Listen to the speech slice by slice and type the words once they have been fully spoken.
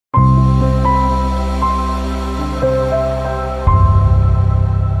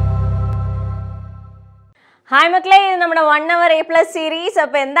Hi Makle, this is our 1 hour A+ series. So,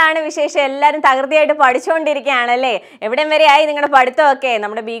 എന്താണ് വിശേഷം എല്ലാരും തകൃതിയായിട്ട് പഠിച്ചുകൊണ്ടിരിക്കുകയാണല്ലേ എവിടെയും വരെ ആയി നിങ്ങളുടെ പഠിത്തമൊക്കെ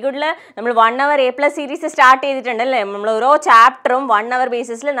നമ്മുടെ B-GHUD നമ്മൾ 1 hour A+ series സ്റ്റാർട്ട് ചെയ്തിട്ടുണ്ടല്ലേ നമ്മൾ ഓരോ ചാപ്റ്ററും 1 hour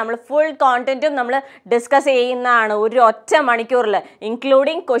ബേസിസിൽ നമ്മൾ ഫുൾ കോണ്ടന്റും നമ്മൾ ഡിസ്കസ് ചെയ്യുന്നതാണ് ഒരു ഒറ്റ മണിക്കൂറിൽ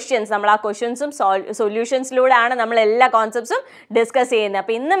ഇൻക്ലൂഡിംഗ് ക്വസ്റ്റ്യൻസ് നമ്മൾ ആ ക്വസ്റ്റ്യൻസും സൊല്യൂഷൻസിലൂടെയാണ് നമ്മൾ എല്ലാ കോൺസെപ്റ്റ്സും ഡിസ്കസ് ചെയ്യുന്നത്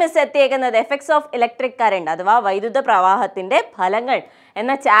അപ്പോൾ ഇന്ന് miss എത്തിയേക്കുന്നത് effects of electric current അഥവാ വൈദ്യുത പ്രവാഹത്തിന്റെ ഫലങ്ങൾ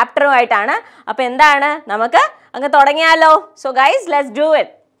എന്ന ചാപ്റ്ററുമായിട്ടാണ് അപ്പോൾ എന്താണ് നമുക്ക് അങ്ങ് തുടങ്ങിയാലോ so guys let's do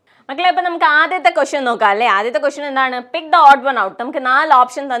it മക്കളെ അപ്പോൾ നമുക്ക് ആദ്യത്തെ ക്വസ്റ്റ്യൻ നോക്കാം അല്ലേ ആദ്യത്തെ ക്വസ്റ്റ്യൻ എന്താണ് pick the odd one out നമുക്ക് 4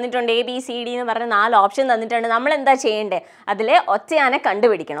 ഓപ്ഷൻ തന്നിട്ടുണ്ട് A B C D എന്ന് പറഞ്ഞ 4 ഓപ്ഷൻ തന്നിട്ടുണ്ട് നമ്മൾ എന്താ ചെയ്യേണ്ടത് അതിലെ ഒറ്റയാനെ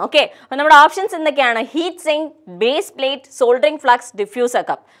കണ്ടുപിടിക്കണം ഓക്കെ അപ്പോൾ നമ്മുടെ ഓപ്ഷൻസ് എന്തൊക്കെയാണ് heat sink base plate soldering flux diffuser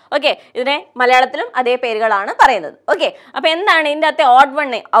cup okay ഇതിനെ മലയാളത്തിലും അതേ പേരുകളാണ് പറയുന്നത് ഓക്കെ അപ്പോൾ എന്താണ് ഇതിൻ്റെ അകത്തെ ഓഡ്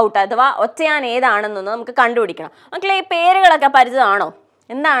വൺ ഔട്ട് അഥവാ ഒറ്റയാൻ ഏതാണെന്നൊന്ന് നമുക്ക് കണ്ടുപിടിക്കണം മക്കളെ ഈ പേരുകളൊക്കെ പരിചിതമാണോ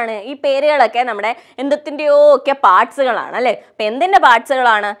എന്താണ് ഈ പേരുകളൊക്കെ നമ്മുടെ എന്തിൻ്റെയോ ഒക്കെ പാർട്സുകളാണ് അല്ലേ അപ്പം എന്തിൻ്റെ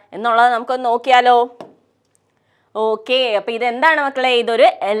പാർട്സുകളാണ് എന്നുള്ളത് നമുക്കൊന്ന് നോക്കിയാലോ ഓക്കെ അപ്പോൾ ഇതെന്താണ് മക്കളെ ഇതൊരു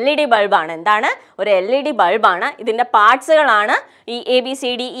LED ബൾബാണ് എന്താണ് ഒരു LED ബൾബാണ് ഇതിൻ്റെ പാർട്സുകളാണ് ഈ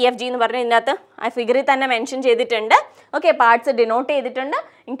ABCDEFG എന്ന് പറഞ്ഞ ഇതിനകത്ത് ആ ഫിഗറിൽ തന്നെ മെൻഷൻ ചെയ്തിട്ടുണ്ട് ഓക്കെ പാർട്സ് ഡിനോട്ട് ചെയ്തിട്ടുണ്ട്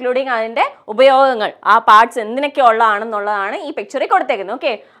ഇൻക്ലൂഡിങ് അതിൻ്റെ ഉപയോഗങ്ങൾ ആ പാർട്സ് എന്തിനൊക്കെ ഉള്ളതാണെന്നുള്ളതാണ് ഈ പിക്ചറിൽ കൊടുത്തേക്കുന്നത്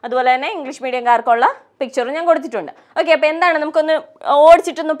ഓക്കെ അതുപോലെ തന്നെ ഇംഗ്ലീഷ് മീഡിയംകാർക്കുള്ള പിക്ചറും ഞാൻ കൊടുത്തിട്ടുണ്ട് ഓക്കെ അപ്പോൾ എന്താണ് നമുക്കൊന്ന്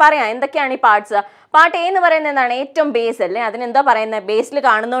ഓടിച്ചിട്ടൊന്ന് പറയാം എന്തൊക്കെയാണ് ഈ പാർട്സ് പാർട്ട് A എന്ന് പറയുന്നത് എന്താണ് ഏറ്റവും ബേസ് അല്ലേ അതിനെന്താ പറയുന്നത് ബേസിൽ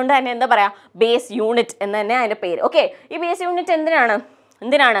കാണുന്നതുകൊണ്ട് തന്നെ എന്താ പറയുക ബേസ് യൂണിറ്റ് എന്ന് തന്നെ അതിൻ്റെ പേര് ഓക്കെ ഈ ബേസ് യൂണിറ്റ്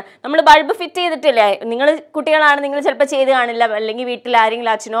എന്തിനാണ് നമ്മൾ ബൾബ് ഫിറ്റ് ചെയ്തിട്ടില്ലേ നിങ്ങൾ കുട്ടികളാണ് നിങ്ങൾ ചിലപ്പോൾ ചെയ്ത് കാണില്ല അല്ലെങ്കിൽ വീട്ടിൽ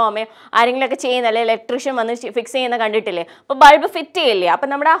ആരെങ്കിലും അച്ഛനോ അമ്മയോ ആരെങ്കിലും ഒക്കെ ചെയ്യുന്നല്ലേ ഇലക്ട്രീഷ്യൻ വന്ന് ഫിക്സ് ചെയ്യുന്ന കണ്ടിട്ടില്ലേ അപ്പോൾ ബൾബ് ഫിറ്റ് ചെയ്യില്ലേ അപ്പം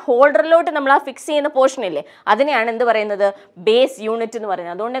നമ്മുടെ ആ ഹോൾഡറിലോട്ട് നമ്മൾ ആ ഫിക്സ് ചെയ്യുന്ന പോർഷൻ ഇല്ലേ അതിനെയാണ് എന്ത് പറയുന്നത് ബേസ് യൂണിറ്റ് എന്ന്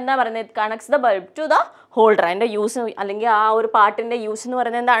പറയുന്നത് അതുകൊണ്ട് എന്താ പറയുന്നത് connects the bulb to the holder അതിൻ്റെ യൂസ് അല്ലെങ്കിൽ ആ ഒരു പാർട്ടിൻ്റെ യൂസ് എന്ന്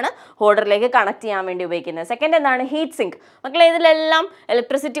പറയുന്നത് എന്താണ് ഹോൾഡറിലേക്ക് കണക്ട് ചെയ്യാൻ വേണ്ടി ഉപയോഗിക്കുന്നത് സെക്കൻഡ് എന്താണ് ഹീറ്റ് സിങ്ക് മക്കളെ ഇതിലെല്ലാം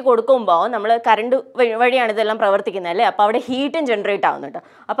ഇലക്ട്രിസിറ്റി കൊടുക്കുമ്പോൾ നമ്മൾ കറണ്ട് വഴിയാണ് ഇതെല്ലാം പ്രവർത്തിക്കുന്നത് അല്ലേ അപ്പോൾ അവിടെ ഹീറ്റും ജനറേറ്റ് ആവുന്നുണ്ട്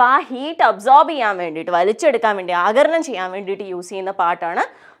അപ്പോൾ ആ ഹീറ്റ് അബ്സോർബ് ചെയ്യാൻ വേണ്ടിയിട്ട് വലിച്ചെടുക്കാൻ വേണ്ടി ആഗിരണം ചെയ്യാൻ വേണ്ടിയിട്ട് യൂസ് ചെയ്യുന്ന പാർട്ടാണ്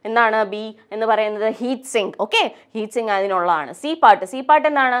എന്താണ് ബി എന്ന് പറയുന്നത് heat sink okay heat sink അതിനുള്ളതാണ് C part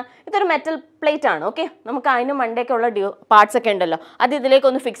എന്താണ് ഇതൊരു മെറ്റൽ പ്ലേറ്റ് ആണ് ഓക്കെ നമുക്ക് അതിന് മണ്ടേക്ക് ഉള്ള പാർട്സ് ഒക്കെ ഉണ്ടല്ലോ അത്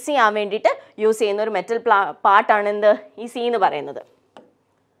ഇതിലേക്കൊന്ന് ഫിക്സ് ചെയ്യാൻ വേണ്ടിയിട്ട് യൂസ് ചെയ്യുന്ന ഒരു മെറ്റൽ പാർട്ടാണ് എന്ത് ഈ സി എന്ന് പറയുന്നത്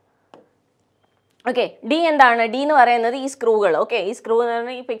ഓക്കെ ഡി എന്താണ് ഡി എന്ന് പറയുന്നത് ഈ സ്ക്രൂകൾ ഓക്കെ ഈ സ്ക്രൂ എന്ന്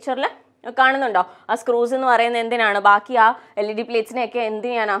പറഞ്ഞാൽ ഈ പിക്ചറിൽ കാണുന്നുണ്ടോ ആ സ്ക്രൂസ് എന്ന് പറയുന്നത് എന്തിനാണ് ബാക്കി ആ LED പ്ലേറ്റ്സിനെയൊക്കെ എന്ത്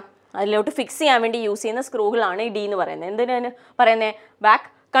ചെയ്യാനാ അതിലോട്ട് ഫിക്സ് ചെയ്യാൻ വേണ്ടി യൂസ് ചെയ്യുന്ന സ്ക്രൂകളാണ് ഈ ഡി എന്ന് പറയുന്നത് എന്തിനാണ് പറയുന്നത് ബാക്ക്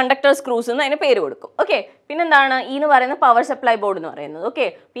കണ്ടക്ടർ സ്ക്രൂസ് എന്ന് അതിന് പേര് കൊടുക്കും ഓക്കെ പിന്നെന്താണ് ഈ എന്ന് പറയുന്നത് പവർ സപ്ലൈ ബോർഡ് എന്ന് പറയുന്നത് ഓക്കെ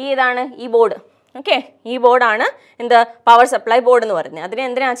പി ഏതാണ് ഈ ബോർഡ് ഓക്കെ ഈ ബോർഡാണ് എന്ത് പവർ സപ്ലൈ ബോർഡ് എന്ന് പറയുന്നത്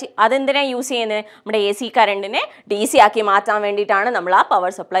അതെന്തിനാണ് യൂസ് ചെയ്യുന്നത് നമ്മുടെ AC കറണ്ടിനെ DC ആക്കി മാറ്റാൻ വേണ്ടിയിട്ടാണ് നമ്മൾ ആ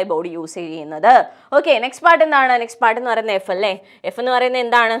പവർ സപ്ലൈ ബോർഡ് യൂസ് ചെയ്യുന്നത് ഓക്കെ നെക്സ്റ്റ് പാർട്ട് എന്താണ് നെക്സ്റ്റ് പാർട്ട് എന്ന് പറയുന്നത് എഫ് അല്ലേ എഫ് എന്ന് പറയുന്നത്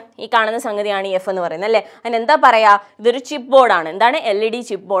എന്താണ് ഈ കാണുന്ന സംഗതിയാണ് ഈ എഫ് എന്ന് പറയുന്നത് അല്ലേ അതിന് എന്താ പറയുക ഇതൊരു ചിപ്പ് ബോർഡാണ് എന്താണ് LED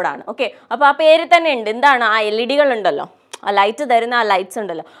ചിപ്പ് ബോർഡാണ് ഓക്കെ അപ്പോൾ ആ പേര് തന്നെ ഉണ്ട് എന്താണ് ആ LEDകൾ ഉണ്ടല്ലോ ആ ലൈറ്റ് തരുന്ന ആ ലൈറ്റ്സ്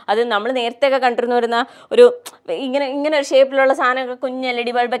ഉണ്ടല്ലോ അത് നമ്മൾ നേരത്തെയൊക്കെ കണ്ടിരുന്നു വരുന്ന ഒരു ഇങ്ങനെ ഒരു ഷേപ്പിലുള്ള സാധനമൊക്കെ കുഞ്ഞ് LED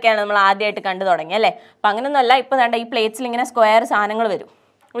ബൾബൊക്കെയാണ് നമ്മൾ ആദ്യമായിട്ട് കണ്ടു തുടങ്ങി അല്ലേ അപ്പം അങ്ങനെയൊന്നുമല്ല ഇപ്പോൾ വേണ്ട ഈ പ്ലേറ്റ്സിൽ ഇങ്ങനെ സ്ക്വയർ സാധനങ്ങൾ വരും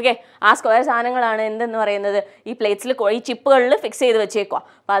ഓക്കെ ആ സ്ക്വയർ സാധനങ്ങളാണ് എന്തെന്ന് പറയുന്നത് ഈ പ്ലേറ്റ്സിൽ ഈ ചിപ്പുകളിൽ ഫിക്സ് ചെയ്ത് വെച്ചേക്കുക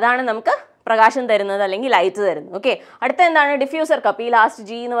അപ്പോൾ അതാണ് നമുക്ക് പ്രകാശം തരുന്നത് അല്ലെങ്കിൽ ലൈറ്റ് തരുന്നത് ഓക്കെ അടുത്ത എന്താണ് ഡിഫ്യൂസർ കപ്പ് ഈ ലാസ്റ്റ്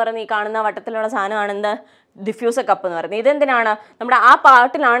G എന്ന് പറയുന്ന ഈ കാണുന്ന വട്ടത്തിലുള്ള സാധനമാണ് എന്ത് ഡിഫ്യൂസർ കപ്പ് എന്ന് പറയുന്നത് ഇതെന്തിനാണ് നമ്മുടെ ആ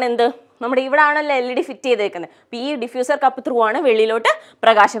പാർട്ടിലാണ് എന്ത് നമ്മുടെ ഇവിടെ ആണല്ലോ LED ഫിറ്റ് ചെയ്തേക്കുന്നത് അപ്പോൾ ഈ ഡിഫ്യൂസർ കപ്പ് ത്രൂ ആണ് വെളിയിലോട്ട്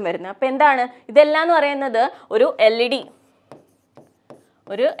പ്രകാശം വരുന്നത് അപ്പോൾ എന്താണ് ഇതെല്ലാം എന്ന് പറയുന്നത് ഒരു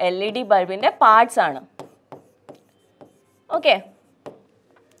LED ബൾബിൻ്റെ പാർട്സ് ആണ് ഓക്കെ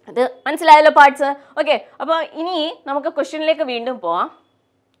അത് മനസ്സിലായല്ലോ പാർട്സ് ഓക്കെ അപ്പോൾ ഇനി നമുക്ക് ക്വസ്റ്റ്യനിലേക്ക് വീണ്ടും പോവാം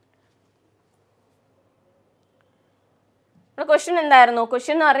ക്വസ്റ്റ്യൻ എന്തായിരുന്നു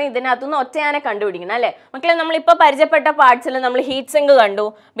ക്വസ്റ്റ്യൻ എന്ന് പറഞ്ഞാൽ ഇതിനകത്തുനിന്ന് ഒറ്റയാനെ കണ്ടുപിടിക്കണം അല്ലേ മക്കളെ നമ്മളിപ്പോൾ പരിചയപ്പെട്ട പാർട്സിൽ നമ്മൾ ഹീറ്റ് സിങ്ക് കണ്ടു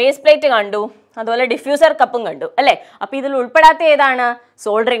ബേസ് പ്ലേറ്റ് കണ്ടു അതുപോലെ ഡിഫ്യൂസർ കപ്പും കണ്ടു അല്ലേ അപ്പോൾ ഇതിൽ ഉൾപ്പെടാത്ത ഏതാണ്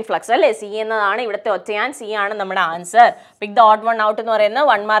സോൾഡറിംഗ് ഫ്ലക്സ് അല്ലേ സി എന്നതാണ് ഇവിടുത്തെ ഒറ്റയാൻ സി ആണ് നമ്മുടെ answer pick the odd one out എന്ന് പറയുന്ന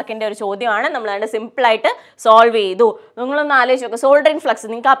 1 മാർക്കിൻ്റെ ഒരു ചോദ്യമാണ് നമ്മൾ അതിൻ്റെ സിമ്പിളായിട്ട് സോൾവ് ചെയ്തു നിങ്ങളൊന്ന് ആലോചിച്ച് നോക്കുക സോൾഡറിംഗ് ഫ്ലക്സ്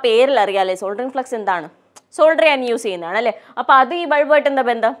നിങ്ങൾക്ക് ആ പേരിൽ അറിയാമല്ലേ സോൾഡറിംഗ് ഫ്ലക്സ് എന്താണ് സോൾഡർ ചെയ്യാൻ യൂസ് ചെയ്യുന്നതാണ് അല്ലേ അപ്പോൾ അത് ഈ ബൾബുമായിട്ട് എന്താ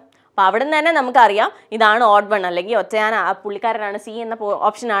ബന്ധം അപ്പോൾ അവിടെ നിന്ന് തന്നെ നമുക്കറിയാം ഇതാണ് ഓഡ് വൺ അല്ലെങ്കിൽ ഒറ്റയാൻ ആ പുള്ളിക്കാരനാണ് സി എന്ന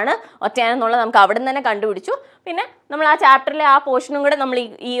ഓപ്ഷനാണ് ഒറ്റയാൻ എന്നുള്ളത് നമുക്ക് അവിടെ നിന്ന് തന്നെ കണ്ടുപിടിച്ചു പിന്നെ നമ്മൾ ആ ചാപ്റ്ററിലെ ആ പോർഷനും കൂടെ നമ്മൾ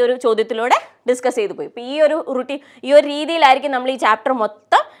ഈ ഒരു ചോദ്യത്തിലൂടെ ഡിസ്കസ് ചെയ്തു പോയി ഇപ്പോൾ ഈ ഒരു രീതിയിലായിരിക്കും നമ്മൾ ഈ ചാപ്റ്റർ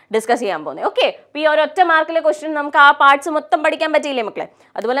മൊത്തം ഡിസ്കസ് ചെയ്യാൻ പോകുന്നത് ഓക്കെ അപ്പോൾ ഈ ഒരു ഒറ്റ മാർക്കിലെ ക്വസ്റ്റ്യൻ നമുക്ക് ആ പാർട്സ് മൊത്തം പഠിക്കാൻ പറ്റിയില്ലേ മക്കളെ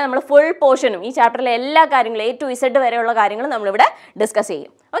അതുപോലെ നമ്മൾ ഫുൾ പോർഷനും ഈ ചാപ്റ്ററിലെ എല്ലാ കാര്യങ്ങളും A to Z വരെയുള്ള കാര്യങ്ങളും നമ്മളിവിടെ ഡിസ്കസ്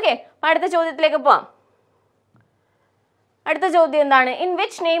ചെയ്യും ഓക്കെ അപ്പോൾ അടുത്ത ചോദ്യത്തിലേക്ക് പോവാം അടുത്ത ചോദ്യം എന്താണ്? In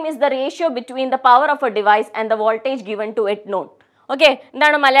which name is the ratio between the power of A device and the voltage given to it non? Okay,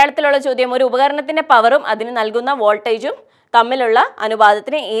 എന്താണ് മലയാളത്തിലുള്ള ചോദ്യം? ഒരു ഉപകരണത്തിന്റെ പവറും അതിന് നൽകുന്ന വോൾട്ടേജും തമ്മിലുള്ള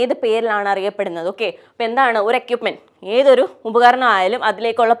അനുപാതത്തിന് ഏത് പേരിലാണ് അറിയപ്പെടുന്നത്? ഓക്കെ, അപ്പോൾ എന്താണ് ഒരു എക്യുപ്മെന്റ്, ഏതൊരു ഉപകരണം ആയാലും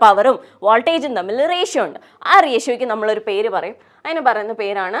അതിലേക്കുള്ള പവറും വോൾട്ടേജും തമ്മിൽ റേഷ്യോ ഉണ്ട്. ആ റേഷ്യോയ്ക്ക് നമ്മളൊരു പേര് പറയും. അതിന് പറയുന്ന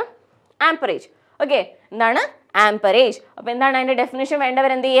പേരാണ് ആംപറേജ്. ഓക്കെ, എന്താണ് ആംപറേജ്? അപ്പോൾ എന്താണ് അതിന്റെ ഡെഫിനിഷൻ?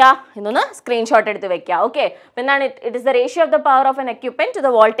 വേണ്ടവർ എന്ത് ചെയ്യുക? ഇതൊന്ന് സ്ക്രീൻഷോട്ട് എടുത്ത് വെക്കുക. ഓക്കെ, അപ്പോൾ എന്താണ്? It is the ratio of the power of N equipment to the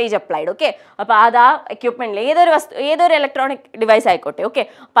voltage applied. Okay, അപ്പോൾ അത് ആ എക്യുപ്മെന്റിൽ ഏതൊരു ഇലക്ട്രോണിക് ഡിവൈസ് ആയിക്കോട്ടെ. ഓക്കെ,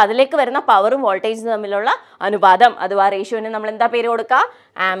 അപ്പോൾ അതിലേക്ക് വരുന്ന പവറും വോൾട്ടേജും തമ്മിലുള്ള അനുപാതം അഥവാ റേഷ്യോന് നമ്മൾ എന്താ പേര് കൊടുക്കുക?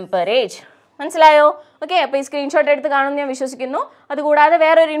 ആംപറേജ്. മനസ്സിലായോ? ഓക്കെ, അപ്പോൾ ഈ സ്ക്രീൻഷോട്ട് എടുത്ത് കാണുമെന്ന് ഞാൻ വിശ്വസിക്കുന്നു. അതുകൂടാതെ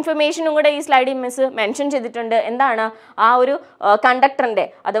വേറൊരു ഇൻഫർമേഷനും കൂടെ ഈ സ്ലൈഡിൽ മിസ് മെൻഷൻ ചെയ്തിട്ടുണ്ട്. എന്താണ്? ആ ഒരു കണ്ടക്ടറിൻ്റെ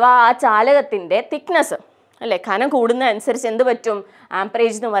അഥവാ ആ ചാലകത്തിൻ്റെ തിക്നെസ് അല്ലേ, കനം കൂടുന്ന അനുസരിച്ച് എന്ത് പറ്റും?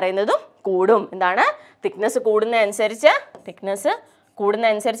 ആംപറേജ് എന്ന് പറയുന്നതും കൂടും. എന്താണ്? തിക്നെസ് കൂടുന്ന അനുസരിച്ച്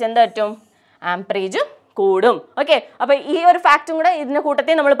എന്ത് പറ്റും? ആംപറേജും കൂടും. ഓക്കെ, അപ്പോൾ ഈ ഒരു ഫാക്റ്റും കൂടെ ഇതിൻ്റെ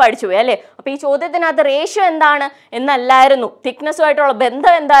കൂട്ടത്തിൽ നമ്മൾ പഠിച്ചു പോയി അല്ലേ. അപ്പോൾ ഈ ചോദ്യത്തിനകത്ത് റേഷ്യോ എന്താണ് എന്നല്ലായിരുന്നു, തിക്നെസ്സുമായിട്ടുള്ള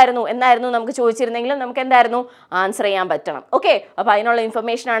ബന്ധം എന്തായിരുന്നു എന്നായിരുന്നു നമുക്ക് ചോദിച്ചിരുന്നെങ്കിലും നമുക്ക് എന്തായിരുന്നു ആൻസർ ചെയ്യാൻ പറ്റണം. ഓക്കെ, അപ്പോൾ അതിനുള്ള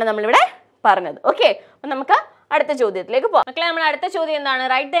ഇൻഫർമേഷനാണ് നമ്മളിവിടെ പറഞ്ഞത്. ഓക്കെ, അപ്പം നമുക്ക് അടുത്ത ചോദ്യത്തിലേക്ക് പോകാം. മക്കളെ, നമ്മൾ അടുത്ത ചോദ്യം എന്താണ്?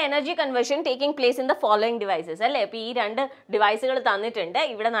 Write the energy conversion taking place in the following devices അല്ലേ. അപ്പോൾ ഈ രണ്ട് ഡിവൈസുകൾ തന്നിട്ടുണ്ട്.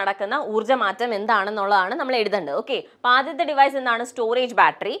 ഇവിടെ നടക്കുന്ന ഊർജ്ജമാറ്റം എന്താണെന്നുള്ളതാണ് നമ്മൾ എഴുതേണ്ടത്. ഓക്കെ, അപ്പോൾ ആദ്യത്തെ ഡിവൈസ് എന്താണ്? Storage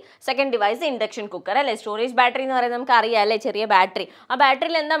battery. Second device induction cooker അല്ലേ. സ്റ്റോറേജ് ബാറ്ററി എന്ന് പറയുന്നത് നമുക്ക് അറിയാം അല്ലേ, ചെറിയ ബാറ്ററി. ആ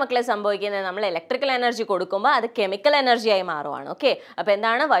ബാറ്ററിയിൽ എന്താ മക്കളെ സംഭവിക്കുന്നത്? നമ്മൾ ഇലക്ട്രിക്കൽ എനർജി കൊടുക്കുമ്പോൾ അത് കെമിക്കൽ എനർജിയായി മാറുവാണ്. ഓക്കെ, അപ്പോൾ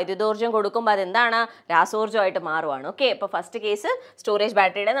എന്താണ്? വൈദ്യുതോർജ്ജം കൊടുക്കുമ്പോൾ അതെന്താണ്? രാസോർജ്ജമായിട്ട് മാറുവാണ്. ഓക്കെ, അപ്പോൾ ഫസ്റ്റ് കേസ് സ്റ്റോറേജ്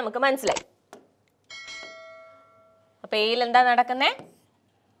ബാറ്ററിയുടെ നമുക്ക് മനസ്സിലായി. അപ്പോൾ എയിൽ എന്താ നടക്കുന്നത്?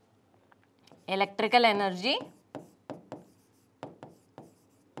 ഇലക്ട്രിക്കൽ എനർജി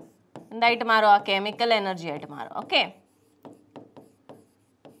എന്തായിട്ട് മാറുക? കെമിക്കൽ എനർജി ആയിട്ട് മാറും. ഓക്കെ,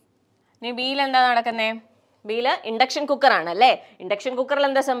 ഇനി ബിയിൽ എന്താ നടക്കുന്നത്? ബിയിൽ ഇൻഡക്ഷൻ കുക്കർ ആണ് അല്ലേ. ഇൻഡക്ഷൻ കുക്കറിൽ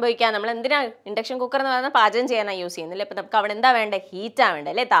എന്താ സംഭവിക്കുക? നമ്മൾ എന്തിനാ ഇൻഡക്ഷൻ കുക്കർ എന്ന് പറയുന്നത് പാചകം ചെയ്യാനാണ് യൂസ് ചെയ്യുന്നില്ലേ. അപ്പോൾ നമുക്ക് അവിടെ എന്താ വേണ്ടത്? ഹീറ്റാണ്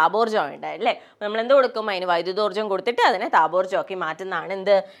വേണ്ടത് അല്ലേ, താപോർജ്ജം വേണ്ടത് അല്ലേ. അപ്പോൾ നമ്മൾ എന്ത് കൊടുക്കും? അതിന് വൈദ്യുതോർജ്ജം കൊടുത്തിട്ട് അതിനെ താപോർജ്ജമാക്കി മാറ്റുന്നതാണ്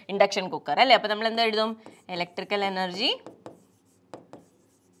എന്ത്? ഇൻഡക്ഷൻ കുക്കർ അല്ലേ. അപ്പോൾ നമ്മൾ എന്ത് എഴുതും? ഇലക്ട്രിക്കൽ എനർജി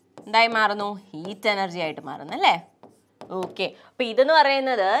എന്തായി മാറുന്നു? ഹീറ്റ് എനർജി ആയിട്ട് മാറുന്നു അല്ലേ. ഓക്കെ, അപ്പോൾ ഇതെന്ന്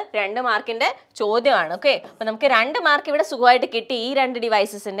പറയുന്നത് 2 മാർക്കിൻ്റെ ചോദ്യമാണ്. ഓക്കെ, അപ്പോൾ നമുക്ക് 2 മാർക്ക് ഇവിടെ സുഖമായിട്ട് കിട്ടി. ഈ 2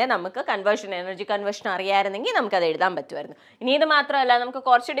 ഡിവൈസസിൻ്റെ നമുക്ക് എനർജി കൺവേർഷൻ അറിയാമായിരുന്നെങ്കിൽ നമുക്കത് എഴുതാൻ പറ്റുമായിരുന്നു. ഇനി ഇത് മാത്രമല്ല, നമുക്ക്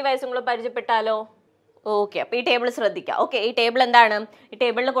കുറച്ച് ഡിവൈസും കൂടെ പരിചയപ്പെട്ടാലോ? ഓക്കെ, അപ്പോൾ ഈ ടേബിൾ ശ്രദ്ധിക്കുക. ഓക്കെ, ഈ ടേബിൾ എന്താണ്? ഈ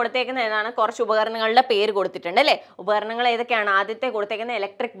ടേബിളിൽ കൊടുത്തേക്കുന്ന ഏതാണ്? കുറച്ച് ഉപകരണങ്ങളുടെ പേര് കൊടുത്തിട്ടുണ്ട് അല്ലേ. ഉപകരണങ്ങൾ ഏതൊക്കെയാണ്? ആദ്യത്തെ കൊടുത്തേക്കുന്ന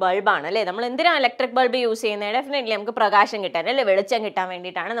ഇലക്ട്രിക് ബൾബാണ് അല്ലേ. നമ്മൾ എന്തിനാണ് ഇലക്ട്രിക് ബൾബ് യൂസ് ചെയ്യുന്നത്? ഡെഫിനറ്റ്ലി നമുക്ക് പ്രകാശം കിട്ടാൻ അല്ലേ, വെളിച്ചം കിട്ടാൻ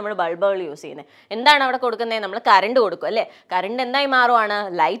വേണ്ടിയിട്ടാണ് നമ്മൾ ബൾബുകൾ യൂസ് ചെയ്യുന്നത്. എന്താണ് അവിടെ കൊടുക്കുന്നത്? നമ്മൾ കറണ്ട് കൊടുക്കും അല്ലേ. കറണ്ട് എന്തായി മാറുവാണ്?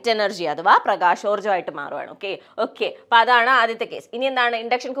 ലൈറ്റ് എനർജി അഥവാ പ്രകാശോർജ്ജമായിട്ട് മാറുവാണ്. ഓക്കെ, അപ്പോൾ അതാണ് ആദ്യത്തെ കേസ്. ഇനി എന്താണ്?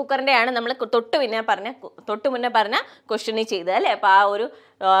 ഇൻഡക്ഷൻ കുക്കറിൻ്റെയാണ് നമ്മൾ തൊട്ട് മുന്നേ പറഞ്ഞ ക്വസ്റ്റ്യനിൽ ചെയ്തത് അല്ലേ. അപ്പോൾ ആ ഒരു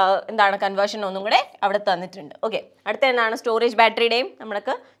എന്താണ് കൺവേർഷൻ ഒന്നും കൂടെ അവിടെ തന്നിട്ടുണ്ട്. ഓക്കെ, അടുത്ത എന്താണ്? സ്റ്റോറേജ് ബാറ്ററിയുടെയും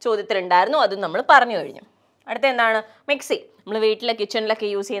നമ്മൾക്ക് ചോദ്യത്തിലുണ്ടായിരുന്നു, അതും നമ്മൾ പറഞ്ഞു കഴിഞ്ഞു. അടുത്ത എന്താണ്? മിക്സി. നമ്മൾ വീട്ടിലെ കിച്ചണിലൊക്കെ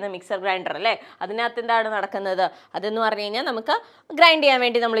യൂസ് ചെയ്യുന്ന മിക്സർ ഗ്രൈൻഡർ അല്ലേ. അതിനകത്ത് എന്താണ് നടക്കുന്നത്? അതെന്ന് പറഞ്ഞു കഴിഞ്ഞാൽ നമുക്ക് ഗ്രൈൻഡ് ചെയ്യാൻ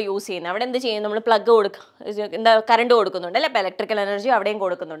വേണ്ടി നമ്മൾ യൂസ് ചെയ്യുന്നത്. അവിടെ എന്ത് ചെയ്യും? നമ്മൾ കറണ്ട് കൊടുക്കുന്നുണ്ട് അല്ലേ. അപ്പോൾ ഇലക്ട്രിക്കൽ എനർജി അവിടെയും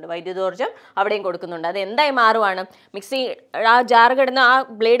കൊടുക്കുന്നുണ്ട്, വൈദ്യുതോർജ്ജം അവിടെയും കൊടുക്കുന്നുണ്ട്. അത് എന്തായി മാറുവാണ്? മിക്സി ആ ജാർ കിടന്ന് ആ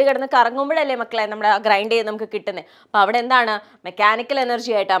ബ്ലേഡ് കിടന്ന് കറങ്ങുമ്പോഴല്ലേ മക്കളെ നമ്മുടെ ഗ്രൈൻഡ് ചെയ്ത് നമുക്ക് കിട്ടുന്നത്. അപ്പോൾ അവിടെ എന്താണ്? മെക്കാനിക്കൽ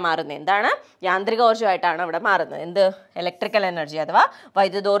എനർജി ആയിട്ടാണ് മാറുന്നത്. എന്താണ്? യാന്ത്രികോർജ്ജമായിട്ടാണ് അവിടെ മാറുന്നത്. എന്ത്? ഇലക്ട്രിക്കൽ എനർജി അഥവാ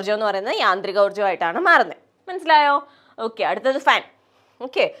വൈദ്യുതോർജ്ജം എന്ന് പറയുന്നത് യാന്ത്രികോർജ്ജമായിട്ടാണ് മാറുന്നത്. മനസ്സിലായോ? ഓക്കെ, അടുത്തത് ഫാൻ.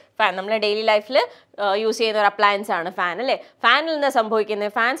 ഓക്കെ, ഫാൻ നമ്മുടെ ഡെയിലി ലൈഫിൽ യൂസ് ചെയ്യുന്ന ഒരു അപ്ലയൻസ് ആണ് ഫാൻ അല്ലേ. ഫാനിൽ എന്താ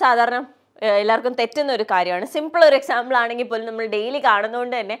സംഭവിക്കുന്നത്? ഫാൻ സാധാരണ എല്ലാവർക്കും തെറ്റുന്ന ഒരു കാര്യമാണ്. സിമ്പിൾ ഒരു എക്സാമ്പിൾ ആണെങ്കിൽ പോലും നമ്മൾ ഡെയിലി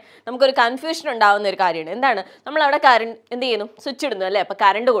കാണുന്നതുകൊണ്ട് തന്നെ നമുക്കൊരു കൺഫ്യൂഷൻ ഉണ്ടാകുന്ന ഒരു കാര്യമാണ്. എന്താണ്? നമ്മളവിടെ എന്ത് ചെയ്യുന്നു? സ്വിച്ച് ഇടുന്നു അല്ലേ. അപ്പോൾ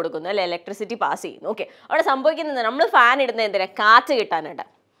കറണ്ട് കൊടുക്കുന്നു അല്ലേ, ഇലക്ട്രിസിറ്റി പാസ് ചെയ്യുന്നു. ഓക്കെ, അവിടെ സംഭവിക്കുന്നത് നമ്മൾ ഫാൻ ഇടുന്നത് എന്തിനാണ്? കാറ്റ് കിട്ടാനായിട്ട്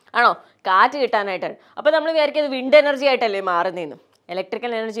ആണോ? കാറ്റ് കിട്ടാനായിട്ടാണ്. അപ്പോൾ നമ്മൾ വിചാരിക്കുന്നത് വിൻഡ് എനർജി ആയിട്ടല്ലേ മാറുന്നതെന്ന്.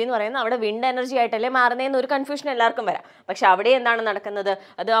 ഇലക്ട്രിക്കൽ എനർജി എന്ന് പറയുന്നത് അവിടെ വിൻഡ് എനർജി ആയിട്ടല്ലേ മാറുന്നതെന്ന് ഒരു കൺഫ്യൂഷൻ എല്ലാവർക്കും വരാം. പക്ഷെ അവിടെ എന്താണ് നടക്കുന്നത്?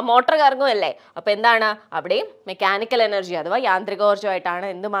 അത് ആ മോട്ടർ കറങ്ങുമല്ലേ. അപ്പോൾ എന്താണ്? അവിടെയും മെക്കാനിക്കൽ എനർജി അഥവാ യാന്ത്രികോർജ്ജമായിട്ടാണ്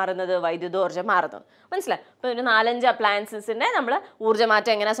എന്ത് മാറുന്നത്? വൈദ്യുതോർജ്ജം മാറുന്നത്. മനസ്സിലായി? അപ്പോൾ ഒരു 4-5 അപ്ലയൻസസിൻ്റെ നമ്മൾ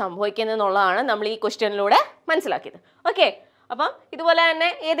ഊർജ്ജമാറ്റം എങ്ങനെ സംഭവിക്കുന്നത് എന്നുള്ളതാണ് നമ്മൾ ഈ ക്വസ്റ്റ്യനിലൂടെ മനസ്സിലാക്കിയത്. ഓക്കെ, അപ്പം ഇതുപോലെ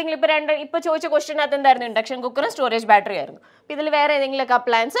തന്നെ ഏതെങ്കിലും ഇപ്പോൾ ചോദിച്ച ക്വസ്റ്റ്യനകത്ത് എന്തായിരുന്നു? ഇൻഡക്ഷൻ കുക്കറും സ്റ്റോറേജ് ബാറ്ററി ആയിരുന്നു. അപ്പോൾ ഇതിൽ വേറെ ഏതെങ്കിലുമൊക്കെ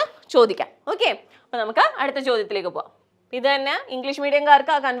അപ്ലയൻസ് ചോദിക്കാം. ഓക്കെ, അപ്പോൾ നമുക്ക് അടുത്ത ചോദ്യത്തിലേക്ക് പോകാം. ഇത് തന്നെ ഇംഗ്ലീഷ്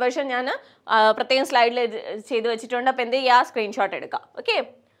മീഡിയംകാർക്ക് ആ കൺവേർഷൻ ഞാൻ പ്രത്യേകം സ്ലൈഡിൽ ചെയ്ത് വെച്ചിട്ടുണ്ട്. അപ്പോൾ എന്ത് ചെയ്യുക? സ്ക്രീൻഷോട്ട് എടുക്കാം. ഓക്കെ,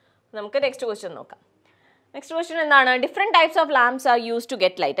 നമുക്ക് നെക്സ്റ്റ് ക്വസ്റ്റ്യൻ നോക്കാം. നെക്സ്റ്റ് ക്വസ്റ്റ്യൻ എന്താണ്? Different types of lamps R use to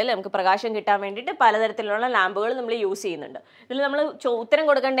get light അല്ലേ? നമുക്ക് പ്രകാശം കിട്ടാൻ വേണ്ടിയിട്ട് പലതരത്തിലുള്ള ലാമ്പുകൾ നമ്മൾ യൂസ് ചെയ്യുന്നുണ്ട്. ഇതിൽ നമ്മൾ ഉത്തരം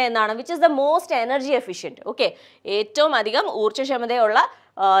കൊടുക്കേണ്ടത് എന്താണ്? Which is the most energy efficient. Okay, ഏറ്റവും അധികം ഊർജ്ജക്ഷമതയുള്ള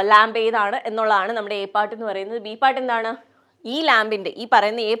ലാമ്പ് ഏതാണ് എന്നുള്ളതാണ് നമ്മുടെ എ പാർട്ട് എന്ന് പറയുന്നത്. ബി പാർട്ട് എന്താണ്? ഈ ലാമ്പിൻ്റെ ഈ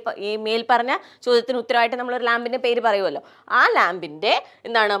പറയുന്ന ഈ മേൽ പറഞ്ഞ ചോദ്യത്തിന് ഉത്തരമായിട്ട് നമ്മളൊരു ലാമ്പിൻ്റെ പേര് പറയുമല്ലോ, ആ ലാമ്പിൻ്റെ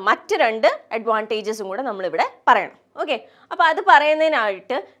എന്താണ് മറ്റ് 2 അഡ്വാൻറ്റേജസും കൂടെ നമ്മളിവിടെ പറയണം. ഓക്കെ, അപ്പോൾ അത്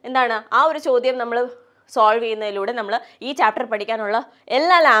പറയുന്നതിനായിട്ട് എന്താണ് ആ ഒരു ചോദ്യം നമ്മൾ സോൾവ് ചെയ്യുന്നതിലൂടെ നമ്മൾ ഈ ചാപ്റ്റർ പഠിക്കാനുള്ള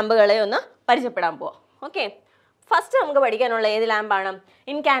എല്ലാ ലാമ്പുകളെയും ഒന്ന് പരിചയപ്പെടാൻ പോവാം. ഓക്കെ, ഫസ്റ്റ് നമുക്ക് പഠിക്കാനുള്ള ഏത് ലാമ്പാണ്?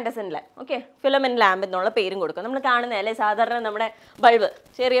 Incandescent lamp. Okay, filament lamp എന്നുള്ള പേരും കൊടുക്കും. നമ്മൾ കാണുന്നതല്ലേ സാധാരണ നമ്മുടെ ബൾബ്,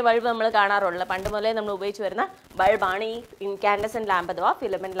 ചെറിയ ബൾബ് നമ്മൾ കാണാറുള്ള പണ്ട് മുതലേ നമ്മൾ ഉപയോഗിച്ച് വരുന്ന ബൾബാണ് ഈ ഇൻകാൻഡസെൻ്റ് ലാമ്പ് അഥവാ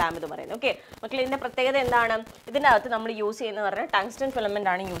ഫിലമെൻ്റ് ലാമ്പ് എന്ന് പറയുന്നത്. ഓക്കെ മക്കൾ, ഇതിൻ്റെ പ്രത്യേകത എന്താണ്? ഇതിൻ്റെ അകത്ത് നമ്മൾ യൂസ് ചെയ്യുന്നത് പറഞ്ഞാൽ ടങ്സ്റ്റൺ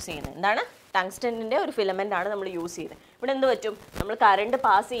ഫിലമെൻ്റ് ആണ് യൂസ് ചെയ്യുന്നത്. എന്താണ്? ടങ്സ്റ്റണിൻ്റെ ഒരു ഫിലമെൻ്റ് ആണ് നമ്മൾ യൂസ് ചെയ്യുന്നത്. ഇവിടെ എന്ത് പറ്റും? നമ്മൾ കറണ്ട്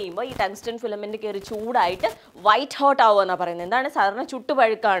പാസ് ചെയ്യുമ്പോൾ ഈ ടങ്സ്റ്റൺ ഫിലമെൻ്റ് കയറി ചൂടായിട്ട് വൈറ്റ് ഹോട്ട് ആവുക എന്നാണ് പറയുന്നത്. എന്താണ്? സാധാരണ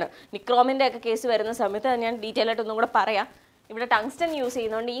ചുട്ടുപഴുക്കാണ്. നിക്രോമിൻ്റെ ഒക്കെ കേസ് വരുന്ന സമയത്ത് ഞാൻ ഡീറ്റെയിൽ ആയിട്ട് ഒന്നും കൂടെ പറയാം. ഇവിടെ ടങ്സ്റ്റൺ യൂസ്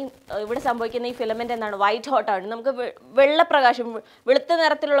ചെയ്യുന്നതുകൊണ്ട് ഇവിടെ സംഭവിക്കുന്ന ഈ ഫിലമെൻ്റ് എന്താണ്? വൈറ്റ് ഹോട്ടാണ്. നമുക്ക് വെള്ളപ്രകാശം, വെളുത്ത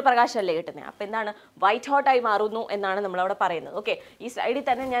നിറത്തിലുള്ള പ്രകാശമല്ലേ കിട്ടുന്നത്. അപ്പോൾ എന്താണ്? വൈറ്റ് ഹോട്ടായി മാറുന്നു എന്നാണ് നമ്മളവിടെ പറയുന്നത്. ഓക്കെ, ഈ സ്ലൈഡിൽ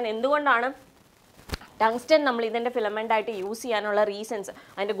തന്നെ ഞാൻ എന്തുകൊണ്ടാണ് ടങ്സ്റ്റൺ നമ്മൾ ഇതിൻ്റെ ഫിലമെൻ്റ് ആയിട്ട് യൂസ് ചെയ്യാനുള്ള റീസൺസ്,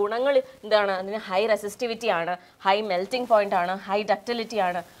 അതിൻ്റെ ഗുണങ്ങൾ എന്താണ്? അതിന് ഹൈ റെസിസ്റ്റിവിറ്റി ആണ്, ഹൈ മെൽറ്റിംഗ് പോയിന്റ് ആണ്, ഹൈ ഡക്റ്റിലിറ്റി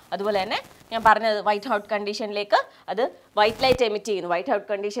ആണ്. അതുപോലെ തന്നെ ഞാൻ പറഞ്ഞത് വൈറ്റ് ഹോട്ട് കണ്ടീഷനിലേക്ക് അത് വൈറ്റ് ലൈറ്റ് എമിറ്റ് ചെയ്യുന്നു. വൈറ്റ് ഹോട്ട്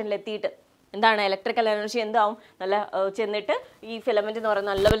കണ്ടീഷനിൽ എത്തിയിട്ട് എന്താണ്? ഇലക്ട്രിക്കൽ എനർജി എന്താവും? നല്ല ചെന്നിട്ട് ഈ ഫിലമെൻ്റ് എന്ന്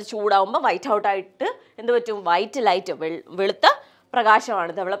പറയുന്നത് നല്ലപോലെ ചൂടാവുമ്പോൾ വൈറ്റ് ഔട്ടായിട്ട് എന്ത് പറ്റും? വൈറ്റ് ലൈറ്റ്, വെളുത്ത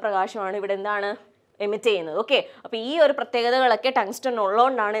പ്രകാശമാണ്, ധവള പ്രകാശമാണ് ഇവിടെ എന്താണ് എമിറ്റ് ചെയ്യുന്നത്. ഓക്കെ, അപ്പോൾ ഈ ഒരു പ്രത്യേകതകളൊക്കെ ടങ്സ്റ്റൺ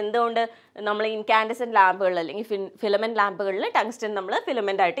ഉള്ളതുകൊണ്ടാണ് എന്തുകൊണ്ട് നമ്മൾ ഇൻകാൻഡസെൻ്റ് ലാമ്പുകളിൽ അല്ലെങ്കിൽ ഫിലമെൻ്റ് ലാമ്പുകളിൽ ടങ്സ്റ്റൺ നമ്മൾ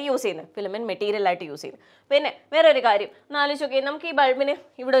ഫിലമെൻ്റ് ആയിട്ട് യൂസ് ചെയ്യുന്നത്, ഫിലമെൻ്റ് മെറ്റീരിയൽ ആയിട്ട് യൂസ് ചെയ്യുന്നത്. പിന്നെ വേറൊരു കാര്യം ഒന്ന് ആലോചിച്ച് നോക്കിയാൽ, നമുക്ക് ഈ ബൾബിന്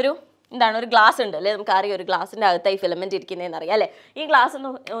ഇവിടെ ഒരു എന്താണ്? ഒരു ഗ്ലാസ് ഉണ്ട് അല്ലേ? നമുക്ക് അറിയാം ഒരു ഗ്ലാസിൻ്റെ അകത്തായി ഫിലമെൻ്റ് ഇരിക്കുന്നതെന്ന് അറിയാം അല്ലേ? ഈ ഗ്ലാസ്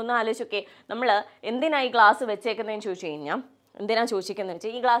ഒന്ന് ആലോചിച്ച് നോക്കിയേ, നമ്മൾ എന്തിനാണ് ഈ ഗ്ലാസ് വെച്ചേക്കുന്നതെന്ന് ചോദിച്ചു കഴിഞ്ഞാൽ, എന്തിനാണ് ചോദിക്കുന്നത്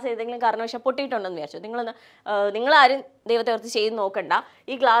വെച്ചാൽ, ഈ ഗ്ലാസ് ഏതെങ്കിലും കാരണവശാൽ പൊട്ടിയിട്ടുണ്ടെന്ന് വിചാരിച്ചു. നിങ്ങളാരും ദൈവത്തെ ഓർത്ത് ചെയ്ത് നോക്കണ്ട.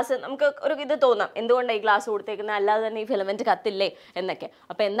 ഈ ഗ്ലാസ് നമുക്ക് ഒരു ഇത് തോന്നാം, എന്തുകൊണ്ടാണ് ഈ ഗ്ലാസ് കൊടുത്തേക്കുന്നത്, അല്ലാതെ തന്നെ ഈ ഫിലമെൻറ്റ് കത്തില്ലേ എന്നൊക്കെ.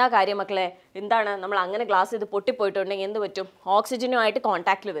 അപ്പോൾ എന്താ കാര്യം മക്കളെ? എന്താണ്? നമ്മൾ അങ്ങനെ ഗ്ലാസ് ഇത് പൊട്ടിപ്പോയിട്ടുണ്ടെങ്കിൽ എന്ത് പറ്റും? ഓക്സിജനുമായിട്ട്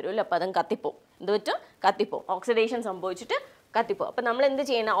കോൺടാക്റ്റിൽ വരുമല്ലോ, അപ്പോൾ അതും കത്തിപ്പോവും. എന്ത് പറ്റും? കത്തിപ്പോവും. ഓക്സിഡേഷൻ സംഭവിച്ചിട്ട് കത്തിപ്പോവും. അപ്പോൾ നമ്മൾ എന്ത്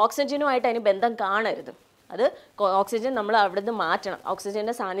ചെയ്യണം? ഓക്സിജനുമായിട്ട് അതിന് ബന്ധം കാണരുത്. അത് ഓക്സിജൻ നമ്മൾ അവിടെ നിന്ന് മാറ്റണം.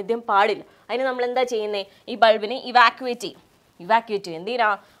 ഓക്സിജൻ്റെ സാന്നിധ്യം പാടില്ല. അതിന് നമ്മൾ എന്താ ചെയ്യുന്നത്? ഈ ബൾബിനെ ഇവാക്യുവേറ്റ് ചെയ്യും. എന്തിനാ?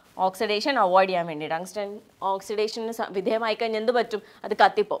 ഓക്സിഡേഷൻ അവോയ്ഡ് ചെയ്യാൻ വേണ്ടി. ടങ്സ്റ്റൺ ഓക്സിഡേഷന് വിധേയമായി കഴിഞ്ഞാൽ എന്ത് പറ്റും? അത്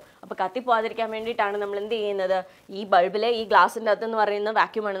കത്തിപ്പോവും. അപ്പോൾ കത്തിപ്പോവാതിരിക്കാൻ വേണ്ടിയിട്ടാണ് നമ്മൾ എന്ത് ചെയ്യുന്നത്? ഈ ബൾബിലെ ഈ ഗ്ലാസിൻ്റെ അകത്തെന്ന് പറയുന്ന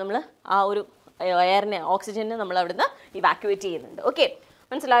വാക്യൂമാണ് നമ്മൾ ആ ഒരു എയറിനെ, ഓക്സിജനെ നമ്മൾ അവിടുന്ന് ഇവാക്യുവേറ്റ് ചെയ്യുന്നുണ്ട്. ഓക്കെ,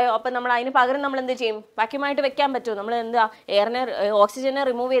 മനസ്സിലായോ? അപ്പം നമ്മൾ അതിന് പകരം നമ്മൾ എന്ത് ചെയ്യും? വാക്യൂമായിട്ട് വെക്കാൻ പറ്റുമോ? നമ്മൾ എന്താ എയറിനെ, ഓക്സിജനെ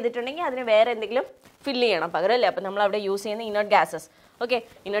റിമൂവ് ചെയ്തിട്ടുണ്ടെങ്കിൽ അതിന് വേറെ എന്തെങ്കിലും ഫില്ല് ചെയ്യണം പകരം അല്ലേ? അപ്പം നമ്മൾ അവിടെ യൂസ് ചെയ്യുന്ന inert gases. Okay,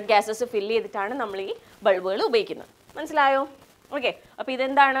 inert gases fill ചെയ്തിട്ടാണ് നമ്മൾ ഈ ബൾബുകൾ ഉപയോഗിക്കുന്നത്. മനസ്സിലായോ? ഓക്കെ, അപ്പോൾ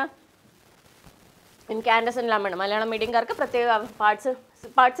ഇതെന്താണ്? ഇൻകാൻഡസെൻ്റ് ലാമ്പാണ്. മലയാളം മീഡിയംകാർക്ക് പ്രത്യേക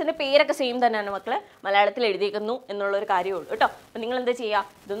പാർട്സിൻ്റെ പേരൊക്കെ സെയിം തന്നെയാണ് മക്കളെ, മലയാളത്തിൽ എഴുതിയിരിക്കുന്നു എന്നുള്ളൊരു കാര്യമുള്ളൂ കേട്ടോ. അപ്പോൾ നിങ്ങൾ എന്താ ചെയ്യുക?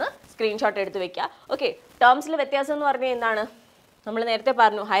 ഇതൊന്ന് സ്ക്രീൻഷോട്ട് എടുത്ത് വെക്കുക. ഓക്കെ, ടേംസിൽ വ്യത്യാസം എന്ന് പറഞ്ഞാൽ എന്താണ്? നമ്മൾ നേരത്തെ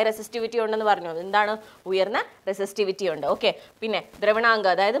പറഞ്ഞു ഹൈ റെസിസ്റ്റിവിറ്റി ഉണ്ടെന്ന് പറഞ്ഞു. എന്താണ്? ഉയർന്ന റെസിസ്റ്റിവിറ്റി ഉണ്ട്. ഓക്കെ, പിന്നെ ദ്രവണാങ്കം,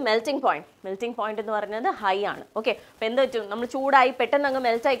 അതായത് മെൽറ്റിംഗ് പോയിന്റ് എന്ന് പറയുന്നത് ഹൈ ആണ്. ഓക്കെ, അപ്പോൾ എന്ത് പറ്റും? നമ്മൾ ചൂടായി പെട്ടെന്ന് അങ്ങ്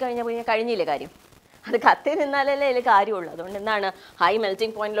മെൽറ്റായി കഴിഞ്ഞില്ലേ കാര്യം? അത് കത്തി നിന്നാലല്ലേ അതിൽ കാര്യമുള്ളൂ. അതുകൊണ്ട് എന്താണ്? ഹൈ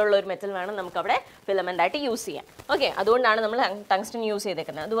മെൽറ്റിംഗ് പോയിന്റിലുള്ള ഒരു മെറ്റൽ വേണം നമുക്കവിടെ ഫിലമെൻ്റ് ആയിട്ട് യൂസ് ചെയ്യാൻ. ഓക്കെ, അതുകൊണ്ടാണ് നമ്മൾ ടങ്സ്റ്റൺ യൂസ്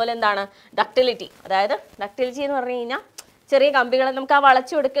ചെയ്തേക്കുന്നത്. അതുപോലെ എന്താണ്? ഡക്റ്റിലിറ്റി, അതായത് ഡക്റ്റിലിറ്റി എന്ന് പറഞ്ഞു കഴിഞ്ഞാൽ ചെറിയ കമ്പികളെ നമുക്ക് ആ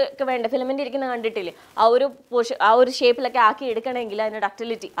വളച്ചു എടുക്കുക വേണ്ട, ഫിലമെൻ്റ് ഇരിക്കുന്നത് കണ്ടിട്ടില്ലേ? ആ ഒരു ഷേപ്പിലൊക്കെ ആക്കി എടുക്കണമെങ്കിൽ അതിന്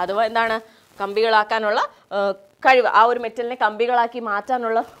ഡക്റ്റിലിറ്റി അഥവാ എന്താണ്? കമ്പികളാക്കാനുള്ള കഴിവ്, ആ ഒരു മെറ്റലിനെ കമ്പികളാക്കി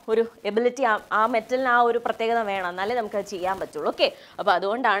മാറ്റാനുള്ള ഒരു എബിലിറ്റി ആ മെറ്റലിന് ആ ഒരു പ്രത്യേകത വേണം, എന്നാലേ നമുക്കത് ചെയ്യാൻ പറ്റുള്ളൂ. ഓക്കെ, അപ്പോൾ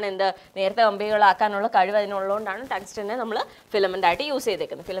അതുകൊണ്ടാണ് നേരത്തെ കമ്പികളാക്കാനുള്ള കഴിവ് അതിനുള്ളതുകൊണ്ടാണ് ടങ്സ്റ്റനെ നമ്മൾ ഫിലമെൻ്റ് ആയിട്ട് യൂസ്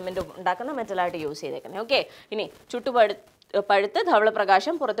ചെയ്തേക്കുന്നത്, ഫിലമെൻ്റ് ഉണ്ടാക്കുന്ന മെറ്റലായിട്ട് യൂസ് ചെയ്തേക്കുന്നത്. ഓക്കെ, ഇനി പഴുത്ത്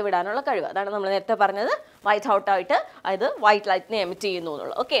ധവളപ്രകാശം പുറത്തു വിടാനുള്ള കഴിവ്, അതാണ് നമ്മൾ നേരത്തെ പറഞ്ഞത് വൈറ്റ് ഔട്ടായിട്ട് അത് വൈറ്റ് ലൈറ്റിനെ എമിറ്റ് ചെയ്യുന്നു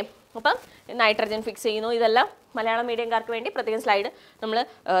എന്നുള്ളത്. ഓക്കെ, അപ്പം നൈട്രജൻ ഫിക്സ് ചെയ്യുന്നു. ഇതെല്ലാം മലയാളം മീഡിയംകാർക്ക് വേണ്ടി പ്രത്യേകം സ്ലൈഡ് നമ്മൾ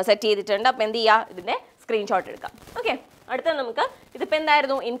സെറ്റ് ചെയ്തിട്ടുണ്ട്. അപ്പോൾ എന്ത് ചെയ്യുക? ഇതിൻ്റെ സ്ക്രീൻഷോട്ട് എടുക്കാം. ഓക്കെ, അടുത്ത നമുക്ക് ഇതിപ്പോൾ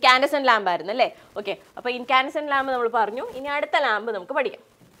എന്തായിരുന്നു? ഇൻകാൻഡസെൻ്റ് ലാമ്പ് ആയിരുന്നു അല്ലേ? ഓക്കെ, അപ്പോൾ ഇൻകാൻഡസെൻ്റ് ലാമ്പ് നമ്മൾ പറഞ്ഞു. ഇനി അടുത്ത ലാമ്പ് നമുക്ക് പഠിക്കാം.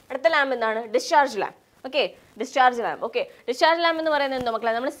 അടുത്ത ലാമ്പ് എന്താണ്? Discharge lamp. Okay, discharge lamp. Okay, discharge lamp എന്ന് പറയുന്നത് എന്താ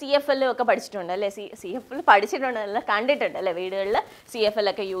മക്കളെ, നമ്മൾ CFL ഒക്കെ പഠിച്ചിട്ടുണ്ട് അല്ലേ, CFL പഠിച്ചിട്ടുണ്ട് അല്ല കണ്ടിട്ടുണ്ട് അല്ലേ, വീടുകളിൽ CFL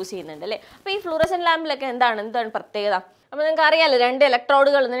ഒക്കെ യൂസ് ചെയ്യുന്നുണ്ട് അല്ലേ. അപ്പോൾ ഈ ഫ്ലൂറസെന്റ് ലാമ്പിലൊക്കെ എന്താണ് പ്രത്യേകത? അപ്പോൾ നിങ്ങൾക്ക് അറിയാമല്ലോ, 2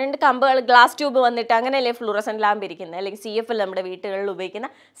 ഇലക്ട്രോഡുകൾ 2 കമ്പുകൾ ഗ്ലാസ് ട്യൂബ് വന്നിട്ട് അങ്ങനെയല്ലേ ഫ്ലൂറസെന്റ് ലാമ്പ് ഇരിക്കുന്നത്, അല്ലെങ്കിൽ CFL നമ്മുടെ വീട്ടുകളിൽ ഉപയോഗിക്കുന്ന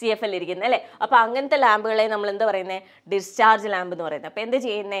CFL ഇരിക്കുന്നത് അല്ലേ. അപ്പോൾ അങ്ങനത്തെ ലാമ്പുകളെ നമ്മൾ എന്താ പറയുന്നത്, ഡിസ്ചാർജ് ലാമ്പ് എന്ന് പറയുന്നത്. അപ്പോൾ എന്ത്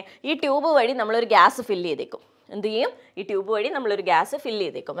ചെയ്യുന്നത്, ഈ ട്യൂബ് വഴി നമ്മളൊരു ഗ്യാസ് ഫില്ല് ചെയ്തേക്കും. എന്ത് ചെയ്യും, ഈ ട്യൂബ് വഴി നമ്മളൊരു ഗ്യാസ് ഫില്ല്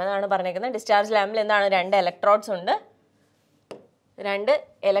ചെയ്തേക്കും. അതാണ് പറഞ്ഞേക്കുന്നത്. ഡിസ്ചാർജ് ലാമ്പിൽ എന്താണ്, 2 ഇലക്ട്രോഡ്സ് ഉണ്ട്.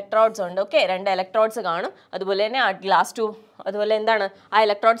 ഓക്കെ, 2 ഇലക്ട്രോഡ്സ് കാണും. അതുപോലെ തന്നെ ആ ഗ്ലാസ് ട്യൂബ്, അതുപോലെ എന്താണ് ആ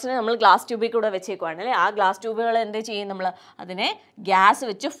ഇലക്ട്രോഡ്സിനെ നമ്മൾ ഗ്ലാസ് ട്യൂബിൽ കൂടെ വെച്ചേക്കുവാണ് അല്ലേ. ആ ഗ്ലാസ് ട്യൂബുകൾ എന്ത് ചെയ്യും, നമ്മൾ അതിനെ ഗ്യാസ്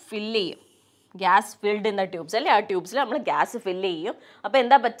വെച്ച് ഫില്ല് ചെയ്യും. Gas filled in the tubes അല്ലേ, ആ ട്യൂബ്സിൽ നമ്മൾ ഗ്യാസ് ഫില്ല് ചെയ്യും. അപ്പോൾ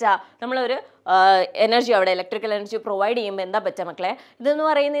എന്താ പറ്റുക, നമ്മളൊരു എനർജി അവിടെ ഇലക്ട്രിക്കൽ എനർജി പ്രൊവൈഡ് ചെയ്യുമ്പോൾ എന്താ പറ്റുക മക്കളെ, ഇതെന്ന്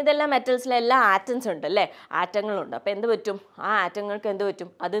പറയുന്നത് ഇതെല്ലാം മെറ്റൽസിലെല്ലാം ആറ്റംസ് ഉണ്ട് അല്ലേ, ആറ്റങ്ങളുണ്ട്. അപ്പോൾ എന്ത് പറ്റും, ആ ആറ്റങ്ങൾക്ക് എന്ത് പറ്റും,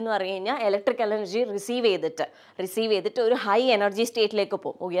 അതെന്ന് പറഞ്ഞു കഴിഞ്ഞാൽ ഇലക്ട്രിക്കൽ എനർജി റിസീവ് ചെയ്തിട്ട് ഒരു ഹൈ എനർജി സ്റ്റേറ്റിലേക്ക്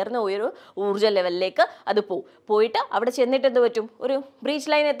പോകും, ഉയർന്ന ഒരു ഊർജ്ജ ലെവലിലേക്ക് അത് പോയിട്ട് അവിടെ ചെന്നിട്ട് എന്ത് പറ്റും, ഒരു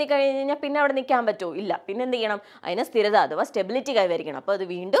ബ്രീച്ച് ലൈൻ എത്തിക്കഴിഞ്ഞ് കഴിഞ്ഞാൽ പിന്നെ അവിടെ നിൽക്കാൻ പറ്റുമോ, ഇല്ല. പിന്നെ എന്ത് ചെയ്യണം, അതിനെ സ്ഥിരത അഥവാ സ്റ്റെബിലിറ്റി കൈവരിക്കണം. അപ്പോൾ അത്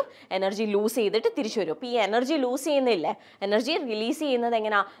വീണ്ടും എനർജി ലൂസ് ചെയ്തിട്ട് തിരിച്ചു വരും. അപ്പോൾ ഈ എനർജി ലൂസ് ചെയ്യുന്നില്ലേ, എനർജി റിലീസ് ചെയ്യുന്നത്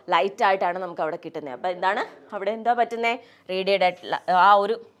എങ്ങനെയാ, ലൈറ്റായിട്ടാണ് നമുക്ക് അവിടെ കിട്ടുന്നത്. അപ്പോൾ എന്താണ് അവിടെ എന്താ പറ്റുന്നത്, റേഡിയേറ്റ് ആയിട്ടുള്ള ആ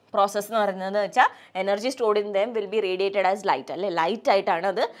ഒരു പ്രോസസ്സ് എന്ന് പറയുന്നത് വെച്ചാൽ energy stored in them will be radiated as light അല്ലേ, ലൈറ്റ് ആയിട്ടാണ്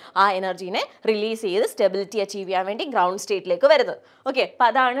അത് ആ എനർജീനെ റിലീസ് ചെയ്ത് സ്റ്റെബിലിറ്റി അച്ചീവ് ചെയ്യാൻ വേണ്ടി ഗ്രൗണ്ട് സ്റ്റേറ്റിലേക്ക് വരുന്നത്. ഓക്കെ, അപ്പോൾ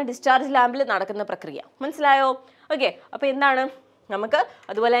അതാണ് ഡിസ്ചാർജ് ലാമ്പിൽ നടക്കുന്ന പ്രക്രിയ, മനസ്സിലായോ? ഓക്കെ, അപ്പോൾ എന്താണ് നമുക്ക്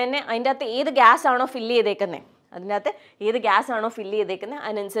അതുപോലെ തന്നെ അതിൻ്റെ അകത്ത് ഏത് ഗ്യാസ് ആണോ ഫില്ല് ചെയ്തേക്കുന്നത്, അതിനകത്ത് ഏത് ഗ്യാസ് ആണോ ഫില്ല് ചെയ്തേക്കുന്നത്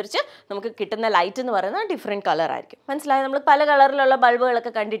അതിനനുസരിച്ച് നമുക്ക് കിട്ടുന്ന ലൈറ്റ് എന്ന് പറയുന്നത് ഡിഫറെൻറ്റ് കളർ ആയിരിക്കും. മനസ്സിലായോ? നമ്മൾ പല കളറിലുള്ള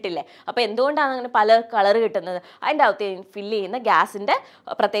ബൾബുകളൊക്കെ കണ്ടിട്ടില്ലേ. അപ്പോൾ എന്തുകൊണ്ടാണ് അങ്ങനെ പല കളർ കിട്ടുന്നത്, അതിൻ്റെ അകത്ത് ഫില്ല് ചെയ്യുന്ന ഗ്യാസിൻ്റെ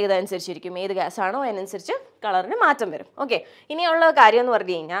പ്രത്യേകത അനുസരിച്ചിരിക്കും. ഏത് ഗ്യാസ് ആണോ അതിനനുസരിച്ച് കളറിന് മാറ്റം വരും. ഓക്കെ, ഇനിയുള്ള കാര്യം എന്ന്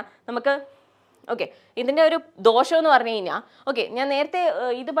പറഞ്ഞു കഴിഞ്ഞാൽ നമുക്ക് ഇതിൻ്റെ ഒരു ദോഷം എന്ന് പറഞ്ഞു കഴിഞ്ഞാൽ ഞാൻ നേരത്തെ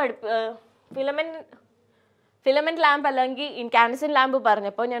ഇത് ഫിലമെന്റ് ലാമ്പ് അല്ലെങ്കിൽ ഇൻകാൻഡസെന്റ് ലാമ്പ്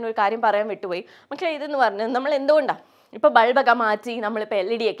പറഞ്ഞപ്പോൾ ഞാൻ ഒരു കാര്യം പറയാൻ വിട്ടുപോയി മക്കളെ. ഇതെന്ന് പറഞ്ഞത് നമ്മൾ എന്തുകൊണ്ടാണ് ഇപ്പോൾ ബൾബൊക്കെ മാറ്റി നമ്മളിപ്പോൾ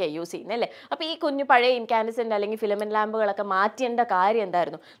LED ഒക്കെ യൂസ് ചെയ്യുന്നത് അല്ലേ. അപ്പോൾ ഈ കുഞ്ഞു പഴയ ഇൻകാൻഡസെന്റ് അല്ലെങ്കിൽ ഫിലമെന്റ് ലാമ്പുകളൊക്കെ മാറ്റേണ്ട കാര്യം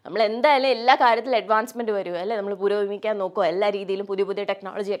എന്തായിരുന്നു, നമ്മൾ എന്തായാലും എല്ലാ കാര്യത്തിലും അഡ്വാൻസ്മെന്റ് വരും അല്ലേ, നമ്മൾ പുരോഗമിക്കാൻ നോക്കുക, എല്ലാ രീതിയിലും പുതിയ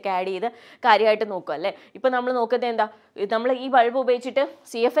ടെക്നോളജി ഒക്കെ ആഡ് ചെയ്ത് കാര്യമായിട്ട് നോക്കുക അല്ലേ. ഇപ്പോൾ നമ്മൾ നോക്കുന്നത് എന്താ, നമ്മൾ ഈ ബൾബ് ഉപയോഗിച്ചിട്ട്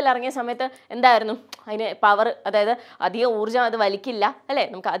CFL ഇറങ്ങിയ സമയത്ത് എന്തായിരുന്നു, അതിന് പവർ, അതായത് അധികം ഊർജ്ജം അത് വലിക്കില്ല അല്ലേ,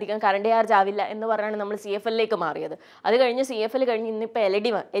 നമുക്ക് അധികം കറണ്ട് ചാർജ് ആവില്ല എന്ന് പറഞ്ഞാണ് നമ്മൾ CFLിലേക്ക് മാറിയത്. അത് കഴിഞ്ഞ് CFL കഴിഞ്ഞ് ഇന്നിപ്പോൾ LED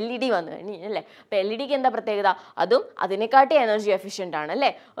വന്നു കഴിഞ്ഞു അല്ലേ. അപ്പോൾ LEDക്ക് എന്താ പ്രത്യേകത, അതും അതിനെക്കാട്ടി എനർജി എഫിഷ്യൻ്റ് ആണ് അല്ലേ.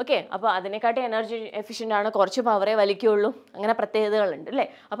 ഓക്കെ, അപ്പോൾ അതിനെക്കാട്ടി എനർജി എഫിഷ്യൻ്റ് ആണ്, കുറച്ച് പവറേ വലിക്കുകയുള്ളൂ, അങ്ങനെ പ്രത്യേകതകളുണ്ട് അല്ലേ.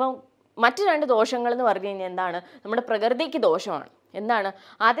 അപ്പം മറ്റു 2 ദോഷങ്ങൾ എന്ന് പറഞ്ഞു കഴിഞ്ഞാൽ എന്താണ്, നമ്മുടെ പ്രകൃതിക്ക് ദോഷമാണ്. എന്താണ്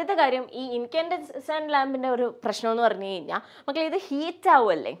ആദ്യത്തെ കാര്യം, ഈ ഇൻകാൻഡസെന്റ് ലാമ്പിൻ്റെ ഒരു പ്രശ്നം എന്ന് പറഞ്ഞു കഴിഞ്ഞാൽ മക്കളെ ഇത് ഹീറ്റ്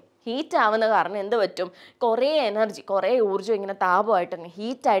ആവുമല്ലേ. ഹീറ്റ് ആവുന്ന കാരണം എന്ത് പറ്റും, കുറേ എനർജി, കുറേ ഊർജ്ജം ഇങ്ങനെ താപമായിട്ട് അങ്ങ്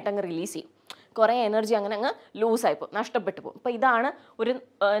ഹീറ്റായിട്ട് അങ്ങ് റിലീസ് ചെയ്യും, കുറേ എനർജി അങ്ങനെ അങ്ങ് ലൂസായി പോകും, നഷ്ടപ്പെട്ടു പോകും. അപ്പോൾ ഇതാണ് ഒരു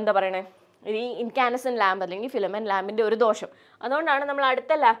എന്താ പറയണേ, ഈ ഇൻകാൻഡസെന്റ് ലാമ്പ് അല്ലെങ്കിൽ ഫിലമെന്റ് ലാമ്പിൻ്റെ ഒരു ദോഷം. അതുകൊണ്ടാണ് നമ്മൾ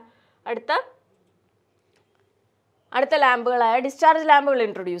അടുത്ത ലാമ്പുകളായ ഡിസ്ചാർജ് ലാമ്പുകൾ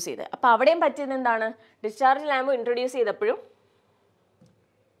ഇൻട്രൊഡ്യൂസ് ചെയ്തത്. അപ്പോൾ അവിടെയും പറ്റിയത് എന്താണ്, ഡിസ്ചാർജ് ലാമ്പ് ഇൻട്രൊഡ്യൂസ്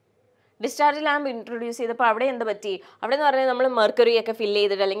ചെയ്തപ്പോൾ അവിടെ എന്ത് പറ്റി, അവിടെ എന്ന് പറഞ്ഞാൽ നമ്മൾ മെർക്കറി ഒക്കെ ഫില്ല്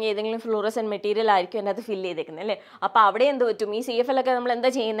ചെയ്തിട്ട് അല്ലെങ്കിൽ ഏതെങ്കിലും ഫ്ലൂറസെന്റ് മെറ്റീരിയൽ ആയിരിക്കും അതിനകത്ത് ഫില്ല് ചെയ്തേക്കുന്നത് അല്ലേ. അപ്പോൾ അവിടെ എന്ത് പറ്റും, ഈ CFL ഒക്കെ നമ്മൾ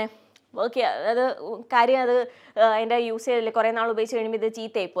എന്താ ചെയ്യുന്നത്, ഓക്കെ അത് കാര്യം, അത് അതിൻ്റെ യൂസ് ചെയ്തില്ലേ കുറേ നാൾ ഉപയോഗിച്ച് കഴിയുമ്പോൾ ഇത്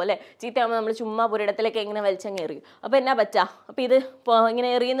ചീത്തയായിപ്പോൾ അല്ലേ. ചീത്തയാകുമ്പോൾ നമ്മൾ ചുമ്മാ പുരയിടത്തിലേക്ക് എങ്ങനെ വലിച്ചങ്ങ് എറിയും. അപ്പോൾ എന്നാ പറ്റുക, അപ്പോൾ ഇത് ഇങ്ങനെ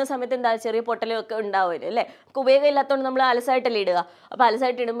എറിയുന്ന സമയത്ത് എന്താ ചെറിയ പൊട്ടലൊക്കെ ഉണ്ടാവുമല്ലോ അല്ലേ. നമുക്ക് ഉപയോഗം ഇല്ലാത്തതുകൊണ്ട് നമ്മൾ അലസായിട്ടല്ലേ ഇടുക. അപ്പോൾ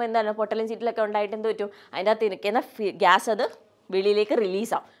അലസായിട്ട് ഇടുമ്പോൾ എന്താണ് പൊട്ടലും ചീറ്റലൊക്കെ ഉണ്ടായിട്ട് എന്ത് പറ്റും, അതിൻ്റെ അകത്ത് ഇരിക്കുന്ന ഗ്യാസ് അത് വെളിയിലേക്ക്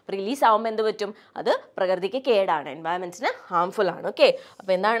റിലീസാവുമ്പോൾ എന്ത് പറ്റും, അത് പ്രകൃതിക്ക് കേടാണ്, എൻവയറമെൻറ്റിന് ഹാംഫുൾ ആണ്. ഓക്കെ,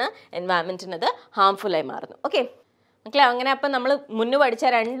 അപ്പോൾ എന്താണ് എൻവയറമെൻറ്റിന് അത് ഹാംഫുള്ളായി മാറുന്നു. ഓക്കെ മക്കളെ, അങ്ങനെ അപ്പം നമ്മൾ മുന്നേ പഠിച്ച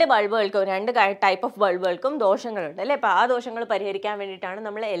 2 ബൾബുകൾക്കും 2 ടൈപ്പ് ഓഫ് ബൾബുകൾക്കും ദോഷങ്ങളുണ്ട് അല്ലേ. അപ്പോൾ ആ ദോഷങ്ങൾ പരിഹരിക്കാൻ വേണ്ടിയിട്ടാണ്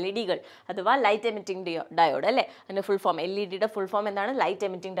നമ്മൾ LEDകൾ അഥവാ ലൈറ്റ് എമിറ്റിംഗ് ഡയോഡ് അല്ലേ, അതിൻ്റെ ഫുൾ ഫോം. LEDയുടെ ഫുൾ ഫോം എന്താണ്, ലൈറ്റ്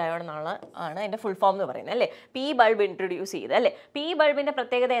എമിറ്റിംഗ് ഡയോഡ് ആണ് അതിൻ്റെ ഫുൾ ഫോം എന്ന് പറയുന്നത് അല്ലേ. ഈ ബൾബ് ഇൻട്രൊഡ്യൂസ് ചെയ്ത് അല്ലേ. ഈ ബൾബിൻ്റെ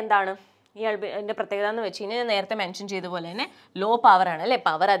പ്രത്യേകത എന്താണ്, ഈ ബൾബിൻ്റെ പ്രത്യേകത എന്ന് വെച്ച് കഴിഞ്ഞാൽ നേരത്തെ മെൻഷൻ ചെയ്ത പോലെ തന്നെ ലോ പവറാണ് അല്ലേ,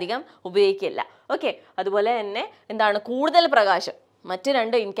 പവർ അധികം ഉപയോഗിക്കില്ല. ഓക്കെ, അതുപോലെ തന്നെ എന്താണ്, കൂടുതൽ പ്രകാശം മറ്റ്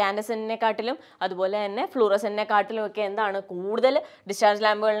 2 ഇൻകാൻഡസെന്റിനെക്കാട്ടിലും അതുപോലെ തന്നെ ഫ്ലൂറസെന്റിനെക്കാട്ടിലും ഒക്കെ എന്താണ് കൂടുതൽ, ഡിസ്ചാർജ്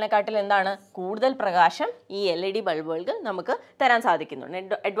ലാമ്പുകളിനെക്കാട്ടിലും എന്താണ് കൂടുതൽ പ്രകാശം ഈ LED ബൾബുകൾക്ക് നമുക്ക് തരാൻ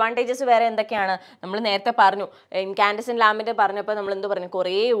സാധിക്കുന്നുണ്ട്. അഡ്വാൻറ്റേജസ് വേറെ എന്തൊക്കെയാണ്, നമ്മൾ നേരത്തെ പറഞ്ഞു ഇൻകാൻഡസെന്റ് ലാമ്പിൻ്റെ പറഞ്ഞപ്പോൾ നമ്മൾ എന്ത് പറഞ്ഞു,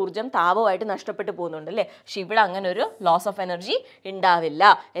 കുറേ ഊർജ്ജം താപമായിട്ട് നഷ്ടപ്പെട്ടു പോകുന്നുണ്ട് അല്ലേ. പക്ഷെ ഇവിടെ അങ്ങനെ ഒരു ലോസ് ഓഫ് എനർജി ഉണ്ടാവില്ല,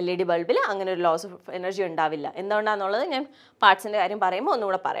 LED ബൾബിൽ അങ്ങനെ ഒരു ലോസ് ഓഫ് എനർജി ഉണ്ടാവില്ല. എന്തുകൊണ്ടാണെന്നുള്ളത് ഞാൻ പാർട്സിൻ്റെ കാര്യം പറയുമ്പോൾ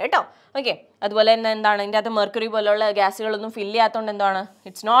ഒന്നുകൂടെ പറയാം കേട്ടോ. ഓക്കെ, അതുപോലെ തന്നെ എന്താണ് ഇതിൻ്റെ അകത്ത് മെർക്കുറി പോലുള്ള ഗ്യാസുകളൊന്നും ഫില്ല് ചെയ്യാത്തതുകൊണ്ട് എന്താണ്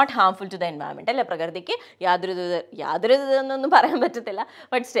it's not harmful to the environment അല്ലേ, പ്രകൃതിക്ക് യാതൊരു ഇതെന്നൊന്നും പറയാൻ പറ്റത്തില്ല.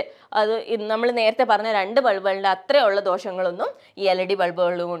 ബട്ട് സ്റ്റിൽ അത് നമ്മൾ നേരത്തെ പറഞ്ഞ 2 ബൾബുകളുടെ അത്രയുള്ള ദോഷങ്ങളൊന്നും ഈ LED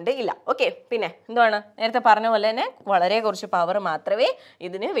ബൾബുകളും കൊണ്ട് ഇല്ല. ഓക്കെ, പിന്നെ എന്താണ് നേരത്തെ പറഞ്ഞ പോലെ തന്നെ വളരെ കുറച്ച് പവർ മാത്രമേ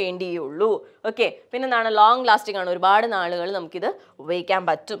ഇതിന് വേണ്ടിയുള്ളൂ. ഓക്കെ, പിന്നെ എന്താണ് ലോങ് ലാസ്റ്റിംഗ് ആണ്, ഒരുപാട് നാളുകൾ നമുക്കിത് ഉപയോഗിക്കാൻ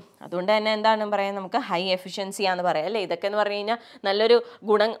പറ്റും. അതുകൊണ്ട് തന്നെ എന്താണ് പറയാൻ നമുക്ക് ഹൈ എഫിഷ്യൻസി ആണെന്ന് പറയാം അല്ലേ. ഇതൊക്കെ എന്ന് പറഞ്ഞു കഴിഞ്ഞാൽ നല്ലൊരു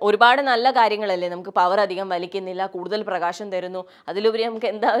ഗുണം, ഒരുപാട് നല്ല കാര്യങ്ങളല്ലേ. നമുക്ക് പവർ അധികം വലിക്കുന്നില്ല, കൂടുതൽ പ്രകാശം തരുന്നു, അതിലുപരി നമുക്ക്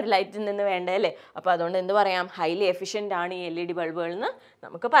എന്താ ഒരു ലൈറ്റിൽ നിന്ന് വേണ്ടേ അല്ലേ. അപ്പോൾ അതുകൊണ്ട് എന്ത് പറയാം, ഹൈലി എഫിഷ്യൻ്റ് ആണ് ഈ LED ബൾബുകൾ എന്ന്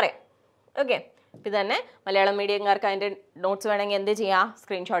നമുക്ക് പറയാം. ഓക്കെ, ഇപ്പം തന്നെ മലയാളം മീഡിയംകാർക്ക് അതിൻ്റെ നോട്ട്സ് വേണമെങ്കിൽ എന്ത് ചെയ്യാം,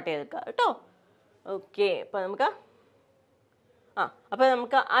 സ്ക്രീൻഷോട്ട് ചെയ്തെടുക്കുക കേട്ടോ. ഓക്കെ, അപ്പോൾ നമുക്ക് അപ്പോൾ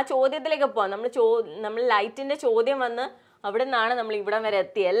നമുക്ക് ആ ചോദ്യത്തിലേക്ക് പോവാം. നമ്മൾ ലൈറ്റിൻ്റെ ചോദ്യം വന്ന് അവിടെ നിന്നാണ് നമ്മൾ ഇവിടം വരെ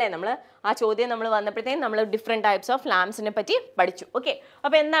എത്തിയല്ലേ. നമ്മൾ ആ ചോദ്യം നമ്മൾ വന്നപ്പോഴത്തേക്കും നമ്മൾ ഡിഫറെൻറ്റ് ടൈപ്സ് ഓഫ് ലാംപ്സിനെ പറ്റി പഠിച്ചു. ഓക്കെ,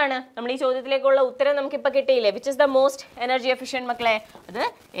 അപ്പോൾ എന്താണ് നമ്മൾ ഈ ചോദ്യത്തിലേക്കുള്ള ഉത്തരം നമുക്കിപ്പോൾ കിട്ടിയില്ലേ. Which is the most energy efficient മക്കളെ? അത്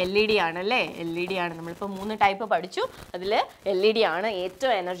LED ആണല്ലേ, LED ആണ്. നമ്മളിപ്പോൾ 3 ടൈപ്പ് പഠിച്ചു, അതിൽ LED ആണ്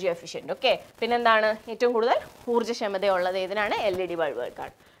ഏറ്റവും എനർജി എഫിഷ്യൻറ്റ്. ഓക്കെ, പിന്നെന്താണ് ഏറ്റവും കൂടുതൽ ഊർജ്ജക്ഷമതയുള്ളത് ഏതിനാണ്? LED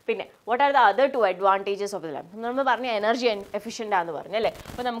ബൾബുകൾക്കാണ്. പിന്നെ what are the other 2 advantages of the lamp? നമ്മൾ പറഞ്ഞ എനർജി എഫിഷ്യൻ്റ് ആണെന്ന് പറഞ്ഞു അല്ലേ.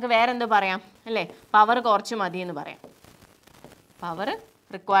 അപ്പോൾ നമുക്ക് വേറെ എന്ത് പറയാം അല്ലേ, പവർ കുറച്ച് മതി എന്ന് പറയാം. പവർ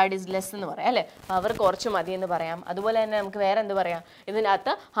റിക്വയർഡ് ഇസ് ലെസ് എന്ന് പറയാം അല്ലേ, പവർ കുറച്ച് മതി എന്ന് പറയാം. അതുപോലെ തന്നെ നമുക്ക് വേറെ എന്ത് പറയാം,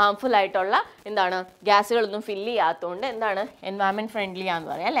 ഇതിനകത്ത് ഹാംഫുൾ ആയിട്ടുള്ള എന്താണ് ഗ്യാസുകളൊന്നും ഫില്ല് ചെയ്യാത്തതുകൊണ്ട് എന്താണ് എൻവയൺമെൻറ്റ് ഫ്രണ്ട്ലി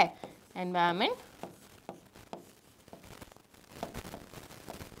ആണെന്ന് പറയാം അല്ലേ.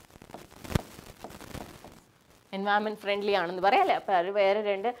 എൻവയൺമെൻറ്റ് ഫ്രണ്ട്ലി ആണെന്ന് പറയാം അല്ലേ. അപ്പോൾ അത് വേറെ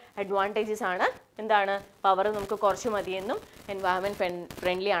 2 അഡ്വാൻറ്റേജസ് ആണ്. എന്താണ്, പവർ നമുക്ക് കുറച്ച് മതിയെന്നും എൻവയൺമെൻറ്റ്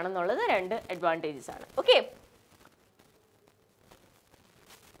ഫ്രണ്ട്ലി ആണെന്നുള്ളത് 2 അഡ്വാൻറ്റേജസ് ആണ്. ഓക്കെ,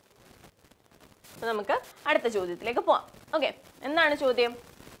 അപ്പോൾ നമുക്ക് അടുത്ത ചോദ്യത്തിലേക്ക് പോവാം. ഓക്കെ, എന്താണ് ചോദ്യം?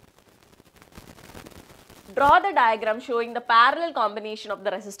 Draw the diagram showing the parallel combination of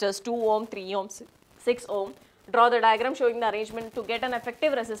the resistors 2 ohm, 3 ohm, 6 ohm. Draw the diagram showing the arrangement to get an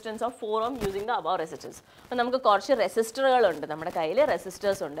effective resistance of 4 ohm using the above resistors. അപ്പോൾ നമുക്ക് കുറച്ച് റെസിസ്റ്ററുകളുണ്ട്, നമ്മുടെ കയ്യിൽ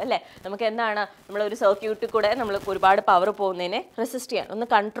resistors ഉണ്ട് അല്ലേ. നമുക്ക് എന്താണ്, നമ്മളൊരു സർക്യൂട്ടിൽ കൂടെ നമ്മൾ ഒരുപാട് പവർ പോകുന്നതിനെ റെസിസ്റ്റ് ചെയ്യാൻ, ഒന്ന്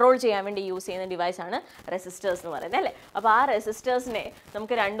കൺട്രോൾ ചെയ്യാൻ വേണ്ടി യൂസ് ചെയ്യുന്ന ഡിവൈസാണ് റെസിസ്റ്റേഴ്സ് എന്ന് പറയുന്നത് അല്ലേ. അപ്പോൾ ആ റെസിസ്റ്റേഴ്സിനെ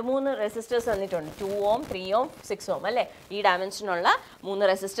നമുക്ക് 2-3 റെസിസ്റ്റേഴ്സ് തന്നിട്ടുണ്ട്, 2 ohm, 3 ohm, 6 ohm അല്ലേ. ഈ ഡയമെൻഷനുള്ള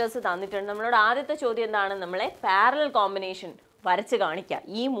 3 റെസിസ്റ്റേഴ്സ് തന്നിട്ടുണ്ട്. നമ്മളോട് ആദ്യത്തെ ചോദ്യം എന്താണ്, നമ്മളെ പാരലൽ കോമ്പിനേഷൻ വരച്ച് കാണിക്കുക.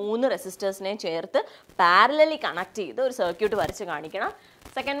 ഈ 3 റെസിസ്റ്റേഴ്സിനെ ചേർത്ത് പാരലലി കണക്ട് ചെയ്ത് ഒരു സർക്യൂട്ട് വരച്ച് കാണിക്കണം.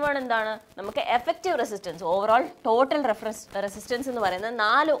 സെക്കൻഡ് വൺ എന്താണ്, നമുക്ക് effective resistance, overall total resistance എന്ന് പറയുന്നത്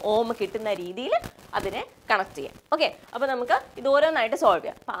 4 ohm കിട്ടുന്ന രീതിയിൽ അതിനെ കണക്ട് ചെയ്യാം. ഓക്കെ, അപ്പോൾ നമുക്ക് ഇത് ഓരോന്നായിട്ട് സോൾവ്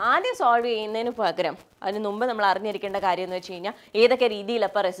ചെയ്യാം. അപ്പോൾ ആദ്യം സോൾവ് ചെയ്യുന്നതിന് പകരം അതിന് മുമ്പ് നമ്മൾ അറിഞ്ഞിരിക്കേണ്ട കാര്യം എന്ന് വെച്ച് കഴിഞ്ഞാൽ ഏതൊക്കെ രീതിയിൽ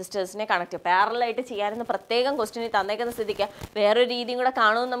അപ്പോൾ റെസിസ്റ്റേഴ്സിനെ കണക്ട് ചെയ്യും. പാരലായിട്ട് ചെയ്യാനെന്ന് പ്രത്യേകം ക്വസ്റ്റിനിൽ തന്നേക്കുന്ന സ്ഥിതിക്ക് വേറൊരു രീതിയും കൂടെ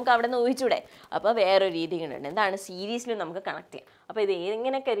കാണുമെന്ന് നമുക്ക് അവിടെ നിന്ന് ഊഹിച്ചൂടെ. അപ്പോൾ വേറൊരു രീതി ഉണ്ട്, എന്താണ്, സീരീസിലും നമുക്ക് കണക്ട് ചെയ്യാം. അപ്പോൾ ഇത്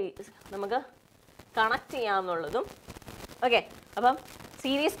എങ്ങനെയൊക്കെ നമുക്ക് കണക്ട് ചെയ്യാമെന്നുള്ളതും. ഓക്കെ, അപ്പം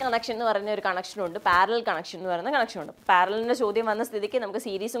സീരീസ് കണക്ഷൻ എന്ന് പറയുന്ന ഒരു കണക്ഷനുണ്ട്, പാരലൽ കണക്ഷൻ എന്ന് പറയുന്ന കണക്ഷനുണ്ട്. പാരലിൻ്റെ ചോദ്യം വന്ന സ്ഥിതിക്ക് നമുക്ക്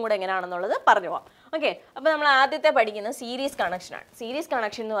സീരീസും കൂടെ എങ്ങനെയാണെന്നുള്ളത് പറഞ്ഞു പോകാം. ഓക്കെ, അപ്പോൾ നമ്മൾ ആദ്യത്തെ പഠിക്കുന്നത് സീരീസ് കണക്ഷനാണ്. സീരീസ്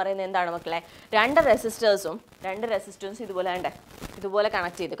കണക്ഷൻ എന്ന് പറയുന്നത് എന്താണ് മക്കളെ, 2 റെസിസ്റ്റേഴ്സും ഇതുപോലെ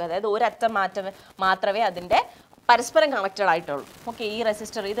കണക്ട് ചെയ്തേക്കും. അതായത് ഒരറ്റം മാത്രമേ അതിൻ്റെ പരസ്പരം കണക്റ്റഡ് ആയിട്ടുള്ളൂ. ഓക്കെ, ഈ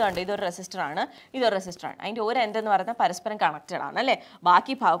റെസിസ്റ്റർ ഇത് കണ്ട്, ഇതൊരു റെസിസ്റ്ററാണ്, ഇതൊരു റെസിസ്റ്ററാണ്. അതിൻ്റെ ഒരു എൻഡ് എന്ന് പറയുന്നത് പരസ്പരം കണക്റ്റഡ് ആണ് അല്ലേ.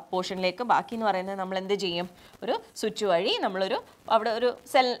 പോർഷനിലേക്ക് ബാക്കി എന്ന് പറയുന്നത് നമ്മൾ എന്ത് ചെയ്യും, ഒരു സ്വിച്ച് വഴി നമ്മളൊരു അവിടെ ഒരു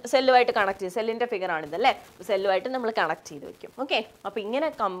സെല്ലുമായിട്ട് കണക്ട് ചെയ്യും. സെല്ലിൻ്റെ ഫിഗറാണിതല്ലേ, സെല്ലുമായിട്ട് നമ്മൾ കണക്ട് ചെയ്ത് വെക്കും. ഓക്കെ, അപ്പോൾ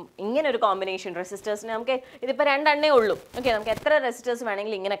ഇങ്ങനെ ഒരു കോമ്പിനേഷൻ റെസിസ്റ്റേഴ്സിന് നമുക്ക് ഇതിപ്പോൾ 2 എണ്ണേ ഉള്ളൂ. ഓക്കെ, നമുക്ക് എത്ര റെസിസ്റ്റേഴ്സ്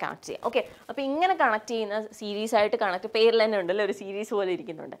വേണമെങ്കിലും ഇങ്ങനെ കണക്ട് ചെയ്യാം. ഓക്കെ, അപ്പോൾ ഇങ്ങനെ കണക്ട് ചെയ്യുന്ന സീരീസ് ആയിട്ട് പേരിൽ തന്നെ ഉണ്ടല്ലോ, ഒരു സീരീസ് പോലെ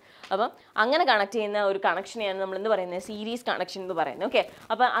ഇരിക്കുന്നുണ്ട്. അപ്പം അങ്ങനെ കണക്ട് ചെയ്യുന്ന ഒരു കണക്ഷനെയാണ് നമ്മൾ എന്ത് പറയുന്നത്, സീരീസ് കണക്ഷൻ എന്ന് പറയുന്നത്. ഓക്കെ,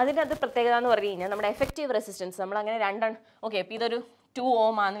 അപ്പോൾ അതിൻ്റെ അത് പ്രത്യേകത എന്ന് പറഞ്ഞു കഴിഞ്ഞാൽ നമ്മുടെ എഫക്റ്റീവ് റെസിസ്റ്റൻസ് നമ്മൾ അങ്ങനെ 2 ഓക്കെ, ഇപ്പോൾ ഇതൊരു 2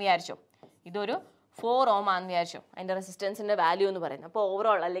 ohm ആണെന്ന് വിചാരിച്ചോ, ഇതൊരു 4 ohm ആണെന്ന് വിചാരിച്ചോ, അതിൻ്റെ റെസിസ്റ്റൻസിൻ്റെ വാല്യൂ എന്ന് പറയുന്നത്. അപ്പോൾ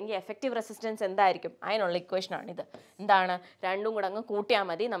ഓവറോൾ അല്ലെങ്കിൽ എഫക്റ്റീവ് റെസിസ്റ്റൻസ് എന്തായിരിക്കും, അതിനുള്ള ഇക്വേഷനാണിത്. എന്താണ്, രണ്ടും കൂടെ അങ്ങ് കൂട്ടിയാൽ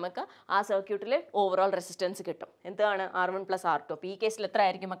മതി, നമുക്ക് ആ സർക്യൂട്ടിൽ ഓവറോൾ റെസിസ്റ്റൻസ് കിട്ടും. എന്താണ്, R1 + R2. അപ്പോൾ ഈ കേസിൽ എത്ര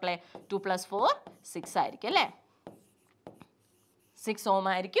ആയിരിക്കും മക്കളെ, 2 + 4 6 ആയിരിക്കും അല്ലേ. 6 ohm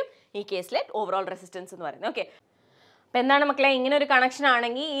ആയിരിക്കും ഈ കേസിലെ ഓവറോൾ റെസിസ്റ്റൻസ് എന്ന് പറയുന്നത്. ഓക്കെ, അപ്പോൾ എന്താണ് മക്കളെ, ഇങ്ങനെ ഒരു കണക്ഷൻ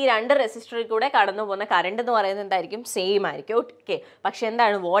ആണെങ്കിൽ ഈ 2 റെസിസ്റ്ററിൽ കൂടെ കടന്നു പോകുന്ന കറണ്ട് എന്ന് പറയുന്നത് എന്തായിരിക്കും, സെയിം ആയിരിക്കും. ഓക്കെ, പക്ഷെ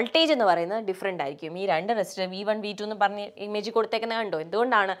എന്താണ്, വോൾട്ടേജ് എന്ന് പറയുന്നത് ഡിഫറെൻ്റ് ആയിരിക്കും. ഈ 2 റെസിസ്റ്റർ V1 V2 എന്ന് പറഞ്ഞ് ഇമേജ് കൊടുത്തേക്കുന്നത് കണ്ടോ.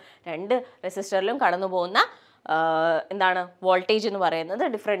 എന്തുകൊണ്ടാണ്, 2 റെസിസ്റ്ററിലും കടന്നു പോകുന്ന എന്താണ് വോൾട്ടേജ് എന്ന് പറയുന്നത്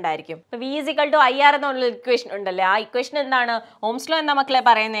ഡിഫറെൻ്റ് ആയിരിക്കും. ഇപ്പോൾ V = IR എന്നുള്ള ഇക്വേഷൻ ഉണ്ടല്ലേ, ആ ഇക്വേഷൻ എന്താണ്, ഓംസ് ലോ എന്താ മക്കളെ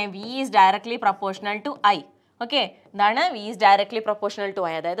പറയുന്നത്, V is directly proportional to I. Okay, എന്താണ് V is directly proportional to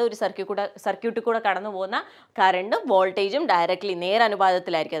I. അതായത് ഒരു സർക്യൂട്ടിൽ കൂടെ കടന്നു പോകുന്ന കറണ്ടും വോൾട്ടേജും ഡയറക്ട്ലി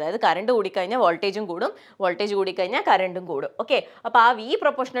നേരനുപാതത്തിലായിരിക്കും. അതായത് കറണ്ട് കൂടിക്കഴിഞ്ഞാൽ വോൾട്ടേജും കൂടും, വോൾട്ടേജ് കൂടിക്കഴിഞ്ഞാൽ കറണ്ടും കൂടും. ഓക്കെ, അപ്പോൾ ആ V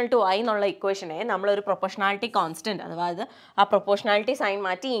പ്രൊപ്പോർഷണൽ ടു I എന്നുള്ള ഇക്വേഷനെ നമ്മളൊരു പ്രൊപ്പോർഷണാലിറ്റി കോൺസ്റ്റന്റ്, അതായത് ആ പ്രൊപ്പോർഷണാലിറ്റി സൈൻ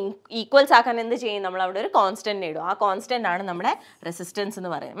മാറ്റി ഈക്വൽസ് ആക്കാൻ എന്ത് ചെയ്യും, നമ്മൾ അവിടെ ഒരു കോൺസ്റ്റന്റ് ഇടും. ആ കോൺസ്റ്റന്റ് ആണ് നമ്മുടെ റെസിസ്റ്റൻസ്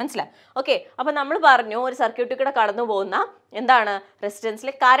എന്ന് പറയുന്നത്. മനസ്സിലായി? ഓക്കെ, അപ്പോൾ നമ്മൾ പറഞ്ഞു ഒരു സർക്യൂട്ടിൽ കൂടെ കടന്നു പോകുന്ന എന്താണ് റെസിസ്റ്റൻസിൽ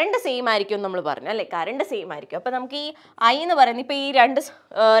കറണ്ട് സെയിം ആയിരിക്കും നമ്മൾ പറഞ്ഞു അല്ലേ, കറണ്ട് സെയിം ആയിരിക്കും. അപ്പോൾ നമുക്ക് ഈ I എന്ന് പറയുന്നത് ഇപ്പോൾ ഈ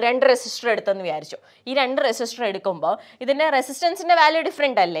രണ്ട് റെസിസ്റ്റർ എടുത്തെന്ന് വിചാരിച്ചു. ഈ രണ്ട് റെസിസ്റ്റർ എടുക്കുമ്പോൾ ഇതിൻ്റെ റെസിസ്റ്റൻസിൻ്റെ വാല്യൂ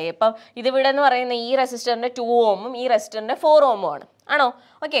ഡിഫറെൻ്റ് അല്ലേ. ഇപ്പം ഇതിവിടെ എന്ന് പറയുന്ന ഈ റെസിസ്റ്ററിൻ്റെ 2 ഓമും ഈ റെസിസ്റ്ററിൻ്റെ 4 ഓമും ആണ്, ആണോ?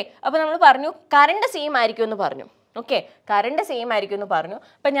 ഓക്കെ, അപ്പോൾ നമ്മൾ പറഞ്ഞു കറണ്ട് സെയിം ആയിരിക്കും എന്ന് പറഞ്ഞു. ഓക്കെ, കറണ്ട് സെയിം ആയിരിക്കും എന്ന് പറഞ്ഞു.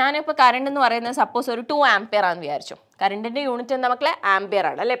 അപ്പം ഞാനിപ്പോൾ കറണ്ട് എന്ന് പറയുന്നത് സപ്പോസ് ഒരു 2 ആംപിയർ ആണെന്ന് വിചാരിച്ചു. കറണ്ടിൻ്റെ യൂണിറ്റ് എന്താ മക്കളെ, ആംപിയർ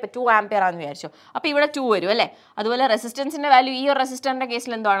ആണ് അല്ലേ. ഇപ്പോൾ 2 ആംപിയർ ആണെന്ന് വിചാരിച്ചു. അപ്പോൾ ഇവിടെ 2 വരും അല്ലേ. അതുപോലെ റെസിസ്റ്റൻസിൻ്റെ വാല്യൂ ഈ ഒരു റെസിസ്റ്ററിൻ്റെ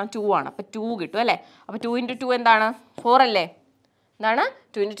കേസിൽ എന്താണ് 2 ആണ്. അപ്പോൾ 2 കിട്ടും അല്ലേ. അപ്പോൾ 2 × 2 എന്താണ് 4 അല്ലേ. എന്താണ്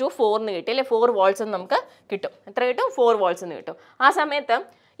 2 × 2 4 എന്ന് കിട്ടി അല്ലേ. 4 വോൾട്ട്സ് എന്ന് നമുക്ക് കിട്ടും. എത്ര കിട്ടും, 4 വോൾട്ട്സ് എന്ന് കിട്ടും. ആ സമയത്ത്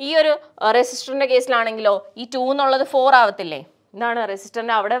ഈ ഒരു റെസിസ്റ്ററിൻ്റെ കേസിലാണെങ്കിലോ ഈ 2 എന്നുള്ളത് 4 ആവത്തില്ലേ. എന്താണ്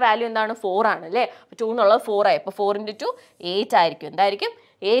റെസിസ്റ്ററിൻ്റെ അവിടെ വാല്യൂ എന്താണ് 4 ആണ് അല്ലേ. അപ്പോൾ 2 എന്നുള്ളത് 4 ആയി. അപ്പോൾ 4 × 2 8 ആയിരിക്കും. എന്തായിരിക്കും,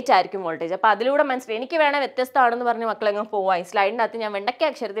 8 ആയിരിക്കും വോൾട്ടേജ്. അപ്പോൾ അതിലൂടെ മനസ്സിലായി. എനിക്ക് വേണേൽ വ്യത്യസ്തമാണെന്ന് പറഞ്ഞ് മക്കളെങ്ങനെ പോവാം. ഈ സ്ലൈഡിൻ്റെ അകത്ത് ഞാൻ വെണ്ടയ്ക്ക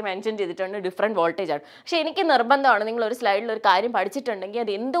അക്ഷരത്തിൽ മെൻഷൻ ചെയ്തിട്ടുണ്ട് ഡിഫറെൻറ്റ് വോൾട്ടേജ് ആണ്. പക്ഷേ എനിക്ക് നിർബന്ധമാണ് നിങ്ങൾ ഒരു സ്ലൈഡിൽ ഒരു കാര്യം പഠിച്ചിട്ടുണ്ടെങ്കിൽ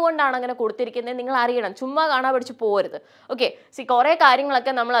അത് എന്തുകൊണ്ടാണ് അങ്ങനെ കൊടുത്തിരിക്കുന്നത് നിങ്ങൾ അറിയണം. ചുമ്മാ കാണാൻ പഠിച്ച് പോകരുത്. ഓക്കെ, കുറേ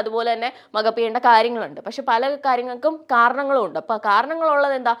കാര്യങ്ങളൊക്കെ നമ്മൾ അതുപോലെ തന്നെ മകപ്പ് ചെയ്യേണ്ട കാര്യങ്ങളുണ്ട്. പക്ഷേ പല കാര്യങ്ങൾക്കും കാരണങ്ങളും ഉണ്ട്. അപ്പോൾ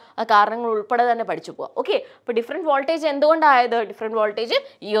കാരണങ്ങളുള്ളത് എന്താ, ആ കാരണങ്ങൾ ഉൾപ്പെടെ തന്നെ പഠിച്ചു പോകാം. ഓക്കെ, അപ്പോൾ ഡിഫറെൻറ്റ് വോൾട്ടേജ് എന്തുകൊണ്ടായത്, ഡിഫറെൻറ്റ് വോൾട്ടേജ്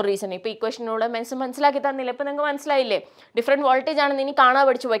ഈ ഒരു റീസൺ. ഇപ്പോൾ ഇക്വേഷനോട് മനസ്സിലാക്കി തന്നില്ല. ഇപ്പോൾ നിങ്ങൾക്ക് മനസ്സിലായില്ലേ ഡിഫറെൻറ്റ് വോൾട്ടേജ് ആണെന്ന് ഇനി കാണാൻ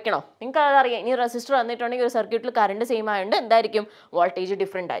പഠിച്ചു വയ്ക്കണോ. നിങ്ങൾക്ക് അതറിയാം. ഇനി റെസിസ്റ്റർ വന്നിട്ടുണ്ടെങ്കിൽ ഒരു സർക്യൂട്ടിൽ കറണ്ട് സെയിം ആയതുകൊണ്ട് എന്തായിരിക്കും വോൾട്ടേജ്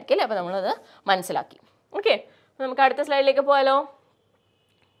ഡിഫറെൻ്റ് ആയിരിക്കും അല്ലേ. അപ്പോൾ നമ്മളത് മനസ്സിലാക്കി. ഓക്കെ, നമുക്ക് അടുത്ത സ്ലൈഡിലേക്ക് പോയാലോ.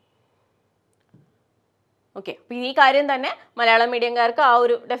 ഓക്കെ, അപ്പോൾ ഈ കാര്യം തന്നെ മലയാളം മീഡിയംകാർക്ക് ആ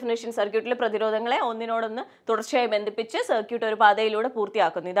ഒരു ഡെഫിനേഷൻ സർക്യൂട്ടിലെ പ്രതിരോധങ്ങളെ ഒന്നിനോടൊന്ന് തുടർച്ചയായി ബന്ധിപ്പിച്ച് സർക്യൂട്ട് ഒരു പാതയിലൂടെ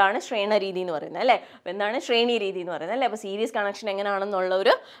പൂർത്തിയാക്കുന്നു. ഇതാണ് ശ്രേണ രീതി എന്ന് പറയുന്നത് അല്ലേ. അപ്പോൾ എന്താണ് ശ്രേണി രീതി എന്ന് പറയുന്നത് അല്ലേ. അപ്പോൾ സീരീസ് കണക്ഷൻ എങ്ങനെയാണെന്നുള്ള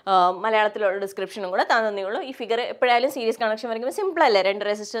ഒരു മലയാളത്തിലുള്ള ഡിസ്ക്രിപ്ഷനും കൂടെ തന്നേ ഉള്ളൂ. ഈ ഫിഗർ എപ്പോഴായാലും സീരീസ് കണക്ഷൻ വരയ്ക്കുമ്പോൾ സിമ്പിൾ അല്ലേ,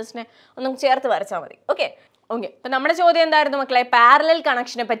 2 റെസിസ്റ്റേഴ്സിനെ ഒന്നും ചേർത്ത് വരച്ചാൽ മതി. ഓക്കെ, അപ്പം നമ്മുടെ ചോദ്യം എന്തായിരുന്നു മക്കളെ, പാരലൽ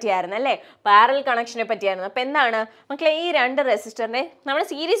കണക്ഷനെ പറ്റിയായിരുന്നു അല്ലേ. പാരലൽ കണക്ഷനെ പറ്റിയായിരുന്നു. അപ്പോൾ എന്താണ് മക്കളെ, ഈ 2 റെസിസ്റ്ററിനെ നമ്മൾ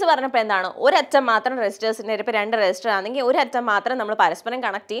സീരീസ് പറഞ്ഞപ്പോൾ എന്താണ്, ഒരറ്റം മാത്രം റെസിസ്റ്റേഴ്സിൻ്റെ, ഇപ്പോൾ 2 റെസിസ്റ്റർ ആണെങ്കിൽ ഒരറ്റം മാത്രം നമ്മൾ പരസ്പരം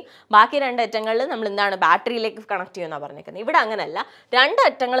കണക്ട് ചെയ്യും, ബാക്കി 2 അറ്റങ്ങളിൽ നമ്മൾ എന്താണ് ബാറ്ററിയിലേക്ക് കണക്ട് ചെയ്യുമെന്നാണ് പറഞ്ഞിരിക്കുന്നത്. ഇവിടെ അങ്ങനെയല്ല, 2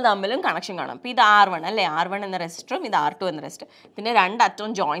 അറ്റങ്ങൾ തമ്മിലും കണക്ഷൻ കാണാം. ഇപ്പോൾ ഇത് R1 അല്ലേ, R1 എന്ന റെസിസ്റ്ററും ഇത് R2 എന്ന റെസിസ്റ്റർ, പിന്നെ 2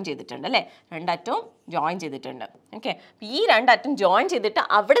 അറ്റവും ജോയിൻ ചെയ്തിട്ടുണ്ട് അല്ലേ, 2 അറ്റവും ജോയിൻ ചെയ്തിട്ടുണ്ട്. ഓക്കെ, ഈ 2 അറ്റം ജോയിൻ ചെയ്തിട്ട്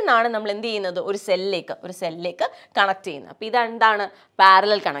അവിടെ നിന്നാണ് നമ്മൾ എന്ത് ചെയ്യുന്നത്, ഒരു സെല്ലിലേക്ക് കണക്ട് ചെയ്യുന്നത്. അപ്പോൾ ഇതെന്താണ്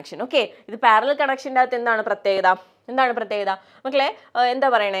പാരലൽ കണക്ഷൻ. ഓക്കെ, ഇത് പാരലൽ കണക്ഷൻ്റെ അകത്ത് എന്താണ് പ്രത്യേകത മക്കളെ, എന്താ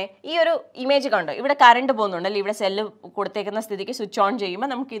പറയണേ, ഈ ഒരു ഇമേജ് കണ്ടോ, ഇവിടെ കറണ്ട് പോകുന്നുണ്ടല്ലോ, ഇവിടെ സെല്ല് കൊടുത്തേക്കുന്ന സ്ഥിതിക്ക് സ്വിച്ച് ഓൺ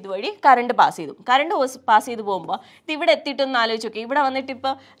ചെയ്യുമ്പോൾ നമുക്ക് ഇതുവഴി കറണ്ട് പാസ് ചെയ്ത് പോകുമ്പോൾ ഇത് ഇവിടെ എത്തിയിട്ടൊന്ന് ആലോചിച്ച് നോക്കി, ഇവിടെ വന്നിട്ട്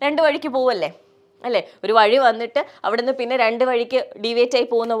ഇപ്പോൾ 2 വഴിക്ക് പോവല്ലേ അല്ലേ, ഒരു വഴി വന്നിട്ട് അവിടെ നിന്ന് പിന്നെ 2 വഴിക്ക് ഡീവിയേറ്റ് ആയി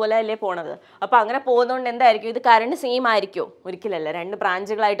പോകുന്ന പോലെ അല്ലേ പോണത്. അപ്പോൾ അങ്ങനെ പോകുന്നതുകൊണ്ട് എന്തായിരിക്കും, ഇത് കറണ്ട് സെയിം ആയിരിക്കുമോ, ഒരിക്കലല്ല, 2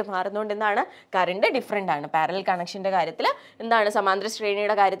 ബ്രാഞ്ചുകളായിട്ട് മാറുന്നതുകൊണ്ട് എന്താണ് കറണ്ട് ഡിഫറെൻ്റ് ആണ്. പാരലൽ കണക്ഷൻ്റെ കാര്യത്തിൽ എന്താണ്, സമാന്തര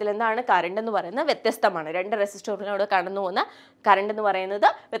ശ്രേണിയുടെ കാര്യത്തിൽ എന്താണ്, കറണ്ട് എന്ന് പറയുന്നത് വ്യത്യസ്തമാണ്. 2 റെസിസ്റ്ററിനോട് കടന്നു പോകുന്ന കറണ്ട് എന്ന് പറയുന്നത്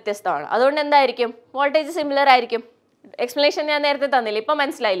വ്യത്യസ്തമാണ്. അതുകൊണ്ട് എന്തായിരിക്കും, വോൾട്ടേജ് സിമിലർ ആയിരിക്കും. എക്സ്പ്ലനേഷൻ ഞാൻ നേരത്തെ തന്നില്ല, ഇപ്പോൾ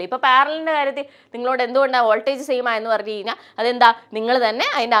മനസ്സിലായില്ലേ. ഇപ്പോൾ പാരലിൻ്റെ കാര്യത്തിൽ നിങ്ങളോട് എന്തുകൊണ്ടാണ് വോൾട്ടേജ് സെയിം ആയെന്ന് പറഞ്ഞു കഴിഞ്ഞാൽ അതെന്താ, നിങ്ങൾ തന്നെ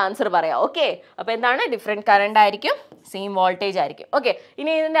അതിൻ്റെ ആൻസർ പറയാം. ഓക്കെ, അപ്പോൾ എന്താണ്, ഡിഫറെൻറ്റ് കറണ്ട് ആയിരിക്കും, സെയിം വോൾട്ടേജ് ആയിരിക്കും. ഓക്കെ,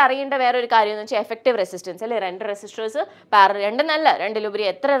 ഇനി ഇതിൻ്റെ അറിയേണ്ട വേറൊരു കാര്യം എന്ന് വെച്ചാൽ എഫക്റ്റീവ് റെസിസ്റ്റൻസ് അല്ലേ. 2 റെസിസ്റ്റേഴ്സ് രണ്ടിലുപരി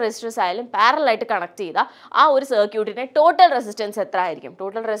എത്ര റെസിസ്റ്റേഴ്സ് ആയാലും പാരലായിട്ട് കണക്ട് ചെയ്താൽ ആ ഒരു സർക്യൂട്ടിൻ്റെ ടോട്ടൽ റെസിസ്റ്റൻസ് എത്ര ആയിരിക്കും.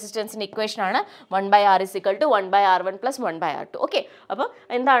 Total റെസിസ്റ്റൻസിൻ്റെ ഇക്വേഷനാണ് 1/R = 1/R1 + 1/R2. Okay, അപ്പോൾ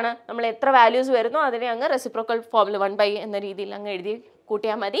എന്താണ്, നമ്മൾ എത്ര വാല്യൂസ് വരുന്നോ അതിനെ അങ്ങ് റെസിപ്രോക്കൽ ഫോമിൽ 1/, എന്ന രീതിയിൽ അങ്ങ് എഴുതി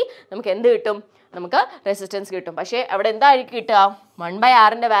കൂട്ടിയാൽ മതി. നമുക്ക് എന്ത് കിട്ടും, നമുക്ക് റെസിസ്റ്റൻസ് കിട്ടും. പക്ഷേ അവിടെ എന്തായിരിക്കും കിട്ടുക,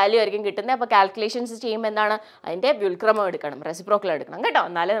 1/Rൻ്റെ വാല്യൂ ആയിരിക്കും കിട്ടുന്നത്. അപ്പോൾ കാൽക്കുലേഷൻസ് ചെയ്യുമ്പോൾ എന്താണ്, അതിൻ്റെ വ്യുൽക്രമം എടുക്കണം, റെസിപ്രോക്കൽ എടുക്കണം കേട്ടോ,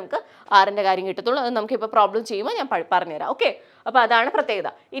 എന്നാലേ നമുക്ക് Rൻ്റെ കാര്യം കിട്ടത്തുള്ളൂ. അത് നമുക്കിപ്പോൾ പ്രോബ്ലം ചെയ്യുമ്പോൾ ഞാൻ പറഞ്ഞുതരാം. ഓക്കെ, അപ്പോൾ അതാണ്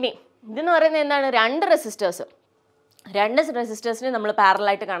പ്രത്യേകത. ഇനി ഇതെന്ന് പറയുന്നത് എന്താണ്, 2 റെസിസ്റ്റേഴ്സിനെ നമ്മൾ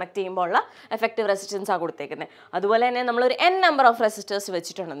പാരലായിട്ട് കണക്ട് ചെയ്യുമ്പോൾ ഉള്ള എഫക്റ്റീവ് റെസിസ്റ്റൻസ് ആണ് കൊടുത്തേക്കുന്നത്. അതുപോലെ തന്നെ നമ്മളൊരു n നമ്പർ ഓഫ് റെസിസ്റ്റേഴ്സ്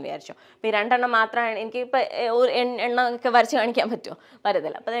വെച്ചിട്ടുണ്ടെന്ന് വിചാരിച്ചു. അപ്പോൾ ഈ 2 എണ്ണം മാത്രമാണ് എനിക്കിപ്പോൾ ഒരു എണ്ണമൊക്കെ വരച്ച് കാണിക്കാൻ പറ്റുമോ,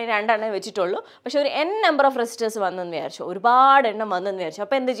 വരത്തില്ല. അപ്പോൾ 2 എണ്ണം വെച്ചിട്ടുള്ളൂ. പക്ഷേ ഒരു n നമ്പർ ഓഫ് റെസിസ്റ്റേഴ്സ് വന്നെന്ന് വിചാരിച്ചു, ഒരുപാട് എണ്ണം വന്നെന്ന് വിചാരിച്ചു.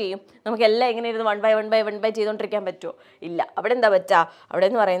 അപ്പോൾ എന്ത് ചെയ്യും, നമുക്കെല്ലാം ഇങ്ങനെ ഇരുന്ന് 1/1 ചെയ്തുകൊണ്ടിരിക്കാൻ പറ്റുമോ, ഇല്ല. അവിടെ എന്താ പറ്റുക, അവിടെ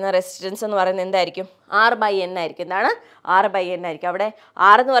എന്ന് പറയുന്ന റെസിസ്റ്റൻസ് എന്ന് പറയുന്നത് എന്തായിരിക്കും, R/n ആയിരിക്കും. എന്താണ്, R/n ആയിരിക്കും. അവിടെ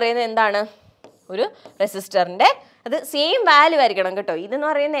R എന്ന് പറയുന്നത് എന്താണ്, ഒരു റെസിസ്റ്ററിൻ്റെ അത് സെയിം വാല്യൂ ആയിരിക്കണം കേട്ടോ. ഇതെന്ന്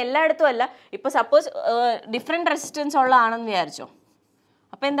പറയുന്നത് എല്ലായിടത്തും അല്ല. ഇപ്പോൾ സപ്പോസ് ഡിഫറെൻറ്റ് റെസിസ്റ്റൻസ് ഉള്ളതാണെന്ന് വിചാരിച്ചോ,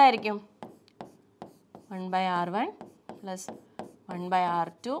 അപ്പോൾ എന്തായിരിക്കും, 1 by R1 plus 1 by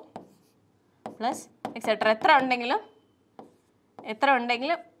R2 plus etc. എത്ര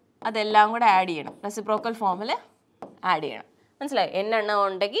ഉണ്ടെങ്കിലും അതെല്ലാം കൂടെ ആഡ് ചെയ്യണം, റെസിപ്രോക്കൽ ഫോമിൽ ആഡ് ചെയ്യണം. മനസ്സിലായി? n എണ്ണം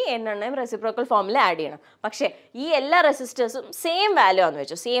ഉണ്ടെങ്കിൽ n എണ്ണം റെസിപ്രോക്കൽ ഫോമിൽ ആഡ് ചെയ്യണം. പക്ഷേ ഈ എല്ലാ റെസിസ്റ്റേഴ്സും സെയിം വാല്യൂ ആണെന്ന്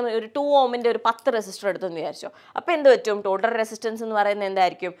വെച്ചോ, സെയിം ഒരു 2 ohmന്റെ ഒരു 10 റെസിസ്റ്റർ എടുത്തെന്ന് വിചാരിച്ചോ, അപ്പോൾ എന്ത് പറ്റും? ടോട്ടൽ റെസിസ്റ്റൻസ് എന്ന് പറയുന്നത്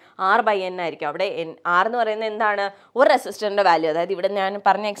എന്തായിരിക്കും? R/n ആയിരിക്കും. അവിടെ R എന്ന് പറയുന്നത് എന്താണ്? ഒരു റെസിസ്റ്ററിൻ്റെ വാല്യൂ. അതായത് ഇവിടെ ഞാൻ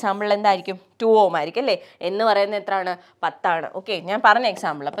പറഞ്ഞ എക്സാമ്പിളിൽ എന്തായിരിക്കും? 2 ohm ആയിരിക്കും അല്ലേ? എന്ന് പറയുന്നത് എത്രയാണ്? 10 ആണ്. ഓക്കെ, ഞാൻ പറഞ്ഞ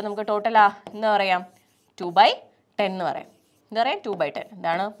എക്സാമ്പിൾ. അപ്പോൾ നമുക്ക് ടോട്ടൽ എന്താ പറയാം? 2/10 എന്ന് പറയാം. എന്താ പറയാം? 2/10.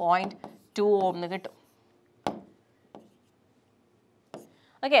 ഇതാണ് 0.2 ohm എന്ന് കിട്ടും.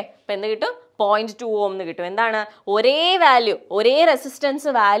 ഓക്കെ, അപ്പോൾ എന്ത് കിട്ടും? 0.2 ohm എന്ന് കിട്ടും. എന്താണ്? ഒരേ വാല്യൂ, ഒരേ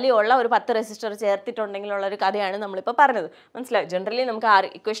റെസിസ്റ്റൻസ് വാല്യൂ ഉള്ള ഒരു 10 റെസിസ്റ്റർ ചേർത്തിട്ടുണ്ടെങ്കിലുള്ള ഒരു കഥയാണ് നമ്മളിപ്പോൾ പറഞ്ഞത്. മനസ്സിലായി? ജനറലി നമുക്ക്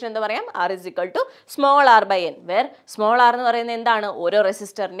ഇക്വേഷൻ എന്താ പറയാം? R is equal to small r/n, where small r എന്ന് പറയുന്നത് എന്താണ്? ഓരോ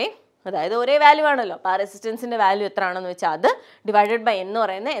റെസിസ്റ്ററിൻ്റെയും, അതായത് ഒരേ വാല്യൂ ആണല്ലോ, അപ്പോൾ ആ റെസിസ്റ്റൻസിൻ്റെ വാല്യൂ എത്ര ആണെന്ന് വെച്ചാൽ അത് ഡിവൈഡഡ് ബൈ എന്ന്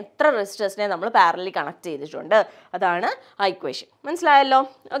പറയുന്നത് എത്ര റെസിസ്റ്റേഴ്സിനെ നമ്മൾ പാരലലി കണക്ട് ചെയ്തിട്ടുണ്ട്, അതാണ് ആ ഇക്വേഷൻ. മനസ്സിലായല്ലോ?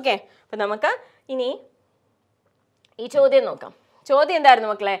 ഓക്കെ, അപ്പോൾ നമുക്ക് ഇനി ഈ ചോദ്യം നോക്കാം. ചോദ്യം എന്തായിരുന്നു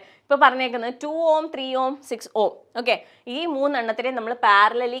മക്കളെ? ഇപ്പോൾ പറഞ്ഞേക്കുന്നത് 2 ohm, 3 ohm, 6 ohm. ഓക്കെ, ഈ 3 എണ്ണത്തിനെ നമ്മൾ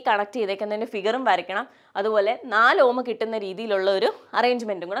പാരലലി കണക്ട് ചെയ്തേക്കുന്നതിൻ്റെ ഫിഗറും വരയ്ക്കണം, അതുപോലെ 4 ohm കിട്ടുന്ന രീതിയിലുള്ള ഒരു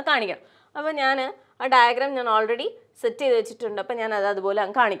അറേഞ്ച്മെൻറ്റും കൂടെ കാണിക്കണം. അപ്പോൾ ഞാൻ ആ ഡയഗ്രാം ഞാൻ ഓൾറെഡി സെറ്റ് ചെയ്ത് വെച്ചിട്ടുണ്ട്, അപ്പോൾ ഞാൻ അത് അതുപോലെ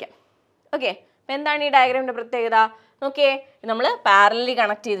അങ്ങ് കാണിക്കാം. ഓക്കെ, അപ്പോൾ എന്താണ് ഈ ഡയഗ്രാമിൻ്റെ പ്രത്യേകത? നോക്കിയേ, നമ്മൾ പാരലലി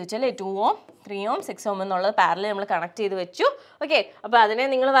കണക്ട് ചെയ്ത് വെച്ചു അല്ലേ? 2 ohm, 3 ohm, 6 ohm എന്നുള്ളത് പാരലലി നമ്മൾ കണക്ട് ചെയ്ത് വെച്ചു. ഓക്കെ, അപ്പോൾ അതിനെ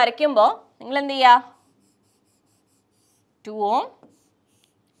നിങ്ങൾ വരയ്ക്കുമ്പോൾ നിങ്ങൾ എന്ത് ചെയ്യുക? 2 ohm,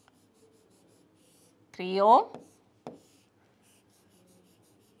 3 ohm,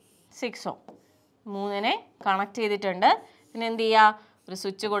 6 ohm മൂന്നിനെ കണക്ട് ചെയ്തിട്ടുണ്ട്. പിന്നെ എന്ത് ചെയ്യുക? ഒരു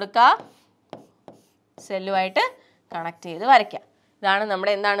സ്വിച്ച് കൊടുക്കുക, സെല്ലുമായിട്ട് കണക്ട് ചെയ്ത് വരയ്ക്കുക. ഇതാണ്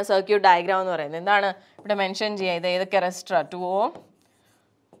നമ്മുടെ എന്താണ് സർക്യൂട്ട് ഡയഗ്രാം എന്ന് പറയുന്നത്. എന്താണ് ഇവിടെ മെൻഷൻ ചെയ്യുക? ഇത് ഏതൊക്കെ റെസിസ്റ്റർ? 2 ohm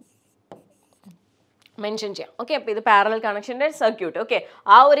മെൻഷൻ ചെയ്യാം. ഓക്കെ, അപ്പോൾ ഇത് പാരലൽ കണക്ഷൻ്റെ സർക്യൂട്ട്. ഓക്കെ,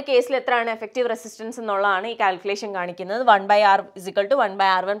 ആ ഒരു കേസിൽ എത്രയാണ് എഫക്റ്റീവ് റെസിസ്റ്റൻസ് എന്നുള്ളതാണ് ഈ കാൽക്കുലേഷൻ കാണിക്കുന്നത്. 1/R is equal to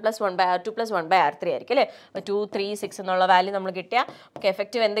 1/R1 plus 1/R2 plus 1/R3 ആയിരിക്കും അല്ലേ? അപ്പോൾ 2, 3, 6 എന്നുള്ള വാല്യൂ നമ്മൾ കിട്ടിയാൽ ഓക്കെ,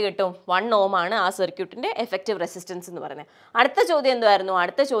 എഫക്റ്റീവ് എന്ത് കിട്ടും? 1 ohm ആണ് ആ സർക്യൂട്ടിൻ്റെ എഫക്റ്റീവ് റെസിസ്റ്റൻസ് എന്ന് പറയുന്നത്. അടുത്ത ചോദ്യം എന്തായിരുന്നു?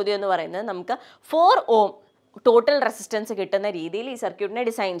 അടുത്ത ചോദ്യം എന്ന് പറയുന്നത് നമുക്ക് 4 ohm ടോട്ടൽ റെസിസ്റ്റൻസ് കിട്ടുന്ന രീതിയിൽ ഈ സർക്യൂട്ടിനെ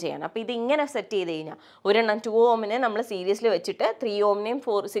ഡിസൈൻ ചെയ്യണം. അപ്പോൾ ഇത് ഇങ്ങനെ സെറ്റ് ചെയ്ത് കഴിഞ്ഞാൽ ഒരെണ്ണം 2 ohmനെ നമ്മൾ സീരീസിൽ വെച്ചിട്ട് 3 ohmനെയും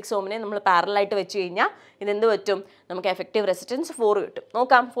 6 ohmനെയും നമ്മൾ പാരലായിട്ട് വെച്ച് കഴിഞ്ഞാൽ ഇതെന്ത് പറ്റും? നമുക്ക് എഫക്റ്റീവ് റെസിസ്റ്റൻസ് 4 കിട്ടും.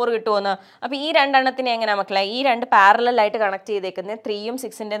 നോക്കാം 4 കിട്ടുമെന്ന്. അപ്പോൾ ഈ രണ്ടെണ്ണത്തിനെ എങ്ങനെ മക്കളെ? ഈ രണ്ട് പാരലായിട്ട് കണക്ട് ചെയ്തേക്കുന്നത് 3ഉം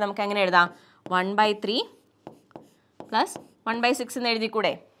 6ൻ്റെ നമുക്ക് എങ്ങനെ എഴുതാം? 1/3 പ്ലസ് 1/6 എന്ന്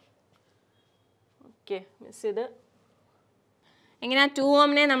എഴുതിക്കൂടെ? ഓക്കെ, മിസ് ഇത് എങ്ങനെയാ? 2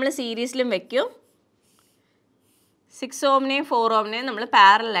 ohmനെ നമ്മൾ സീരീസിലും വെക്കും, 6 ohmനെയും 4 ohmനെയും നമ്മൾ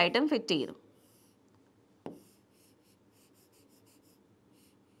പാരലായിട്ടും ഫിറ്റ് ചെയ്തു.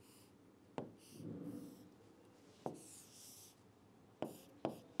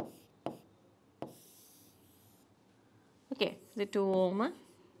 ഓക്കെ, ഇത് 2 ohm,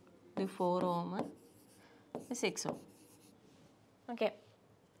 ഇത് 4 ohm, ഇത് 6 ohm. ഓക്കെ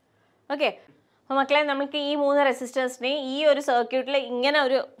ഓക്കെ, അപ്പോൾ മക്കളെ നമുക്ക് ഈ 3 റെസിസ്റ്റേഴ്സിനെ ഈ ഒരു സർക്യൂട്ടിൽ ഇങ്ങനെ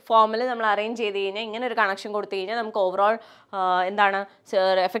ഒരു ഫോമിൽ നമ്മൾ അറേഞ്ച് ചെയ്ത് കഴിഞ്ഞാൽ, ഇങ്ങനെ ഒരു കണക്ഷൻ കൊടുത്തു കഴിഞ്ഞാൽ നമുക്ക് ഓവറോൾ എന്താണ്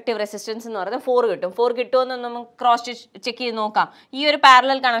എഫക്റ്റീവ് റെസിസ്റ്റൻസ് എന്ന് പറയുന്നത് 4 കിട്ടും. 4 കിട്ടുമെന്ന് നമുക്ക് ക്രോസ് ചെക്ക് ചെയ്ത് നോക്കാം. ഈ ഒരു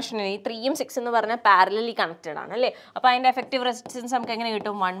പാരലൽ കണക്ഷനിൽ ഈ 3ഉം 6 എന്ന് പറഞ്ഞാൽ പാരലലി കണക്റ്റഡ് ആണ് അല്ലേ? അപ്പോൾ അതിൻ്റെ എഫക്റ്റീവ് റെസിസ്റ്റൻസ് നമുക്ക് എങ്ങനെ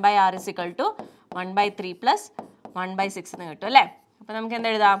കിട്ടും? 1/R is equal to 1/3 plus 1/6 എന്ന് കിട്ടും അല്ലേ? അപ്പോൾ നമുക്ക്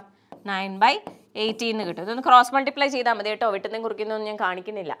എന്ത് എഴുതാം? 9/18 എന്ന് കിട്ടും. ഇതൊന്ന് ക്രോസ് മൾട്ടിപ്ലൈ ചെയ്താൽ മതി കേട്ടോ, വെട്ടുന്നതും കുറിക്കുന്നതൊന്നും ഞാൻ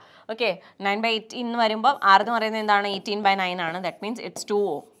കാണിക്കുന്നില്ല. ഓക്കെ, 9/18 എന്ന് വരുമ്പോൾ R എന്ന് പറയുന്നത് എന്താണ്? 18/9 ആണ്. That means it's 2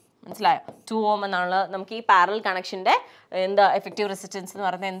 ohm. മനസ്സിലായോ? 2 ohm എന്നാണ് നമുക്ക് ഈ പാരലൽ കണക്ഷൻ്റെ എന്താ എഫക്റ്റീവ് റെസിസ്റ്റൻസ് എന്ന്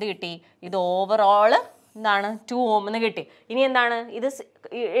പറയുന്നത് എന്ത് കിട്ടി? ഇത് ഓവറോൾ എന്താണ്? 2 ohm എന്ന് കിട്ടി. ഇനി എന്താണ് ഇത്?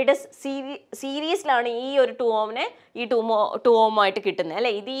 സീരീസിലാണ് ഈ ഒരു 2 ohmനെ ഈ 2 ohm ആയിട്ട് കിട്ടുന്നത്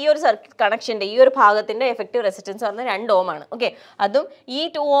അല്ലേ? ഇത് ഈ ഒരു സർക്യൂട്ട് കണക്ഷൻ്റെ ഈ ഒരു ഭാഗത്തിൻ്റെ എഫക്റ്റീവ് റെസിസ്റ്റൻസ് പറഞ്ഞാൽ 2 ohm ആണ്. ഓക്കെ, അതും ഈ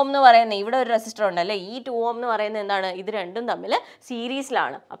 2 ohm എന്ന് പറയുന്നത് ഇവിടെ ഒരു റെസിസ്റ്റർ ഉണ്ടല്ലേ, ഈ 2 ohm എന്ന് പറയുന്നത് എന്താണ്? ഇത് രണ്ടും തമ്മിൽ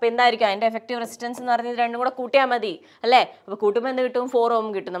സീരീസിലാണ്. അപ്പോൾ എന്തായിരിക്കും അതിൻ്റെ എഫക്റ്റീവ് റെസിസ്റ്റൻസ് എന്ന് പറയുന്നത്? ഇത് രണ്ടും കൂടെ കൂട്ടിയാൽ മതി അല്ലേ? അപ്പോൾ കൂട്ടുമ്പോൾ എന്ത് കിട്ടും? 4 ohm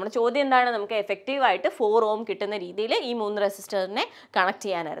കിട്ടും. നമ്മുടെ ചോദ്യം എന്താണ്? നമുക്ക് എഫക്റ്റീവായിട്ട് 4 ohm കിട്ടുന്ന രീതിയിൽ ഈ 3 റെസിസ്റ്ററിനെ കണക്ട്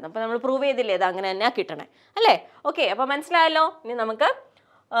ചെയ്യാനായിരുന്നു. അപ്പോൾ നമ്മൾ പ്രൂവ് ചെയ്തില്ലേ ഇത് അങ്ങനെ തന്നെയാണ് കിട്ടണേ അല്ലേ? ഓക്കെ, അപ്പോൾ മനസ്സിലായല്ലോ. ഇനി നമുക്ക്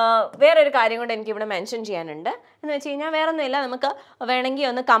വേറൊരു കാര്യം കൊണ്ട് എനിക്കിവിടെ മെൻഷൻ ചെയ്യാനുണ്ട്. എന്ന് വെച്ച് കഴിഞ്ഞാൽ വേറെ ഒന്നുമില്ല, നമുക്ക് വേണമെങ്കിൽ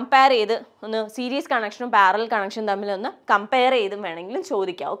ഒന്ന് കമ്പയർ ചെയ്ത് ഒന്ന് സീരീസ് കണക്ഷനും പാരലൽ കണക്ഷനും തമ്മിലൊന്ന് കമ്പയർ ചെയ്തും വേണമെങ്കിലും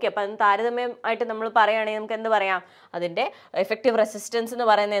ചോദിക്കാം. ഓക്കെ, അപ്പോൾ അത് താരതമ്യമായിട്ട് നമ്മൾ പറയുകയാണെങ്കിൽ നമുക്ക് എന്ത് പറയാം? അതിൻ്റെ എഫക്റ്റീവ് റെസിസ്റ്റൻസ് എന്ന്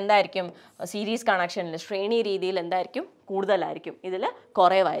പറയുന്നത് എന്തായിരിക്കും? സീരീസ് കണക്ഷനിൽ ശ്രേണി രീതിയിൽ എന്തായിരിക്കും? കൂടുതലായിരിക്കും, ഇതിൽ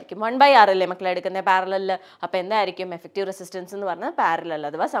കുറവായിരിക്കും. 1/R അല്ലേ മക്കളെ എടുക്കുന്നത് പാരലലിൽ? അപ്പോൾ എന്തായിരിക്കും എഫക്റ്റീവ് റെസിസ്റ്റൻസ് എന്ന് പറഞ്ഞാൽ പാരലൽ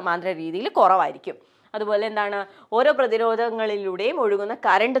അഥവാ സമാന്തര രീതിയിൽ കുറവായിരിക്കും. അതുപോലെ എന്താണ് ഓരോ പ്രതിരോധങ്ങളിലൂടെയും ഒഴുകുന്ന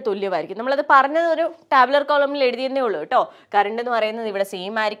കറണ്ട് തുല്യമായിരിക്കും. നമ്മളത് പറഞ്ഞത് ഒരു ടാബുലർ കോളമിൽ എഴുതിയെന്നേ ഉള്ളൂ കേട്ടോ. കറണ്ട് എന്ന് പറയുന്നത് ഇവിടെ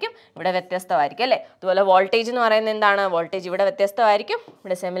സെയിം ആയിരിക്കും, ഇവിടെ വ്യത്യസ്തമായിരിക്കും അല്ലേ. അതുപോലെ വോൾട്ടേജ് എന്ന് പറയുന്നത് എന്താണ്, വോൾട്ടേജ് ഇവിടെ വ്യത്യസ്തമായിരിക്കും,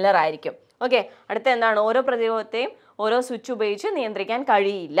 ഇവിടെ സിമിലർ ആയിരിക്കും. ഓക്കെ, അടുത്ത എന്താണ്, ഓരോ പ്രതിരോധത്തെയും ഓരോ സ്വിച്ച് ഉപയോഗിച്ച് നിയന്ത്രിക്കാൻ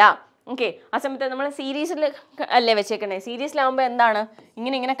കഴിയില്ല. ഓക്കെ, ആ സമയത്ത് നമ്മൾ സീരീസിൽ അല്ലേ വെച്ചേക്കണേ. സീരീസിലാവുമ്പോൾ എന്താണ്,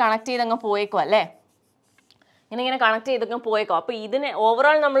 ഇങ്ങനെ കണക്ട് ചെയ്തങ്ങ് പോയേക്കും അല്ലേ, ഇങ്ങനെ കണക്ട് ചെയ്തൊക്കെ പോയേക്കോ. അപ്പോൾ ഇതിന്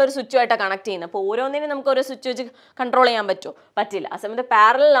ഓവറോൾ നമ്മളൊരു സ്വിച്ചുമായിട്ടാണ് കണക്ട് ചെയ്യുന്നത്. അപ്പോൾ ഓരോന്നിനും നമുക്ക് ഓരോ സ്വിച്ച് വെച്ച് കൺട്രോൾ ചെയ്യാൻ പറ്റുമോ, പറ്റില്ല. ആ സമയത്ത്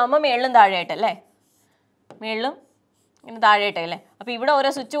പാരലലാകുമ്പോൾ മേളിലും താഴെയായിട്ടല്ലേ, മേളിലും ഇങ്ങനെ താഴെയായിട്ടല്ലേ. അപ്പോൾ ഇവിടെ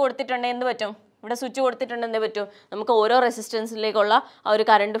ഓരോ സ്വിച്ച് കൊടുത്തിട്ടുണ്ടെങ്കിൽ എന്ത് പറ്റും, ഇവിടെ സ്വിച്ച് കൊടുത്തിട്ടുണ്ടെങ്കിൽ എന്ത് പറ്റും, നമുക്ക് ഓരോ റെസിസ്റ്റൻസിലേക്കുള്ള ആ ഒരു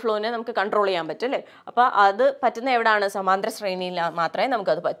കറണ്ട് ഫ്ലോനെ നമുക്ക് കൺട്രോൾ ചെയ്യാൻ പറ്റും അല്ലേ. അപ്പോൾ അത് പറ്റുന്ന എവിടെയാണ്, സമാന്തര ശ്രേണിയിൽ മാത്രമേ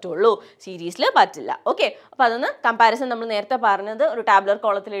നമുക്കത് പറ്റുള്ളൂ, സീരീസിൽ പറ്റില്ല. ഓക്കെ, അപ്പോൾ അതൊന്ന് കമ്പാരിസൺ നമ്മൾ നേരത്തെ പറഞ്ഞത് ഒരു ടാബുലർ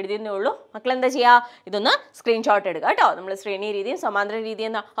കോളത്തിൽ എഴുതിയെന്നേ ഉള്ളൂ. മക്കൾ എന്താ ചെയ്യുക, ഇതൊന്ന് സ്ക്രീൻഷോട്ട് എടുക്കുക കേട്ടോ. നമ്മൾ ശ്രേണി രീതിയും സമാന്തര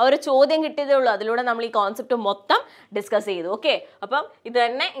രീതിയും ആ ഒരു ചോദ്യം കിട്ടിയതേ ഉള്ളൂ, അതിലൂടെ നമ്മൾ ഈ കോൺസെപ്റ്റ് മൊത്തം ഡിസ്കസ് ചെയ്തു. ഓക്കെ, അപ്പം ഇത്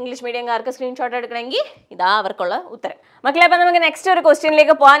തന്നെ ഇംഗ്ലീഷ് മീഡിയംകാർക്ക് സ്ക്രീൻഷോട്ട് എടുക്കണമെങ്കിൽ ഇതാ അവർക്കുള്ള ഉത്തരം. മക്കളെ, അപ്പം നമുക്ക് നെക്സ്റ്റ് ഒരു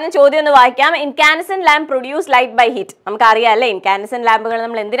ക്വസ്റ്റ്യനിലേക്ക് പോകാൻ. ചോദ്യം ഒന്ന് വായിക്കാം. Incandescent lamp produce light by heat. നമുക്കറിയാം അല്ലേ, ഇൻകാൻഡസെന്റ് ലാമ്പുകൾ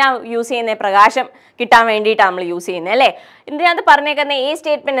നമ്മൾ എന്തിനാണ് യൂസ് ചെയ്യുന്നത്, പ്രകാശം കിട്ടാൻ വേണ്ടിയിട്ടാണ് നമ്മൾ യൂസ് ചെയ്യുന്നത് അല്ലേ. ഇതിനകത്ത് പറഞ്ഞേക്കുന്ന ഈ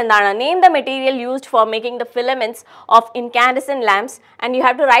സ്റ്റേറ്റ്മെന്റ് എന്താണ്, name the material used for making the filaments of incandescent lamps and you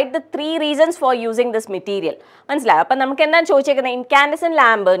have to write the 3 reasons for using this material. മനസ്സിലായോ. അപ്പം നമുക്ക് എന്താണ് ചോദിച്ചേക്കുന്നത്, ഇൻകാൻഡസെന്റ്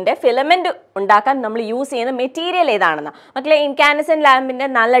ലാമ്പിന്റെ ഫിലമെന്റ് ഉണ്ടാക്കാൻ നമ്മൾ യൂസ് ചെയ്യുന്ന മെറ്റീരിയൽ ഏതാണെന്ന്. മക്കളെ, ഇൻകാൻഡസെന്റ് ലാമ്പിന്റെ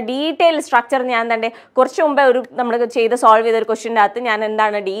നല്ല ഡീറ്റെയിൽ സ്ട്രക്ചർ ഞാൻ തന്നെ കുറച്ച് മുമ്പേ നമ്മൾ സോൾവ് ചെയ്ത ഒരു ക്വസ്റ്റിൻ്റെ അകത്ത് ഞാൻ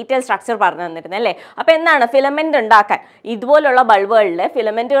എന്താണ് ഡീറ്റെയിൽ സ്ട്രക്ചർ പറഞ്ഞു തന്നിരുന്നത് അല്ലേ. അപ്പോൾ എന്താണ് ഫിലമെന്റ് ഉണ്ടാക്കാൻ, ഇതുപോലുള്ള ബൾബുകളിൽ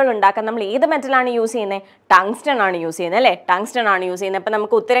ഫിലമെന്റുകൾ ഉണ്ടാക്കാൻ നമ്മൾ ഏത് മെറ്റലാണ് യൂസ് ചെയ്യുന്നത്, ടങ്സ്റ്റൺ ആണ് യൂസ് ചെയ്യുന്നത് അല്ലേ, ടങ്സ്റ്റൺ ആണ് യൂസ് ചെയ്യുന്നത്. അപ്പം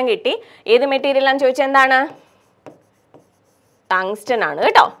നമുക്ക് ഉത്തരം കിട്ടി. ഏത് മെറ്റീരിയലാണെന്ന് ചോദിച്ചാൽ എന്താണ്, ടങ്സ്റ്റൺ ആണ്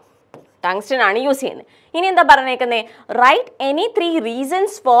കേട്ടോ, ടങ്സ്റ്റൺ ആണ് യൂസ് ചെയ്യുന്നത്. ഇനി എന്താ പറഞ്ഞേക്കുന്നത്, right any 3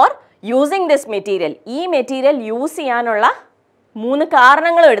 reasons for using this material. ഈ മെറ്റീരിയൽ യൂസ് ചെയ്യാനുള്ള 3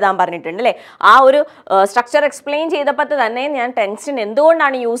 കാരണങ്ങൾ എഴുതാൻ പറഞ്ഞിട്ടുണ്ട് അല്ലേ. ആ ഒരു സ്ട്രക്ചർ എക്സ്പ്ലെയിൻ ചെയ്തപ്പോൾ തന്നെ ഞാൻ ടങ്സ്റ്റൺ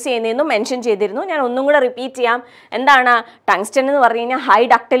എന്തുകൊണ്ടാണ് യൂസ് ചെയ്യുന്നതെന്നും മെൻഷൻ ചെയ്തിരുന്നു. ഞാൻ ഒന്നും കൂടെ റിപ്പീറ്റ് ചെയ്യാം. എന്താണ് ടങ്സ്റ്റൺ എന്ന് പറഞ്ഞു കഴിഞ്ഞാൽ ഹൈ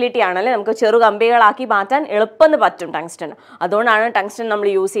ഡക്ടിലിറ്റി ആണല്ലേ, നമുക്ക് ചെറു കമ്പികളാക്കി മാറ്റാൻ എളുപ്പം പറ്റും ടങ്സ്റ്റൺ. അതുകൊണ്ടാണ് ടങ്സ്റ്റൺ നമ്മൾ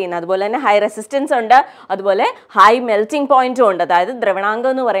യൂസ് ചെയ്യുന്നത്. അതുപോലെ തന്നെ ഹൈ റെസിസ്റ്റൻസ് ഉണ്ട്, അതുപോലെ ഹൈ മെൽറ്റിംഗ് പോയിന്റും ഉണ്ട്. അതായത്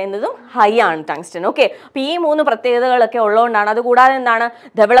ദ്രവണാങ്കം എന്ന് പറയുന്നതും ഹൈ ആണ് ടങ്സ്റ്റൺ. ഓക്കെ, അപ്പോൾ ഈ 3 പ്രത്യേകതകളൊക്കെ ഉള്ളതുകൊണ്ടാണ്. അതുകൂടാതെ എന്താണ്,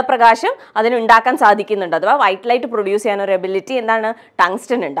 ധവളപ്രകാശം അതിനുണ്ടാക്കാൻ സാധിക്കുന്നുണ്ട്, അഥവാ വൈറ്റ് ലൈറ്റ് പ്രൊഡ്യൂസ് ചെയ്യാൻ ഒരു എബിലിറ്റി എന്താണ്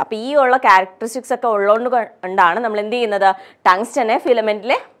ടങ്സ്റ്റൺ ഉണ്ട്. അപ്പോൾ ഈ ഉള്ള ക്യാരക്ടറിസ്റ്റിക്സ് ഒക്കെ ഉള്ളതുകൊണ്ടാണ് നമ്മൾ എന്ത് ചെയ്യുന്നത്, ടങ്സ്റ്റനെ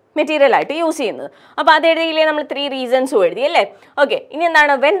ഫിലമെന്റിലെ മെറ്റീരിയൽ ആയിട്ട് യൂസ് ചെയ്യുന്നത്. അപ്പോൾ അത് എഴുതിയില്ലേ നമ്മൾ 3 റീസൺസും എഴുതി അല്ലേ. ഓക്കെ, ഇനി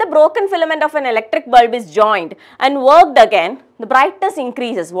എന്താണ്, when the broken filament of N electric bulb is joined and worked again the brightness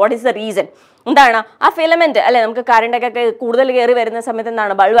increases. What is the reason, എന്താണ് ആ ഫിലമെന്റ് അല്ലേ, നമുക്ക് കറണ്ടൊക്കെ കൂടുതൽ കയറി വരുന്ന സമയത്ത്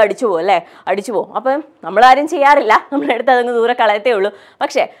എന്താണ് ബൾബ് അടിച്ചു പോകും അല്ലേ, അടിച്ചു പോകും. അപ്പം നമ്മളാരും ചെയ്യാറില്ല, നമ്മളെടുത്ത് അതങ്ങ് ദൂരെ കളയത്തേ ഉള്ളൂ.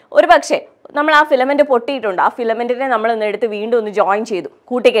 പക്ഷേ ഒരു പക്ഷേ നമ്മൾ ആ ഫിലമെന്റ് പൊട്ടിയിട്ടുണ്ട്, ആ ഫിലമെന്റിനെ നമ്മൾ എടുത്ത് വീണ്ടും ഒന്ന് ജോയിൻ ചെയ്തു,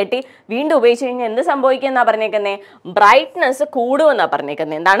 കൂട്ടിക്കെട്ടി വീണ്ടും ഉപയോഗിച്ച് കഴിഞ്ഞാൽ എന്ത് സംഭവിക്കുമെന്നാണ് പറഞ്ഞേക്കുന്നത്, ബ്രൈറ്റ്നസ് കൂടുമെന്നാണ്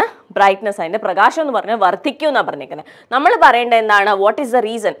പറഞ്ഞേക്കുന്നത്. എന്താണ് ബ്രൈറ്റ്നസ്, അതിൻ്റെ പ്രകാശം എന്ന് പറഞ്ഞാൽ വർദ്ധിക്കും എന്നാണ് പറഞ്ഞേക്കുന്നത്. നമ്മൾ പറയേണ്ടത് എന്താണ്, വാട്ട് ഈസ് ദ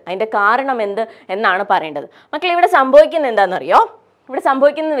റീസൺ, അതിൻ്റെ കാരണം എന്ത് എന്നാണ് പറയേണ്ടത്. മക്കൾ, ഇവിടെ സംഭവിക്കുന്നത് എന്താണെന്നറിയോ, ഇവിടെ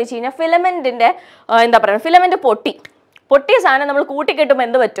സംഭവിക്കുന്നത് വെച്ച് കഴിഞ്ഞാൽ ഫിലമെന്റിൻ്റെ എന്താ പറയുക, ഫിലമെന്റ് പൊട്ടിയ സാധനം നമ്മൾ കൂട്ടിക്കെട്ടുമ്പോൾ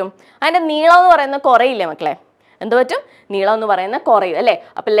എന്ത് പറ്റും, അതിൻ്റെ നീളം എന്ന് പറയുന്നത് കുറയില്ലേ മക്കളെ, എന്ത് പറ്റും, നീളം എന്ന് പറയുന്നത് കുറയും അല്ലേ.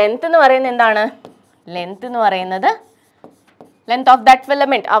 അപ്പം ലെങ്ത് എന്ന് പറയുന്നത് എന്താണ്, ലെങ്ത് എന്ന് പറയുന്നത് ലെങ്ത് ഓഫ് ദാറ്റ്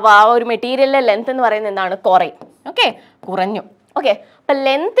ഫിലമെന്റ്, ആ ഒരു മെറ്റീരിയലിലെ ലെങ്ത് എന്ന് പറയുന്നത് എന്താണ്, കുറയും. ഓക്കെ, കുറഞ്ഞു. ഓക്കെ, അപ്പം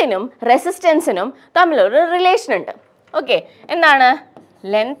ലെങ്ത്തിനും റെസിസ്റ്റൻസിനും തമ്മിലൊരു റിലേഷൻ ഉണ്ട്. ഓക്കെ, എന്താണ്,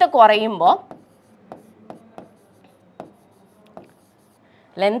 ലെങ്ത് കുറയുമ്പോൾ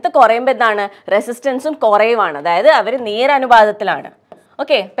എന്താണ്, റെസിസ്റ്റൻസും കുറയുവാണ്, അതായത് അവർ നേരനുപാതത്തിലാണ്.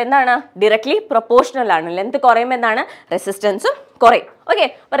 ഓക്കെ, അപ്പം എന്താണ്, ഡയറക്ട്ലി പ്രൊപ്പോർഷണൽ ആണ്. ലെങ്ത് കുറയുമ്പോൾ എന്താണ്, റെസിസ്റ്റൻസും കുറയും. ഓക്കെ,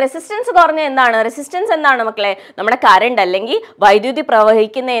 അപ്പോൾ റെസിസ്റ്റൻസ് കുറഞ്ഞ എന്താണ്, റെസിസ്റ്റൻസ് എന്താണ് മക്കളെ, നമ്മുടെ കറണ്ട് അല്ലെങ്കിൽ വൈദ്യുതി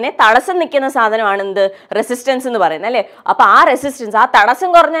പ്രവഹിക്കുന്നതിനെ തടസ്സം നിൽക്കുന്ന സാധനമാണ് എന്ത്, റെസിസ്റ്റൻസ് എന്ന് പറയുന്നത് അല്ലേ. അപ്പോൾ ആ റെസിസ്റ്റൻസ്, ആ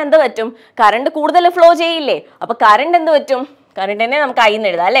തടസ്സം കുറഞ്ഞാൽ എന്ത് പറ്റും, കറണ്ട് കൂടുതൽ ഫ്ലോ ചെയ്യില്ലേ. അപ്പോൾ കറണ്ട് എന്ത് പറ്റും, കറണ്ടിനെ നമുക്ക് ഐ എന്ന്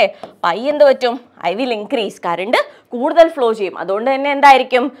എഴുതാം അല്ലേ. ഐ എന്ത് പറ്റും, ഐ വിൽ ഇൻക്രീസ്, കറണ്ട് കൂടുതൽ ഫ്ലോ ചെയ്യും. അതുകൊണ്ട് തന്നെ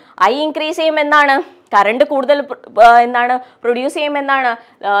എന്തായിരിക്കും, ഐ ഇൻക്രീസ് ചെയ്യുമ്പോൾ എന്താണ്, കറണ്ട് കൂടുതൽ എന്താണ് പ്രൊഡ്യൂസ് ചെയ്യുമ്പോൾ എന്താണ്,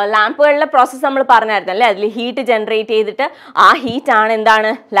 ലാമ്പുകളിലെ പ്രോസസ്സ് നമ്മൾ പറഞ്ഞായിരുന്നു അല്ലേ, അതിൽ ഹീറ്റ് ജനറേറ്റ് ചെയ്തിട്ട് ആ ഹീറ്റാണ്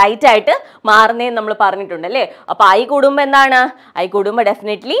എന്താണ് ലൈറ്റായിട്ട് മാറുന്നതെന്ന് നമ്മൾ പറഞ്ഞിട്ടുണ്ട് അല്ലേ. അപ്പോൾ ഐ കൂടുമ്പോൾ എന്താണ്, ഐ കൂടുമ്പോൾ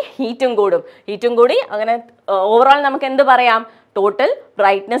ഡെഫിനറ്റ്ലി ഹീറ്റും കൂടി അങ്ങനെ ഓവറോൾ നമുക്ക് എന്ത് പറയാം, ടോട്ടൽ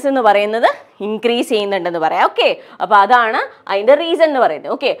ബ്രൈറ്റ്നസ് എന്ന് പറയുന്നത് ഇൻക്രീസ് ചെയ്യുന്നുണ്ടെന്ന് പറയാം. ഓക്കെ, അപ്പോൾ അതാണ് അതിൻ്റെ റീസൺ എന്ന്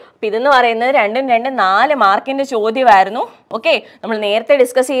പറയുന്നത്. ഓക്കെ, അപ്പോൾ ഇതെന്ന് പറയുന്നത് 2 4 മാർക്കിൻ്റെ ചോദ്യമായിരുന്നു. ഓക്കെ, നമ്മൾ നേരത്തെ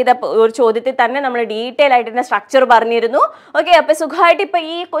ഡിസ്കസ് ചെയ്ത ഒരു ചോദ്യത്തിൽ തന്നെ നമ്മൾ ഡീറ്റെയിൽ ആയിട്ട് ഇതിൻ്റെ സ്ട്രക്ചർ പറഞ്ഞിരുന്നു. ഓക്കെ, അപ്പോൾ സുഖമായിട്ട് ഇപ്പോൾ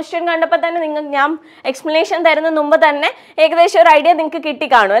ഈ ക്വസ്റ്റ്യൻ കണ്ടപ്പോൾ തന്നെ നിങ്ങൾക്ക് ഞാൻ എക്സ്പ്ലനേഷൻ തരുന്ന മുമ്പ് തന്നെ ഏകദേശം ഒരു ഐഡിയ നിങ്ങൾക്ക്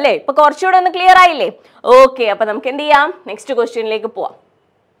കിട്ടിക്കാണും അല്ലേ? ഇപ്പോൾ കുറച്ചുകൂടെ ഒന്ന് ക്ലിയർ ആയില്ലേ? ഓക്കെ, അപ്പോൾ നമുക്ക് എന്ത് ചെയ്യാം, നെക്സ്റ്റ് ക്വസ്റ്റ്യനിലേക്ക് പോവാം.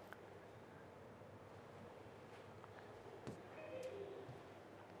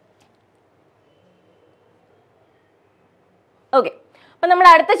 ഓക്കെ, അപ്പോൾ നമ്മുടെ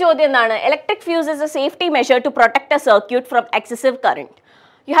അടുത്ത ചോദ്യം എന്താണ്? Electric fuse is A safety measure to protect A circuit from excessive current.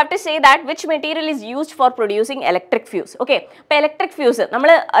 You have to say that which material is used for producing electric fuse. Okay, അപ്പോൾ ഇലക്ട്രിക് ഫ്യൂസ് നമ്മൾ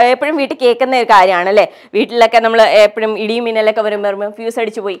എപ്പോഴും വീട്ടിൽ കേൾക്കുന്ന ഒരു കാര്യമാണ് അല്ലേ? വീട്ടിലൊക്കെ നമ്മൾ എപ്പോഴും ഇടിയും മിന്നലൊക്കെ വരുമ്പോൾ ഫ്യൂസ്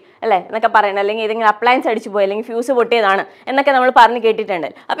അടിച്ചു പോയി അല്ലേ എന്നൊക്കെ പറയണം, അല്ലെങ്കിൽ ഏതെങ്കിലും അപ്ലയൻസ് അടിച്ചു പോയി, അല്ലെങ്കിൽ ഫ്യൂസ് പൊട്ടിയതാണ് എന്നൊക്കെ നമ്മൾ പറഞ്ഞ് കേട്ടിട്ടുണ്ട്.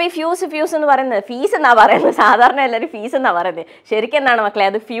 അപ്പോൾ ഈ ഫ്യൂസ് എന്ന് പറയുന്നത് ഫീസ് എന്നാണ് പറയുന്നത്. സാധാരണ എല്ലാവരും ഫീസ് എന്നാണ് പറയുന്നത്. ശരിക്കും എന്താണ് മക്കളെ?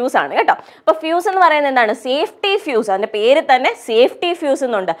 അത് ഫ്യൂസ് ആണ് കേട്ടോ. അപ്പോൾ ഫ്യൂസ് എന്ന് പറയുന്നത് എന്താണ്? Safety fuse. അതിൻ്റെ പേര് തന്നെ സേഫ്റ്റി ഫ്യൂസ്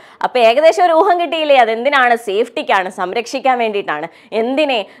എന്നുണ്ട്. അപ്പോൾ ഏകദേശം ഒരു ഊഹം കിട്ടിയില്ലേ? അതെന്തിനാണ്? സേഫ്റ്റിക്കാണ്, സംരക്ഷിക്കാൻ വേണ്ടിയിട്ടാണ്. എന്തിനെ?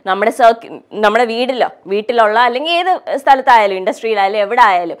 നമ്മുടെ വീട്ടിലുള്ള അല്ലെങ്കിൽ ഏത് സ്ഥലത്തായാലും, ഇൻഡസ്ട്രിയിലായാലും എവിടെ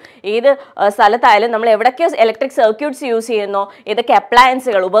ആയാലും ഏത് സ്ഥലത്തായാലും നമ്മൾ എവിടൊക്കെ ഇലക്ട്രിക് സർക്യൂട്ട്സ് യൂസ് ചെയ്യുന്നോ, ഏതൊക്കെ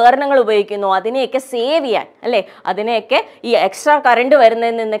അപ്ലയൻസുകൾ ഉപകരണങ്ങൾ ഉപയോഗിക്കുന്നോ അതിനെയൊക്കെ സേവ് ചെയ്യാൻ അല്ലേ, അതിനെയൊക്കെ ഈ എക്സ്ട്രാ കറണ്ട്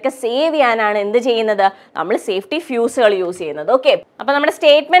വരുന്നതിൽ നിന്നൊക്കെ സേവ് ചെയ്യാനാണ് എന്ത് ചെയ്യുന്നത്? നമ്മൾ സേഫ്റ്റി ഫ്യൂസുകൾ യൂസ് ചെയ്യുന്നത്. ഓക്കെ, അപ്പോൾ നമ്മുടെ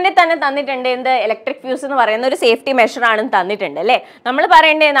സ്റ്റേറ്റ്മെന്റിൽ തന്നെ തന്നിട്ടുണ്ട് എന്ത്? ഇലക്ട്രിക് ഫ്യൂസ് എന്ന് പറയുന്ന ഒരു സേഫ്റ്റി മെഷർ ആണെന്ന് തന്നിട്ടുണ്ട് അല്ലേ? നമ്മൾ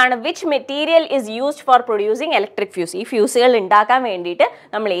പറയേണ്ടതാണ് which material is used for producing electric fuse. ഈ ഫ്യൂസുകൾ ഉണ്ടാക്കാൻ വേണ്ടിയിട്ട്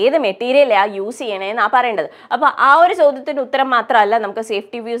നമ്മൾ ഏത് മെറ്റീരിയലാണ് യൂസ് ചെയ്യണേന്നാണ് പറയേണ്ടത്. അപ്പോൾ ആ ഒരു ചോദ്യത്തിൻ്റെ ഉത്തരം മാത്രമല്ല, നമുക്ക്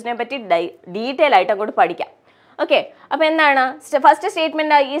സേഫ്റ്റി ഫ്യൂസിനെ പറ്റി ഡീറ്റെയിൽ ആയിട്ട് അങ്ങോട്ട് പഠിക്കാം. ഓക്കെ, അപ്പോൾ എന്താണ് ഫസ്റ്റ്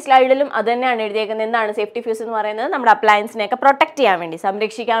സ്റ്റേറ്റ്മെന്റ്? ഈ സ്ലൈഡിലും അത് തന്നെയാണ് എഴുതിയേക്കുന്നത്. എന്താണ് സേഫ്റ്റി ഫ്യൂസ് എന്ന് പറയുന്നത്? നമ്മുടെ അപ്ലയൻസിനെയൊക്കെ പ്രൊട്ടക്ട് ചെയ്യാൻ വേണ്ടി,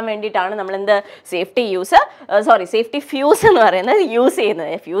 സംരക്ഷിക്കാൻ വേണ്ടിയിട്ടാണ് നമ്മൾ എന്ത് സേഫ്റ്റി ഫ്യൂസ് എന്ന് പറയുന്നത് യൂസ്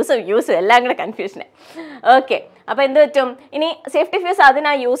ചെയ്യുന്നത്. ഫ്യൂസ് എല്ലാം കൂടെ കൺഫ്യൂഷനെ. ഓക്കെ, അപ്പോൾ എന്ത് പറ്റും? ഇനി സേഫ്റ്റി ഫ്യൂസ്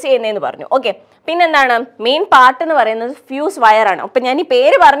അതിനാണ് യൂസ് ചെയ്യുന്നതെന്ന് പറഞ്ഞു. ഓക്കെ, പിന്നെന്താണ് മെയിൻ പാർട്ട് എന്ന് പറയുന്നത്? ഫ്യൂസ് വയറാണ്. അപ്പം ഞാൻ ഈ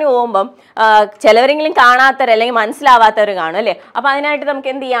പേര് പറഞ്ഞു പോകുമ്പം ചിലവരെങ്കിലും കാണാത്തവർ അല്ലെങ്കിൽ മനസ്സിലാവാത്തവർ കാണും അല്ലേ? അപ്പോൾ അതിനായിട്ട് നമുക്ക്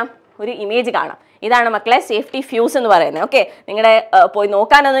എന്ത് ചെയ്യാം? ഒരു ഇമേജ് കാണാം. ഇതാണ് മക്കളെ സേഫ്റ്റി ഫ്യൂസ് എന്ന് പറയുന്നത്. ഓക്കെ, നിങ്ങളുടെ പോയി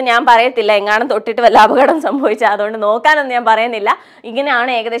നോക്കാനൊന്നും ഞാൻ പറയത്തില്ല, എങ്ങാനും തൊട്ടിട്ട് വല്ല അപകടം സംഭവിച്ചാൽ, അതുകൊണ്ട് നോക്കാനൊന്നും ഞാൻ പറയുന്നില്ല.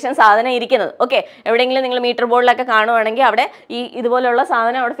 ഇങ്ങനെയാണ് ഏകദേശം സാധനം ഇരിക്കുന്നത്. ഓക്കെ, എവിടെയെങ്കിലും നിങ്ങൾ മീറ്റർ ബോർഡിലൊക്കെ കാണുവാണെങ്കിൽ അവിടെ ഇതുപോലുള്ള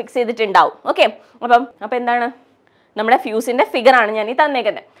സാധനം അവിടെ ഫിക്സ് ചെയ്തിട്ടുണ്ടാവും. ഓക്കെ, അപ്പം എന്താണ് നമ്മുടെ ഫ്യൂസിൻ്റെ ഫിഗറാണ് ഞാൻ ഈ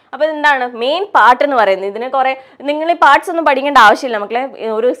തന്നേക്കുന്നത്. അപ്പോൾ എന്താണ് മെയിൻ പാർട്ട് എന്ന് പറയുന്നത്? ഇതിന് കുറേ നിങ്ങൾ ഈ പാർട്സ് ഒന്നും പഠിക്കേണ്ട ആവശ്യമില്ല മക്കളെ.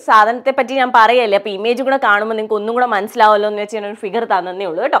 ഒരു സാധനത്തെ പറ്റി ഞാൻ പറയല്ലേ, അപ്പോൾ ഇമേജ് കൂടെ കാണുമ്പോൾ നിങ്ങൾക്ക് ഒന്നും കൂടെ മനസ്സിലാവുമല്ലോ എന്ന് വെച്ച് ഞാൻ ഒരു ഫിഗർ തന്നേ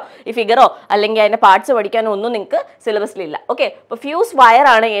ഉള്ളൂ കേട്ടോ. ഈ ഫിഗറോ അല്ലെങ്കിൽ അതിൻ്റെ പാർട്സ് പഠിക്കാനോ ഒന്നും നിങ്ങൾക്ക് സിലബസിലില്ല. ഓക്കെ, അപ്പോൾ ഫ്യൂസ്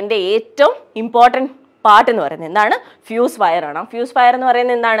വയറാണ് എൻ്റെ ഏറ്റവും ഇമ്പോർട്ടൻറ്റ് പാർട്ട് എന്ന് പറയുന്നത്. എന്താണ്? ഫ്യൂസ് വയറാണ്. ഫ്യൂസ് വയർ എന്ന്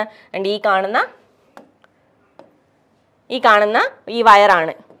പറയുന്നത് എന്താണ്? ഈ കാണുന്ന ഈ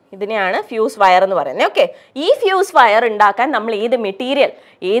വയറാണ്. ഇതിനെയാണ് ഫ്യൂസ് വയർ എന്ന് പറയുന്നത്. ഓക്കെ, ഈ ഫ്യൂസ് വയർ ഉണ്ടാക്കാൻ നമ്മൾ ഏത്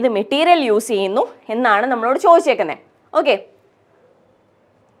മെറ്റീരിയൽ യൂസ് ചെയ്യുന്നു എന്നാണ് നമ്മളോട് ചോദിച്ചേക്കുന്നത്. ഓക്കെ,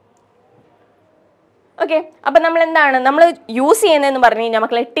 അപ്പം നമ്മൾ യൂസ് ചെയ്യുന്നതെന്ന് പറഞ്ഞു കഴിഞ്ഞാൽ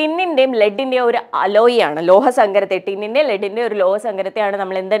മക്കളെ ടിന്നിൻ്റെയും ലെഡിൻ്റെയും ഒരു അലോയിയാണ്, ലോഹസങ്കരത്തെ. ടിന്നിൻ്റെ ലെഡിൻ്റെ ഒരു ലോഹസങ്കരത്തെയാണ്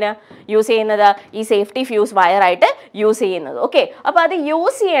നമ്മൾ എന്തിനാ യൂസ് ചെയ്യുന്നത്? ഈ സേഫ്റ്റി ഫ്യൂസ് വയറായിട്ട് യൂസ് ചെയ്യുന്നത്. ഓക്കെ, അപ്പോൾ അത്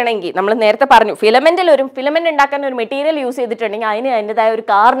യൂസ് ചെയ്യണമെങ്കിൽ നമ്മൾ നേരത്തെ പറഞ്ഞു ഫിലമെൻ്റ് ഉണ്ടാക്കാൻ ഒരു മെറ്റീരിയൽ യൂസ് ചെയ്തിട്ടുണ്ടെങ്കിൽ അതിന് അതിൻ്റെതായ ഒരു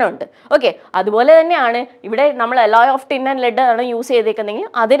കാരണമുണ്ട്. ഓക്കെ, അതുപോലെ തന്നെയാണ് ഇവിടെ നമ്മൾ alloy of tin and lead ആണ് യൂസ് ചെയ്തേക്കുന്നതെങ്കിൽ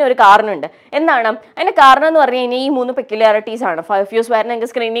അതിനൊരു കാരണമുണ്ട്. എന്താണ് അതിൻ്റെ കാരണം എന്ന് പറഞ്ഞു കഴിഞ്ഞാൽ ഈ 3 പെക്യുലാരിറ്റീസ് ആണ്. ഫ്യൂസ് വയറിന്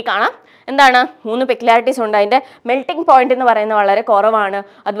നിങ്ങൾക്ക് സ്ക്രീനിൽ കാണാം. എന്താണ് 3 പെക്യുലാരിറ്റീസ് ഉണ്ട്. അതിൻ്റെ മെൽറ്റിംഗ് പോയിന്റ് എന്ന് പറയുന്നത് വളരെ കുറവാണ്.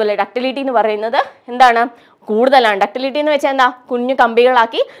 അതുപോലെ ഡക്റ്റിലിറ്റി എന്ന് പറയുന്നത് എന്താണ്? കൂടുതലാണ്. ഡക്റ്റിലിറ്റി എന്ന് വെച്ചാൽ എന്താ? കുഞ്ഞു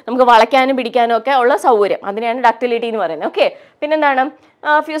കമ്പികളാക്കി നമുക്ക് വളയ്ക്കാനും പിടിക്കാനും ഒക്കെ ഉള്ള സൗകര്യം, അതിനെയാണ് ഡക്റ്റിലിറ്റി എന്ന് പറയുന്നത്. ഓക്കെ, പിന്നെന്താണ്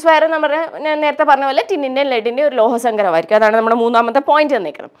ഫ്യൂസ് വയർ ഞാൻ നേരത്തെ പറഞ്ഞ പോലെ ടിന്നിൻ്റെയും ലെഡിൻ്റെയും ഒരു ലോഹസങ്കരമായിരിക്കും. അതാണ് നമ്മുടെ 3ാമത്തെ പോയിന്റ്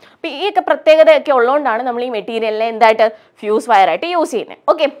തന്നിരിക്കുന്നത്. അപ്പോൾ ഈ ഒക്കെ പ്രത്യേകതയൊക്കെ ഉള്ളതുകൊണ്ടാണ് നമ്മൾ ഈ മെറ്റീരിയലിനെ എന്തായിട്ട് ഫ്യൂസ് വയറായിട്ട് യൂസ് ചെയ്യുന്നത്.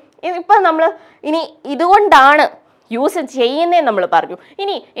 ഓക്കെ, ഇപ്പം നമ്മൾ ഇതുകൊണ്ടാണ് യൂസ് ചെയ്യുന്നതെന്ന് നമ്മൾ പറഞ്ഞു.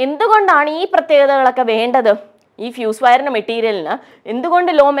 ഇനി എന്തുകൊണ്ടാണ് ഈ പ്രത്യേകതകളൊക്കെ വേണ്ടത്? ഈ ഫ്യൂസ് വയറിൻ്റെ മെറ്റീരിയലിന് എന്തുകൊണ്ട്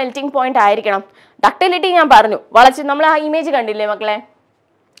ലോ മെൽറ്റിംഗ് പോയിന്റ് ആയിരിക്കണം? ഡക്റ്റിലിറ്റി ഞാൻ പറഞ്ഞു. നമ്മൾ ആ ഇമേജ് കണ്ടില്ലേ മക്കളെ?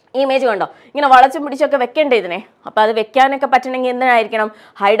 ഈ ഇമേജ് കണ്ടോ? ഇങ്ങനെ വളച്ചും പിടിച്ചൊക്കെ വെക്കേണ്ടേ ഇതിനെ. അപ്പോൾ അത് വെക്കാനൊക്കെ പറ്റണമെങ്കിൽ എന്തിനായിരിക്കണം?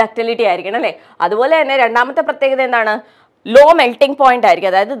 ഹൈ ഡക്റ്റിലിറ്റി ആയിരിക്കണം അല്ലേ? അതുപോലെ തന്നെ 2ാമത്തെ പ്രത്യേകത എന്താണ്? ലോ മെൽറ്റിംഗ് പോയിന്റ് ആയിരിക്കും.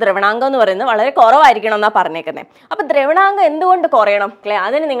 അതായത് ദ്രവണാങ്കം എന്ന് പറയുന്നത് വളരെ കുറവായിരിക്കണം എന്നാണ് പറഞ്ഞേക്കുന്നത്. അപ്പോൾ ദ്രവണാങ്കം എന്തുകൊണ്ട് കുറയണം അല്ലേ?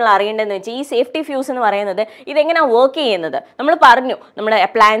 അതിന് നിങ്ങൾ അറിയേണ്ടതെന്ന് വെച്ചാൽ ഈ സേഫ്റ്റി ഫ്യൂസ് എന്ന് പറയുന്നത് ഇതെങ്ങനെയാണ് വർക്ക് ചെയ്യുന്നത്? നമ്മൾ പറഞ്ഞു നമ്മുടെ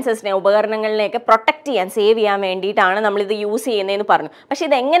അപ്ലയൻസസിനെ, ഉപകരണങ്ങളിനെയൊക്കെ പ്രൊട്ടക്ട് ചെയ്യാൻ, സേവ് ചെയ്യാൻ വേണ്ടിയിട്ടാണ് നമ്മളിത് യൂസ് ചെയ്യുന്നതെന്ന് പറഞ്ഞു. പക്ഷേ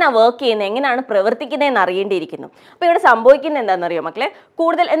ഇതെങ്ങനെയാണ് വർക്ക് ചെയ്യുന്നത്, എങ്ങനെയാണ് പ്രവർത്തിക്കുന്നതെന്ന് അറിയേണ്ടിയിരിക്കുന്നു. അപ്പോൾ ഇവിടെ സംഭവിക്കുന്നത് എന്താണെന്നറിയോ മക്കളെ?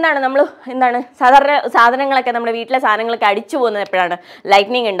 കൂടുതൽ സാധാരണ സാധനങ്ങളൊക്കെ നമ്മുടെ വീട്ടിലെ സാധനങ്ങളൊക്കെ അടിച്ചു പോകുന്നത് എപ്പോഴാണ്?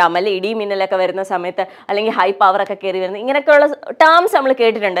 ലൈറ്റ്നിങ് ഉണ്ടാകും അല്ലെ? ഇടി മിന്നലൊക്കെ വരുന്ന സമയത്ത്, അല്ലെങ്കിൽ ഹൈ പവറൊക്കെ കയറി വരുന്നത് ഇങ്ങനെയൊക്കെയുള്ള ടേംസ് നമ്മൾ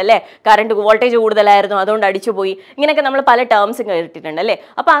കേട്ടിട്ടുണ്ട് അല്ലേ. കറണ്ട് വോൾട്ടേജ് കൂടുതലായിരുന്നു അതുകൊണ്ട് അടിച്ചുപോയി, ഇങ്ങനെയൊക്കെ നമ്മൾ പല ടേംസും കേട്ടിട്ടുണ്ട് അല്ലേ.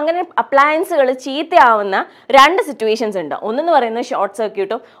 അപ്പോൾ അങ്ങനെ അപ്ലയൻസുകൾ ചീത്തയാവുന്ന രണ്ട് സിറ്റുവേഷൻസ് ഉണ്ട്. ഒന്നെന്ന് പറയുന്നത് ഷോർട്ട്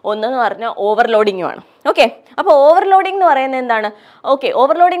സർക്യൂട്ടും ഒന്നെന്ന് പറഞ്ഞാൽ ഓവർലോഡിങ്ങുമാണ്. ഓക്കെ, അപ്പോൾ ഓവർലോഡിംഗ് എന്ന് പറയുന്നത് എന്താണ്? ഓക്കെ,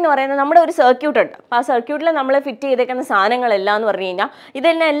 ഓവർലോഡിംഗ് എന്ന് പറയുന്നത് നമ്മുടെ ഒരു സർക്യൂട്ട് ഉണ്ട്. അപ്പോൾ ആ സർക്യൂട്ടിൽ നമ്മൾ ഫിറ്റ് ചെയ്തേക്കുന്ന സാധനങ്ങളെല്ലാം എന്ന് പറഞ്ഞു കഴിഞ്ഞാൽ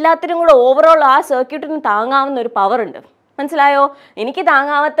ഇതെല്ലാം എല്ലാത്തിനും കൂടെ ഓവറോൾ ആ സർക്യൂട്ടിന് താങ്ങാവുന്ന ഒരു പവർ ഉണ്ട്. മനസ്സിലായോ? എനിക്ക്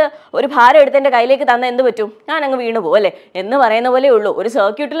താങ്ങാവാത്ത ഒരു ഭാരം എടുത്ത് എൻ്റെ കയ്യിലേക്ക് തന്നാൽ എന്ത് പറ്റും? ഞാൻ അങ്ങ് വീണു പോകും അല്ലേ എന്ന് പറയുന്ന പോലെ ഉള്ളൂ. ഒരു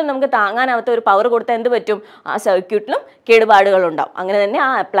സർക്യൂട്ടിലും നമുക്ക് താങ്ങാനാവാത്ത ഒരു പവർ കൊടുത്താൽ എന്ത് പറ്റും? ആ സർക്യൂട്ടിലും കേടുപാടുകൾ ഉണ്ടാവും. അങ്ങനെ തന്നെ ആ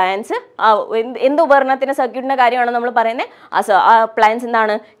അപ്ലയൻസ്, ആ എന്ത് ഉപകരണത്തിൻ്റെ സർക്യൂട്ടിൻ്റെ കാര്യമാണോ നമ്മൾ പറയുന്നത്, ആ അപ്ലയൻസ്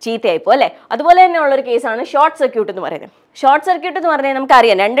എന്താണ്? ചീത്തയായിപ്പോ അല്ലേ. അതുപോലെ തന്നെ ഉള്ളൊരു കേസാണ് ഷോർട്ട് സർക്യൂട്ട് എന്ന് പറയുന്നത്. ഷോർട്ട് സർക്യൂട്ട് എന്ന് പറഞ്ഞാൽ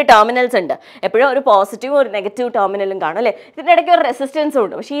നമുക്കറിയാം രണ്ട് ടെർമിനൽസ് ഉണ്ട്. എപ്പോഴും ഒരു പോസിറ്റീവും ഒരു നെഗറ്റീവ് ടെർമിനലും കാണും അല്ലേ. ഇതിൻ്റെ ഇടയ്ക്ക് ഒരു റെസിസ്റ്റൻസും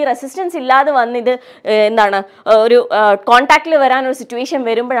ഉണ്ട്. പക്ഷേ ഈ റെസിസ്റ്റൻസ് ഇല്ലാതെ വന്ന് ഇത് എന്താണ് ഒരു കോൺടാക്റ്റിൽ വരാനൊരു സിറ്റുവേഷൻ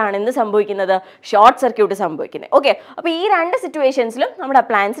വരുമ്പോഴാണ് എന്ത് സംഭവിക്കുന്നത്? ഷോർട്ട് സർക്യൂട്ട് സംഭവിക്കുന്നത്. ഓക്കെ, അപ്പോൾ ഈ രണ്ട് സിറ്റുവേഷൻസിലും നമ്മുടെ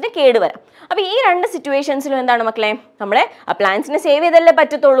അപ്ലയൻസിന് കേടുവരാം. അപ്പോൾ ഈ രണ്ട് സിറ്റുവേഷൻസിലും എന്താണ് മക്കളെ? നമ്മളെ അപ്ലയൻസിനെ സേവ് ചെയ്തല്ലേ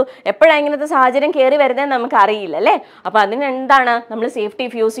പറ്റത്തുള്ളൂ. എപ്പോഴാണ് ഇങ്ങനത്തെ സാഹചര്യം കയറി വരുന്നതെന്ന് നമുക്ക് അറിയില്ല അല്ലേ. അപ്പോൾ അതിന് എന്താണ് നമ്മൾ സേഫ്റ്റി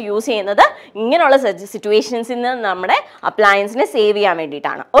ഫ്യൂസ് യൂസ് ചെയ്യുന്നത്? ഇങ്ങനെയുള്ള സിറ്റുവേഷൻസിൽ നിന്ന് നമ്മുടെ അപ്ലയൻസിനെ സേവ് ചെയ്യാൻ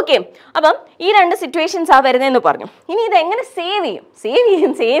വേണ്ടിയിട്ടാണ്. ഓക്കെ, അപ്പം ഈ രണ്ട് സിറ്റുവേഷൻസ് ആ വരുന്നതെന്ന് പറഞ്ഞു. ഇനി ഇത് എങ്ങനെ സേവ്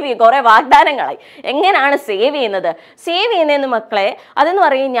ചെയ്യും? കുറേ വാഗ്ദാനങ്ങളായി. എങ്ങനെയാണ് സേവ് ചെയ്യുന്നതെന്ന് മക്കളെ, അതെന്ന്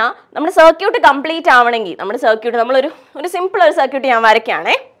പറഞ്ഞു കഴിഞ്ഞാൽ നമ്മുടെ സർക്യൂട്ട് കംപ്ലീറ്റ് ആവണമെങ്കിൽ നമ്മുടെ സർക്യൂട്ട് നമ്മളൊരു സിമ്പിൾ ഒരു സർക്യൂട്ട് ഞാൻ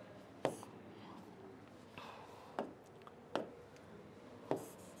വരയ്ക്കുകയാണേ.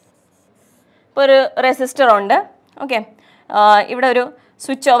 ഇപ്പോൾ ഒരു റെസിസ്റ്റർ ഉണ്ട്. ഓക്കെ, ഇവിടെ ഒരു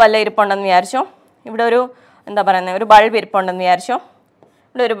സ്വിച്ചോ വല്ല ഇരിപ്പുണ്ടെന്ന് വിചാരിച്ചോ. ഇവിടെ ഒരു എന്താ പറയുന്നത്, ഒരു ബൾബ് ഇരിപ്പുണ്ടെന്ന് വിചാരിച്ചോ.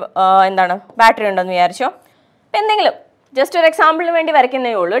 ഇവിടെ ഒരു എന്താണ് ബാറ്ററി ഉണ്ടെന്ന് വിചാരിച്ചോ. അപ്പം എന്തെങ്കിലും ജസ്റ്റ് ഒരു എക്സാമ്പിളിന് വേണ്ടി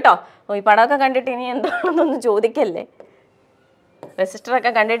വരയ്ക്കുന്നേ ഉള്ളൂ കേട്ടോ. ഈ പടമൊക്കെ കണ്ടിട്ട് ഇനി എന്താണെന്നൊന്നും ചോദിക്കല്ലേ.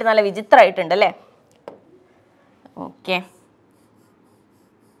 റെസിസ്റ്ററൊക്കെ കണ്ടിട്ട് നല്ല വിചിത്രമായിട്ടുണ്ടല്ലേ. ഓക്കെ,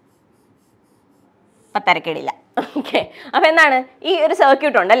 പത്തരക്കേടില്ല. ഓക്കെ, അപ്പം എന്താണ് ഈ ഒരു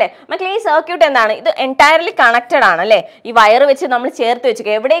സർക്യൂട്ട് ഉണ്ടല്ലേ മക്കളെ. ഈ സർക്യൂട്ട് എന്താണ്? ഇത് എൻറ്റയർലി കണക്റ്റഡ് ആണ് അല്ലേ. ഈ വയർ വെച്ച് നമ്മൾ ചേർത്ത്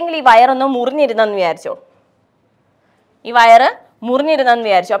വെച്ചേക്കുക. എവിടെയെങ്കിലും ഈ വയറൊന്ന് മുറിഞ്ഞിരുന്നെന്ന് വിചാരിച്ചോ. ഈ വയറ് മുറിഞ്ഞിരുന്നെന്ന്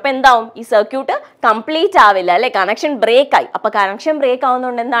വിചാരിച്ചു. അപ്പം എന്താവും? ഈ സർക്യൂട്ട് കംപ്ലീറ്റ് ആവില്ല അല്ലേ. കണക്ഷൻ ബ്രേക്ക് ആയി. അപ്പം കണക്ഷൻ ബ്രേക്ക്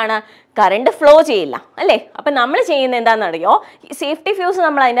ആവുന്നതുകൊണ്ട് എന്താണ്? കറണ്ട് ഫ്ലോ ചെയ്യില്ല അല്ലേ. അപ്പം നമ്മൾ ചെയ്യുന്നത് എന്താണെന്നറിയോ? ഈ സേഫ്റ്റി ഫ്യൂസ്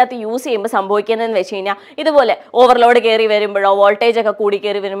നമ്മൾ അതിൻ്റെ അകത്ത് യൂസ് ചെയ്യുമ്പോൾ സംഭവിക്കുന്നതെന്ന് വെച്ച് കഴിഞ്ഞാൽ ഇതുപോലെ ഓവർലോഡ് കയറി വരുമ്പോഴോ വോൾട്ടേജ് ഒക്കെ കൂടി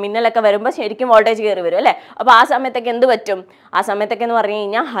കയറി വരും, മിന്നലൊക്കെ വരുമ്പോൾ ശരിക്കും വോൾട്ടേജ് കയറി വരും അല്ലേ. അപ്പോൾ ആ സമയത്തൊക്കെ എന്ത് പറ്റും? ആ സമയത്തൊക്കെ എന്ന് പറഞ്ഞു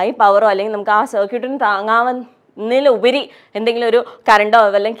കഴിഞ്ഞാൽ ഹൈ പവറോ അല്ലെങ്കിൽ നമുക്ക് ആ സർക്യൂട്ടിന് താങ്ങാവുന്നതിലുപരി എന്തെങ്കിലും ഒരു കറണ്ടോ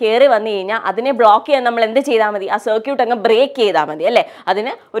വല്ലതും കയറി വന്നു കഴിഞ്ഞാൽ അതിനെ ബ്ലോക്ക് ചെയ്യാൻ നമ്മൾ എന്ത് ചെയ്താൽ മതി? ആ സർക്യൂട്ട് അങ്ങ് ബ്രേക്ക് ചെയ്താൽ മതി അല്ലേ.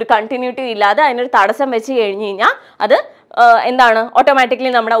 അതിന് ഒരു കണ്ടിന്യൂറ്റി ഇല്ലാതെ അതിനൊരു തടസ്സം വെച്ച് കഴിഞ്ഞ് കഴിഞ്ഞാൽ അത് എന്താണ്?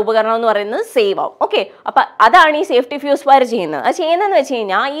 ഓട്ടോമാറ്റിക്കലി നമ്മുടെ ഉപകരണം എന്ന് പറയുന്നത് സേവ് ആവും. ഓക്കെ, അപ്പം അതാണ് ഈ സേഫ്റ്റി ഫ്യൂസ് വയർ ചെയ്യുന്നത്. അത് ചെയ്യുന്നതെന്ന് വെച്ച്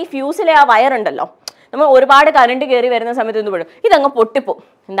കഴിഞ്ഞാൽ ഈ ഫ്യൂസിലെ ആ വയർ ഉണ്ടല്ലോ, നമ്മൾ ഒരുപാട് കറണ്ട് കയറി വരുന്ന സമയത്ത് എന്ത് പെടും? ഇതങ്ങ് പൊട്ടിപ്പോവും.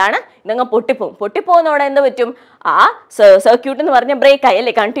 എന്താണ്? ഇതങ്ങ് പൊട്ടിപ്പോകുന്നതോടെ എന്ത് പറ്റും? ആ സർക്യൂട്ട് എന്ന് പറഞ്ഞാൽ ബ്രേക്ക് ആയി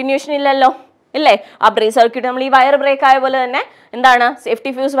അല്ലേ. കണ്ടിന്യൂഷൻ ഇല്ലല്ലോ ഇല്ലേ. ആ സർക്യൂട്ട് നമ്മൾ ഈ വയർ ബ്രേക്ക് ആയ പോലെ തന്നെ എന്താണ്?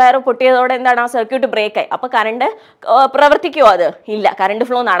 സേഫ്റ്റി ഫ്യൂസ് വയർ പൊട്ടിയതോടെ എന്താണ്? ആ സർക്യൂട്ട് ബ്രേക്ക് ആയി. അപ്പോൾ കറണ്ട് പ്രവർത്തിക്കുമോ? അത് ഇല്ല, കറണ്ട്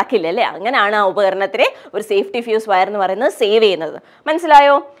ഫ്ലോ നടക്കില്ല അല്ലേ. അങ്ങനെയാണ് ആ ഉപകരണത്തിനെ ഒരു സേഫ്റ്റി ഫ്യൂസ് വയർ എന്ന് പറയുന്നത് സേവ് ചെയ്യുന്നത്.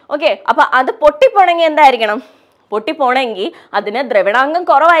 മനസ്സിലായോ? ഓക്കെ, അപ്പോൾ അത് പൊട്ടിപ്പോണെങ്കിൽ എന്തായിരിക്കണം? പൊട്ടിപ്പോണെങ്കിൽ അതിന് ദ്രവണാംഗം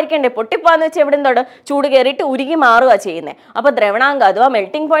കുറവായിരിക്കണ്ടേ. പൊട്ടിപ്പോന്ന് വെച്ചാൽ എവിടെ നിന്നോട് ചൂട് കയറിയിട്ട് ഉരുകി മാറുക ചെയ്യുന്നത്. അപ്പോൾ ദ്രവണാംഗം അഥവാ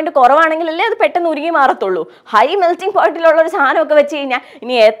മെൽറ്റിംഗ് പോയിന്റ് കുറവാണെങ്കിലല്ലേ അത് പെട്ടെന്ന് ഉരുകി മാറത്തുള്ളൂ. ഹൈ മെൽറ്റിംഗ് പോയിന്റിലുള്ള ഒരു സാധനമൊക്കെ വെച്ച് കഴിഞ്ഞാൽ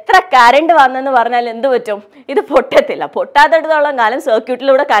ഇനി എത്ര കറണ്ട് വന്നെന്ന് പറഞ്ഞാൽ എന്ത് പറ്റും? ഇത് പൊട്ടത്തില്ല. പൊട്ടാത്തടത്തോളം കാലം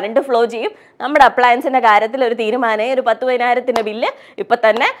സർക്യൂട്ടിലൂടെ കറണ്ട് ഫ്ലോ ചെയ്യും. നമ്മുടെ അപ്ലയൻസിൻ്റെ കാര്യത്തിൽ ഒരു തീരുമാനം, ഒരു 10,000-ന്റെ ബില്ല് ഇപ്പം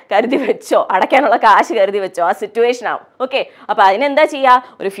തന്നെ കരുതി വെച്ചോ, അടയ്ക്കാനുള്ള കാശ് കരുതി വെച്ചോ. ആ സിറ്റുവേഷൻ ആവും. ഓക്കെ, അപ്പോൾ അതിനെന്താ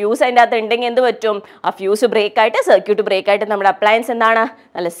ചെയ്യുക? ഒരു ഫ്യൂസ് അതിൻ്റെ അകത്ത് ഉണ്ടെങ്കിൽ എന്ത് പറ്റും? ആ ഫ്യൂസ് ബ്രേക്ക് ആയിട്ട് സർക്യൂട്ട് ബ്രേക്ക് ആയിട്ട് നമ്മുടെ അപ്ലയൻസ് എന്താണ്?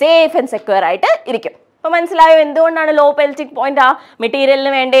 നല്ല സേഫ് ആൻഡ് സെക്യൂർ ആയിട്ട് ഇരിക്കും. അപ്പോൾ മനസ്സിലായോ എന്തുകൊണ്ടാണ് ലോ മെൽറ്റിംഗ് പോയിന്റ് ആ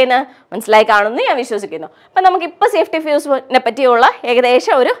മെറ്റീരിയലിന് വേണ്ടതെന്ന്? മനസ്സിലായി കാണുമെന്ന് ഞാൻ വിശ്വസിക്കുന്നു. അപ്പം നമുക്കിപ്പോൾ സേഫ്റ്റി ഫ്യൂസിനെ പറ്റിയുള്ള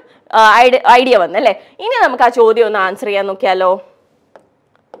ഏകദേശം ഒരു ഐഡിയ വന്നല്ലേ. ഇനി നമുക്ക് ആ ചോദ്യം ഒന്ന് ആൻസർ ചെയ്യാൻ നോക്കിയാലോ.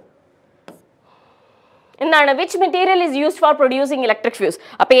 എന്താണ്? Which material is used for producing electric fuse?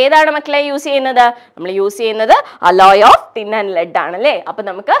 അപ്പോൾ ഏതാണ് മക്കളെ യൂസ് ചെയ്യുന്നത്? നമ്മൾ യൂസ് ചെയ്യുന്നത് alloy of tin and lead ആണല്ലേ. അപ്പം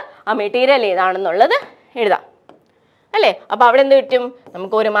നമുക്ക് ആ മെറ്റീരിയൽ ഏതാണെന്നുള്ളത് എഴുതാം അല്ലേ. അപ്പോൾ അവിടെ എന്ത് കിട്ടും?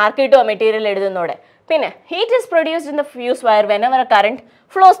 നമുക്ക് ഒരു മാർക്ക് കിട്ടും ആ മെറ്റീരിയൽ എഴുതുന്നതോടെ. പിന്നെ heat is produced in the fuse wire whenever a current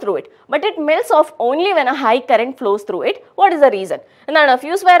flows through it, but it melts off only when a high current flows through it. What is the reason? എന്താണ്?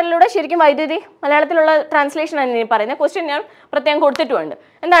 Fuse വയറിലൂടെ ശരിക്കും വൈദ്യുതി, മലയാളത്തിലുള്ള translation ആണ് ഞാൻ പറയുന്നത്. Question ഞാൻ പ്രത്യേകം കൊടുത്തിട്ടുമുണ്ട്.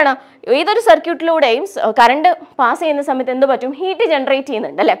 എന്താണ്? ഏതൊരു സർക്യൂട്ടിലൂടെയും കറണ്ട് പാസ് ചെയ്യുന്ന സമയത്ത് എന്ത് പറ്റും? ഹീറ്റ് ജനറേറ്റ്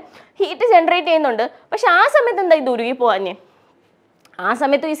ചെയ്യുന്നുണ്ട് അല്ലേ. ഹീറ്റ് ജനറേറ്റ് ചെയ്യുന്നുണ്ട്. പക്ഷെ ആ സമയത്ത് എന്താ ഇത് ഉരുകി പോകാഞ്ഞേ? ആ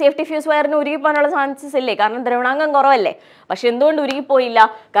സമയത്ത് ഈ സേഫ്റ്റി ഫ്യൂസ് വയറിന് ഉരുകിപ്പോകാനുള്ള ചാൻസസ് ഇല്ലേ, കാരണം ദ്രവണാംഗം കുറവല്ലേ. പക്ഷെ എന്തുകൊണ്ട് ഉരുകിപ്പോയില്ല?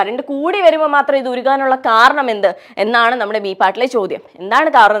 കറണ്ട് കൂടി വരുമ്പോൾ മാത്രം ഇത് ഉരുകാനുള്ള കാരണം എന്ത് എന്നാണ് നമ്മുടെ ബി പാർട്ടിലെ ചോദ്യം. എന്താണ്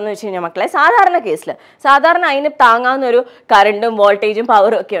കാരണം എന്ന് വെച്ച് കഴിഞ്ഞാൽ മക്കളെ, സാധാരണ കേസിൽ സാധാരണ അതിന് താങ്ങാവുന്ന ഒരു കറണ്ടും വോൾട്ടേജും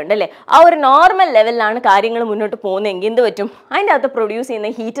പവറും ഒക്കെ ഉണ്ട് അല്ലേ. ആ ഒരു നോർമൽ ലെവലിലാണ് കാര്യങ്ങൾ മുന്നോട്ട് പോകുന്നതെങ്കിൽ എന്ത് പറ്റും? അതിൻ്റെ അകത്ത് പ്രൊഡ്യൂസ്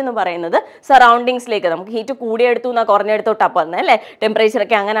ചെയ്യുന്ന ഹീറ്റ് എന്ന് പറയുന്നത് സറൗണ്ടിങ്സിലേക്ക്, നമുക്ക് ഹീറ്റ് കൂടിയെടുത്തു എന്നാൽ കുറഞ്ഞെടുത്തോട്ട് അപ്പം വന്നത് അല്ലേ.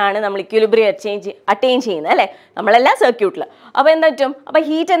 ടെമ്പറേച്ചറൊക്കെ അങ്ങനെയാണ് നമ്മൾ ഇക്വിലിബ്രിയം അറ്റൈൻ ചെയ്യുന്നത് അല്ലേ, നമ്മളെല്ലാം സർക്യൂട്ടിൽ. അപ്പോൾ എന്താ പറ്റും? അപ്പോൾ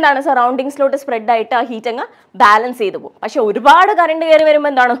ഹീറ്റ് എന്താണ് സറൗണ്ടിങ്സിലോട്ട് സ്പ്രെഡ് ആയിട്ട് ആ ഹീറ്റ് അങ്ങ് ബാലൻസ് ചെയ്തു പോകും. പക്ഷെ ഒരുപാട് കറണ്ട് കയറി വരുമ്പോൾ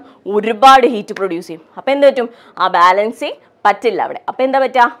എന്താണ്, ഒരുപാട് ഹീറ്റ് പ്രൊഡ്യൂസ് ചെയ്യും. അപ്പോൾ എന്ത് പറ്റും? ആ ബാലൻസിങ് പറ്റില്ല അവിടെ. അപ്പോൾ എന്താ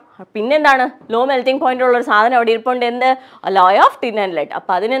പറ്റുക? പിന്നെന്താണ്, ലോ മെൽറ്റിംഗ് പോയിന്റ് ഉള്ള ഒരു സാധനം അവിടെ ഇരിപ്പുണ്ട്, എന്ത്, law of thin and light.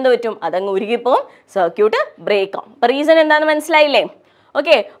 അപ്പോൾ അതിനെന്ത് പറ്റും? അതങ്ങ് ഉരുകിപ്പോവും, സർക്യൂട്ട് ബ്രേക്ക് ആവും. അപ്പോൾ റീസൺ എന്താണെന്ന് മനസ്സിലായില്ലേ?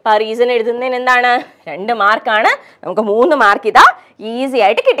 ഓക്കെ, അപ്പോൾ ആ റീസൺ എഴുതുന്നതിന് എന്താണ്, 2 മാർക്കാണ്. നമുക്ക് 3 മാർക്ക് ഇതാ ഈസി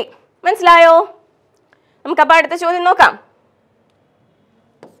ആയിട്ട് കിട്ടി. മനസ്സിലായോ? നമുക്കപ്പോൾ അടുത്ത ചോദ്യം നോക്കാം.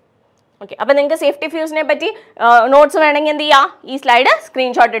 ഓക്കെ, അപ്പോൾ നിങ്ങൾക്ക് സേഫ്റ്റി ഫ്യൂസിനെ പറ്റി നോട്ട്സ് വേണമെങ്കിൽ എന്ത് ചെയ്യുക, ഈ സ്ലൈഡ്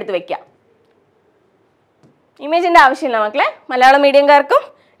സ്ക്രീൻഷോട്ട് എടുത്ത് വെക്കുക. ഇമേജിൻ്റെ ആവശ്യമില്ല മക്കളെ, മലയാളം മീഡിയംകാർക്കും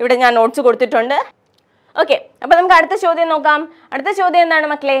ഇവിടെ ഞാൻ നോട്ട്സ് കൊടുത്തിട്ടുണ്ട്. ഓക്കെ, അപ്പോൾ നമുക്ക് അടുത്ത ചോദ്യം നോക്കാം. അടുത്ത ചോദ്യം എന്താണ്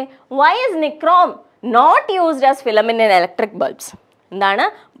മക്കളെ? Y is nichrome not used as filament in electric bulbs? എന്താണ്,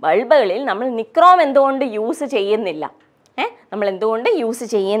 ബൾബുകളിൽ നമ്മൾ നിക്രോം എന്തുകൊണ്ട് യൂസ് ചെയ്യുന്നില്ല? നമ്മൾ എന്തുകൊണ്ട് യൂസ്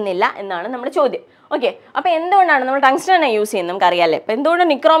ചെയ്യുന്നില്ല എന്നാണ് നമ്മുടെ ചോദ്യം. ഓക്കെ, അപ്പോൾ എന്തുകൊണ്ടാണ് നമ്മൾ ടങ്സ്റ്റൺ യൂസ് ചെയ്യുന്നത്? നമുക്കറിയാമല്ലേ. അപ്പോൾ എന്തുകൊണ്ട്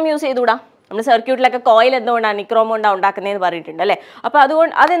നിക്രോം യൂസ് ചെയ്തുകൂടാ? നമ്മൾ സർക്യൂട്ടിലൊക്കെ കോയിൽ എന്തുകൊണ്ടാണ് നിക്രോം കൊണ്ടാണ് ഉണ്ടാക്കുന്നതെന്ന് പറഞ്ഞിട്ടുണ്ട് അല്ലേ. അപ്പോൾ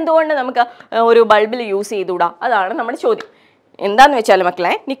അതെന്തുകൊണ്ട് നമുക്ക് ഒരു ബൾബിൽ യൂസ് ചെയ്തുകൂടാ? അതാണ് നമ്മുടെ ചോദ്യം. എന്താണെന്ന് വെച്ചാൽ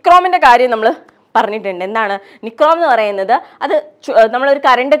മക്കളെ, നിക്രോമിൻ്റെ കാര്യം നമ്മൾ പറഞ്ഞിട്ടുണ്ട്. എന്താണ് നിക്രോം എന്ന് പറയുന്നത്? അത് നമ്മളൊരു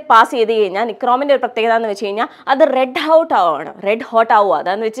കറണ്ട് പാസ് ചെയ്ത് കഴിഞ്ഞാൽ നിക്രോമിൻ്റെ ഒരു പ്രത്യേകത എന്ന് വെച്ച് കഴിഞ്ഞാൽ അത് റെഡ് ഹോട്ട് ആവുക.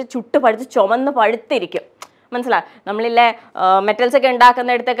 അതാന്ന് വെച്ച് ചുട്ട് പഴുത്ത് ചുമന്ന് പഴുത്തിരിക്കും. മനസ്സിലായി? നമ്മളില്ലേ മെറ്റൽസ് ഒക്കെ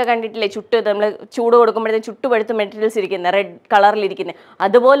ഉണ്ടാക്കുന്നിടത്തൊക്കെ കണ്ടിട്ടില്ലേ, നമ്മൾ ചൂട് കൊടുക്കുമ്പോഴത്തേക്ക് ചുട്ടുപഴുത്ത് മെറ്റീരിയൽസ് ഇരിക്കുന്നത്, റെഡ് കളറിലിരിക്കുന്നത്,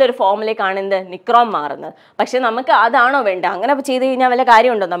 അതുപോലെ ഒരു ഫോമിലേക്കാണ് എന്ത് നിക്രോം മാറുന്നത്. പക്ഷെ നമുക്ക് അതാണോ വേണ്ട? അങ്ങനെ ചെയ്ത് കഴിഞ്ഞാൽ വല്ല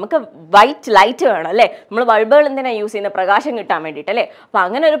കാര്യമുണ്ടോ? നമുക്ക് വൈറ്റ് ലൈറ്റ് വേണം അല്ലേ. നമ്മൾ ബൾബുകൾ എന്തിനാണ് യൂസ് ചെയ്യുന്നത്? പ്രകാശം കിട്ടാൻ വേണ്ടിയിട്ട് അല്ലേ. അപ്പോൾ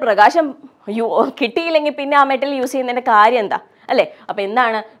അങ്ങനെ ഒരു പ്രകാശം കിട്ടിയില്ലെങ്കിൽ പിന്നെ ആ മെറ്റൽ യൂസ് ചെയ്യുന്നതിൻ്റെ കാര്യം എന്താ അല്ലേ. അപ്പോൾ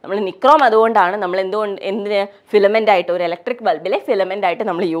എന്താണ് നമ്മൾ നിക്രോം, അതുകൊണ്ടാണ് നമ്മൾ എന്തിന് ഫിലമെൻ്റ് ആയിട്ട്, ഒരു ഇലക്ട്രിക് ബൾബിലെ ഫിലമെൻ്റ് ആയിട്ട്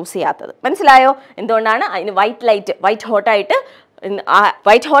നമ്മൾ യൂസ് ചെയ്യാത്തത്. മനസ്സിലായോ? എന്തുകൊണ്ടാണ്? അതിന് വൈറ്റ്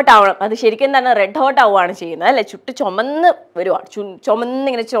ഹോട്ട് ആവണം. അത് ശരിക്കും എന്താണ്, റെഡ് ഹോട്ട് ആവുകയാണ് ചെയ്യുന്നത് അല്ലേ. ചുട്ട് ചുമന്ന് വരുവാണ്,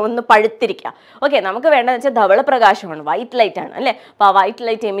 ഇങ്ങനെ ചുമന്ന് പഴുത്തിരിക്കുക. ഓക്കെ, നമുക്ക് വേണ്ടതെന്ന് വെച്ചാൽ ധവള പ്രകാശമാണ്, വൈറ്റ് ലൈറ്റ് ആണ് അല്ലേ. അപ്പോൾ ആ വൈറ്റ്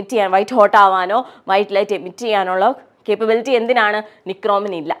ലൈറ്റ് എമിറ്റ് ചെയ്യാൻ, white hot ആവാനോ white light emit ചെയ്യാനുള്ള കേപ്പബിലിറ്റി എന്തിനാണ്?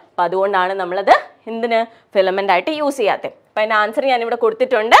 നിക്രോമിനില്ല. അപ്പോൾ അതുകൊണ്ടാണ് നമ്മളത് എന്തിന് ഫിലമെൻ്റ് ആയിട്ട് യൂസ് ചെയ്യാത്തത്. അപ്പോൾ അതിൻ്റെ ആൻസർ ഞാനിവിടെ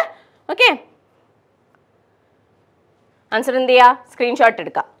കൊടുത്തിട്ടുണ്ട്. ഓക്കെ, ആൻസർ എന്ത് ചെയ്യുക? സ്ക്രീൻഷോട്ട്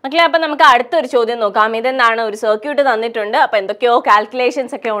എടുക്കാം. മക്കളെ, അപ്പം നമുക്ക് അടുത്തൊരു ചോദ്യം നോക്കാം. ഇതെന്താണ്, ഒരു സർക്യൂട്ട് തന്നിട്ടുണ്ട്. അപ്പോൾ എന്തൊക്കെയോ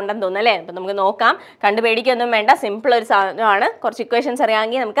കാൽക്കുലേഷൻസ് ഒക്കെ ഉണ്ടെന്ന് തോന്നുന്നു അല്ലേ. അപ്പം നമുക്ക് നോക്കാം. കണ്ടുപേടിക്കൊന്നും വേണ്ട, സിമ്പിൾ ഒരു സാധനമാണ്. കുറച്ച് ഇക്വേഷൻസ്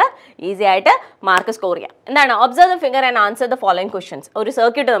അറിയാമെങ്കിൽ നമുക്ക് ഈസി ആയിട്ട് മാർക്ക് സ്കോർ ചെയ്യാം. എന്താണ്? Observe the figure and answer the following questions. ഒരു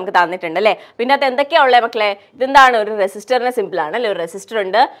സർക്യൂട്ട് നമുക്ക് തന്നിട്ടുണ്ട് അല്ലേ. പിന്നെ അത് എന്തൊക്കെയാണ് ഉള്ളത് മക്കളെ? ഇതെന്താണ്? ഒരു റെസിസ്റ്ററിന് സിമ്പിളാണ് അല്ലേ. ഒരു റെസിസ്റ്റർ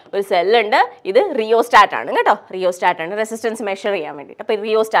ഉണ്ട്, ഒരു സെല്ലുണ്ട്. ഇത് റിയോസ്റ്റാറ്റ് ആണ് കേട്ടോ. റിയോസ്റ്റാറ്റ് ആണ്, റെസിസ്റ്റൻസ് മെഷർ ചെയ്യാൻ വേണ്ടിയിട്ട്. അപ്പോൾ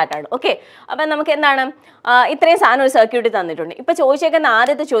റിയോസ്റ്റാറ്റ് ആണ്. ഓക്കെ, അപ്പം നമുക്ക് എന്താണ്, ഇത്രയും സാധനം ഒരു സർക്യൂട്ട് തന്നിട്ടുണ്ട്. ഇപ്പോൾ ചോദിച്ചേക്കുന്ന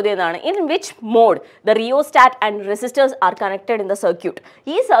ആദ്യത്തെ ചോദ്യം എന്താണ്? In which mode the rheostat and resistors are connected in the circuit?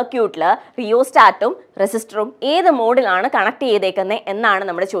 ഈ സർക്യൂട്ടിൽ റിയോസ്റ്റാറ്റും റെസിസ്റ്ററും ഏത് മോഡിലാണ് കണക്ട് ചെയ്തേക്കുന്നത് എന്നാണ്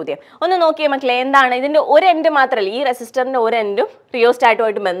നമ്മുടെ ചോദ്യം. ഒന്ന് നോക്കിയേ മക്കളെ, എന്താണ് ഇതിൻ്റെ ഒരു എൻഡ് മാത്രമല്ല, ഈ റെസിസ്റ്ററിൻ്റെ ഒരു എൻഡും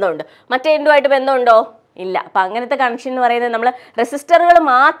റിയോസ്റ്റാറ്റുമായിട്ട് ബന്ധമുണ്ട്, മറ്റേ എൻഡുമായിട്ട് ബന്ധമുണ്ടോ? ഇല്ല. അപ്പം അങ്ങനത്തെ കണക്ഷൻ എന്ന് പറയുന്നത് നമ്മൾ റെസിസ്റ്ററുകൾ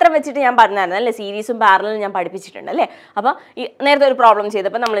മാത്രം വെച്ചിട്ട് ഞാൻ പറഞ്ഞായിരുന്നു അല്ലേ. സീരീസും പാരലലും ഞാൻ പഠിപ്പിച്ചിട്ടുണ്ട് അല്ലേ. അപ്പം ഈ നേരത്തെ ഒരു പ്രോബ്ലം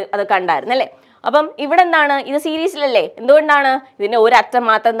ചെയ്തപ്പോൾ നമ്മൾ അത് കണ്ടായിരുന്നു അല്ലേ. അപ്പം ഇവിടെ എന്താണ്, ഇത് സീരീസിലല്ലേ. എന്തുകൊണ്ടാണ്? ഇതിൻ്റെ ഒരു അറ്റം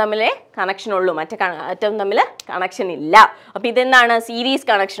മാത്രം തമ്മിലേ കണക്ഷൻ ഉള്ളൂ, മറ്റേ അറ്റം തമ്മിൽ കണക്ഷൻ ഇല്ല. അപ്പം ഇതെന്താണ്? സീരീസ്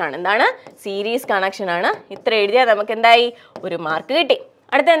കണക്ഷനാണ്. എന്താണ്? സീരീസ് കണക്ഷനാണ്. ഇത്ര എഴുതിയാൽ നമുക്ക് എന്തായി? ഒരു മാർക്ക് കിട്ടി.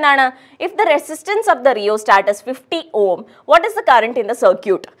 അടുത്ത എന്താണ്? If the resistance of the rheostat is 50 ohm, what is the current in the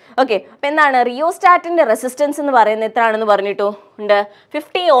circuit? Okay, അപ്പം എന്താണ്? റിയോസ്റ്റാറ്റിൻ്റെ റെസിസ്റ്റൻസ് എന്ന് പറയുന്നത് എത്രയാണെന്ന് പറഞ്ഞിട്ടു ഉണ്ട്?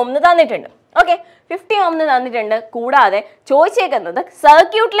 50 ohm എന്ന് തന്നിട്ടുണ്ട്. ഓക്കെ, 50 ohm എന്ന് തന്നിട്ടുണ്ട്. കൂടാതെ ചോദിച്ചേക്കുന്നത്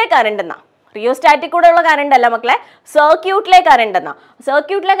സർക്യൂട്ടിലെ കറണ്ട് എന്നാ. റിയോസ്റ്റാറ്റിക് കൂടെ ഉള്ള കറണ്ട് അല്ല മക്കളെ, സർക്യൂട്ടിലെ കറണ്ട് എന്നാ.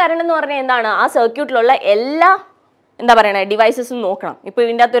 സർക്യൂട്ടിലെ കറണ്ട് എന്ന് പറഞ്ഞാൽ എന്താണ്? ആ സർക്യൂട്ടിലുള്ള എല്ലാ എന്താ പറയണേ ഡിവൈസസും നോക്കണം. ഇപ്പോൾ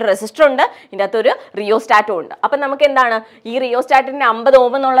ഇതിൻ്റെ അകത്തൊരു റെസിസ്റ്റർ ഉണ്ട്, ഇതിൻ്റെ അകത്തൊരു റിയോസ്റ്റാറ്റും ഉണ്ട്. അപ്പം നമുക്ക് എന്താണ്, ഈ റിയോസ്റ്റാറ്റിൻ്റെ 50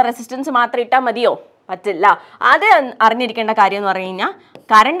 ohm എന്നുള്ള റെസിസ്റ്റൻസ് മാത്രം ഇട്ടാൽ മതിയോ? പറ്റില്ല. അത് അറിഞ്ഞിരിക്കേണ്ട കാര്യം എന്ന് പറഞ്ഞു കഴിഞ്ഞാൽ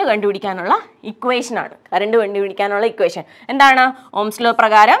കറണ്ട് കണ്ടുപിടിക്കാനുള്ള ഇക്വേഷനാണ്. കറണ്ട് കണ്ടുപിടിക്കാനുള്ള ഇക്വേഷൻ എന്താണ്? ഓംസ് ലോ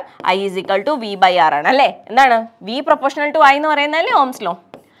പ്രകാരം I = V/R ആണ് അല്ലേ. എന്താണ്? V പ്രൊപ്പോർഷണൽ ടു I എന്ന് പറയുന്നതല്ലേ ഓംസ് ലോ.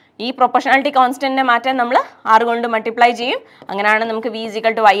 ഈ പ്രൊപ്പോർഷണാലിറ്റി കോൺസ്റ്റന്റിനെ മാറ്റാൻ നമ്മൾ R കൊണ്ട് മൾട്ടിപ്ലൈ ചെയ്യും. അങ്ങനെയാണ് നമുക്ക് V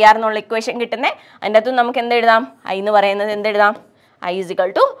 = IR എന്നുള്ള ഇക്വേഷൻ കിട്ടുന്നത്. അതിൻ്റെ അകത്ത് നമുക്ക് എന്തെഴുതാം? I എന്ന് പറയുന്നത് എന്തെഴുതാം? I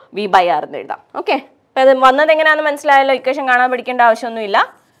 = V/R എന്ന് എഴുതാം. ഓക്കെ, അപ്പം അത് വന്നത് എങ്ങനെയാണെന്ന് മനസ്സിലായല്ലോ. ഇക്വേഷൻ കാണാൻ പഠിക്കേണ്ട ആവശ്യമൊന്നുമില്ല.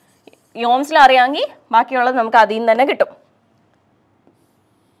 ഈ ഓംസിൽ അറിയാമെങ്കിൽ ബാക്കിയുള്ളത് നമുക്ക് അതിൽ നിന്ന് തന്നെ കിട്ടും.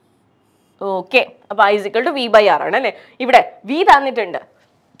 ഓക്കെ, അപ്പോൾ I = V/R ആണ് അല്ലേ. ഇവിടെ V തന്നിട്ടുണ്ട്,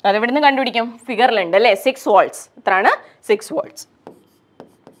 അതെവിടെ നിന്ന് കണ്ടുപിടിക്കും? ഫിഗറിലുണ്ട് അല്ലേ, 6 volts. എത്രയാണ്? 6 volts.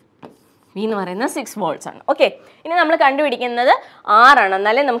 V എന്ന് പറയുന്നത് 6 volts ആണ്. ഓക്കെ, ഇനി നമ്മൾ കണ്ടുപിടിക്കുന്നത് R ആണ്,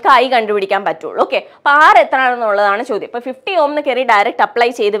 എന്നാലേ നമുക്ക് I കണ്ടുപിടിക്കാൻ പറ്റുള്ളൂ. ഓക്കെ, അപ്പോൾ R എത്രയാണെന്നുള്ളതാണ് ചോദ്യം. ഇപ്പോൾ 50 ohm എന്ന് കയറി ഡയറക്റ്റ് അപ്ലൈ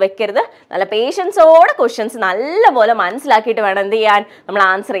ചെയ്ത് വെക്കരുത്. നല്ല പേഷ്യൻസോടെ ക്വസ്റ്റ്യൻസ് നല്ലപോലെ മനസ്സിലാക്കിയിട്ട് വേണം എന്ത് ചെയ്യാൻ, നമ്മൾ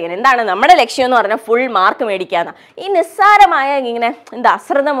ആൻസർ ചെയ്യാൻ. എന്താണ് നമ്മുടെ ലക്ഷ്യം എന്ന് പറഞ്ഞാൽ ഫുൾ മാർക്ക് മേടിക്കാനാണ്. ഈ നിസ്സാരമായ ഇങ്ങനെ എന്താ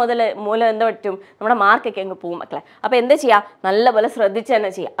അശ്രദ്ധ മൂലം എന്ത് പറ്റും, നമ്മുടെ മാർക്കൊക്കെ അങ്ങ് പോകും മക്കളെ. അപ്പോൾ എന്ത് ചെയ്യുക, നല്ലപോലെ ശ്രദ്ധിച്ച്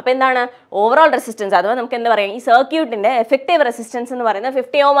തന്നെ ചെയ്യുക. അപ്പോൾ എന്താണ് ഓവറോൾ റെസിസ്റ്റൻസ്, അഥവാ നമുക്ക് എന്താ പറയുക, ഈ സർക്യൂട്ടിൻ്റെ എഫക്റ്റീവ് റെസിസ്റ്റൻസ് എന്ന് പറയുന്നത്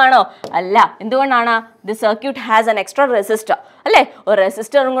 50 ohm ആണോ? അല്ല. എന്തുകൊണ്ടാണ്? The circuit has an extra resistor അല്ലേ, ഒരു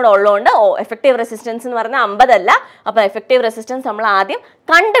റെസിസ്റ്ററും കൂടെ ഉള്ളതുകൊണ്ട് എഫക്റ്റീവ് റെസിസ്റ്റൻസ് എന്ന് പറഞ്ഞാൽ 50 അല്ല. അപ്പോൾ എഫക്റ്റീവ് റെസിസ്റ്റൻസ് നമ്മൾ ആദ്യം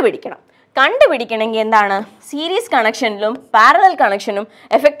കണ്ടുപിടിക്കണമെങ്കിൽ എന്താണ്, സീരീസ് കണക്ഷനിലും പാരലൽ കണക്ഷനും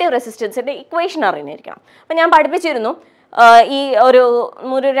എഫക്റ്റീവ് റെസിസ്റ്റൻസിൻ്റെ ഇക്വേഷൻ അറിഞ്ഞിരിക്കണം. അപ്പോൾ ഞാൻ പഠിപ്പിച്ചിരുന്നു ഈ ഒരു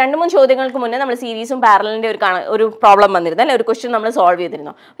 2-3 ചോദ്യങ്ങൾക്ക് മുന്നേ നമ്മൾ സീരീസും പാരലിൻ്റെ ഒരു പ്രോബ്ലം വന്നിരുന്നു അല്ലേ, ഒരു ക്വസ്റ്റ്യൻ നമ്മൾ സോൾവ്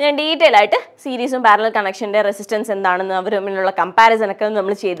ചെയ്തിരുന്നു. ഞാൻ ഡീറ്റെയിൽ ആയിട്ട് സീരീസും പാരലൽ കണക്ഷൻ്റെ റെസിസ്റ്റൻസ് എന്താണെന്ന് അവർ തമ്മിലുള്ള കമ്പാരിസൺ ഒക്കെ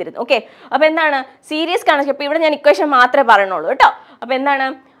നമ്മൾ ചെയ്തിരുന്നു. ഓക്കെ, അപ്പോൾ എന്താണ് സീരീസ് കണക്ഷൻ, ഇപ്പോൾ ഇവിടെ ഞാൻ ഇക്വേഷൻ മാത്രമേ പറയണുള്ളൂ കേട്ടോ. അപ്പോൾ എന്താണ്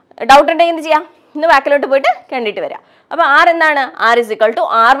ഡൗട്ട് ഉണ്ടെങ്കിൽ എന്ത് ചെയ്യാം, ഇന്ന് ബാക്കിലോട്ട് പോയിട്ട് കണ്ടിട്ട് വരാം. അപ്പോൾ R എന്താണ്? R =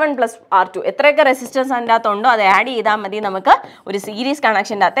 R1 + R2. എത്രയൊക്കെ റെസിസ്റ്റൻസ് അതിൻ്റെ അകത്തുണ്ടോ അത് ആഡ് ചെയ്താൽ മതി നമുക്ക് ഒരു സീരീസ്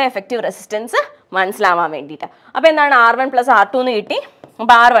കണക്ഷൻ്റെ അകത്ത് എഫക്റ്റീവ് റെസിസ്റ്റൻസ് മനസ്സിലാവാൻ വേണ്ടിയിട്ട്. അപ്പോൾ എന്താണ് R1 + R2 എന്ന് കിട്ടി.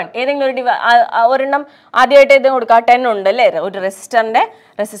 അപ്പോൾ R1 ഏതെങ്കിലും ഒരെണ്ണം ആദ്യമായിട്ട് ഇത് കൊടുക്കുക, 10 ഉണ്ട് അല്ലേ, ഒരു റെസിസ്റ്ററിൻ്റെ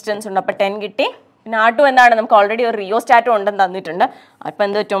റെസിസ്റ്റൻസ് ഉണ്ട്, അപ്പോൾ 10 കിട്ടി. പിന്നെ R2 എന്താണ്, നമുക്ക് ഓൾറെഡി ഒരു റിയോസ്റ്റാറ്റും ഉണ്ടെന്ന് തന്നിട്ടുണ്ട്. അപ്പോൾ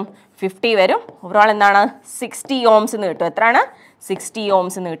എന്ത് പറ്റും, 50 വരും. ഓവറോൾ എന്താണ് 60 ohms എന്ന് കിട്ടും. എത്രയാണ്? 60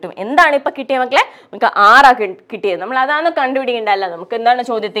 ohms എന്ന് കിട്ടും. എന്താണ് ഇപ്പോൾ കിട്ടിയ മക്കളെ, നമുക്ക് R കിട്ടിയത്. നമ്മൾ അതാണ് കണ്ടുപിടിക്കേണ്ടതല്ല, നമുക്ക് എന്താണ്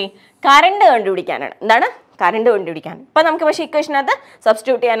ചോദ്യത്തിൽ കറണ്ട് കണ്ടുപിടിക്കാനാണ്. എന്താണ് കറണ്ട് കണ്ടുപിടിക്കാൻ. ഇപ്പം നമുക്ക് പക്ഷേ ഇക്വേഷനകത്ത്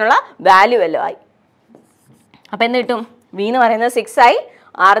സബ്സ്റ്റിറ്റ്യൂട്ട് ചെയ്യാനുള്ള വാല്യൂ എല്ലാം ആയി. അപ്പോൾ എന്ത് കിട്ടും, V എന്ന് പറയുന്നത് 6 ആയി,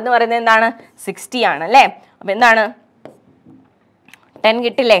 R എന്ന് പറയുന്നത് എന്താണ് 60 ആണ് അല്ലേ. അപ്പോൾ എന്താണ് 10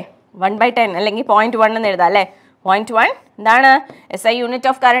 കിട്ടില്ലേ, 1/10 അല്ലെങ്കിൽ 0.1 എന്ന് എഴുതാം അല്ലേ. 0.1 എന്താണ് SI യൂണിറ്റ്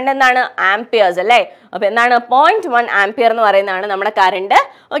ഓഫ് കറണ്ട് എന്താണ്, ആംപിയേഴ്സ് അല്ലേ. അപ്പോൾ എന്താണ് 0.1 ആംപിയർ എന്ന് പറയുന്നതാണ് നമ്മുടെ കറണ്ട്.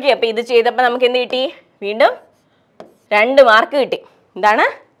 ഓക്കെ, അപ്പോൾ ഇത് ചെയ്തപ്പോൾ നമുക്ക് എന്ത് കിട്ടി, വീണ്ടും 2 മാർക്ക് കിട്ടി. എന്താണ്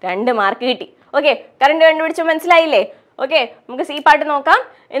 2 മാർക്ക് കിട്ടി. ഓക്കെ, കറണ്ട് കണ്ടുപിടിച്ച് മനസ്സിലായില്ലേ. ഓക്കെ, നമുക്ക് സി പാർട്ട് നോക്കാം.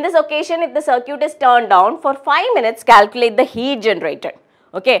 In this occasion if the circuit is turn down four 5 minutes calculate the heat generated.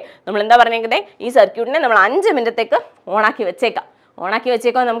 Okay, നമ്മൾ എന്താ പറഞ്ഞേക്കുന്നത്, ഈ സർക്യൂട്ടിനെ നമ്മൾ 5 മിനിറ്റത്തേക്ക് ഓണാക്കി വെച്ചേക്കാം.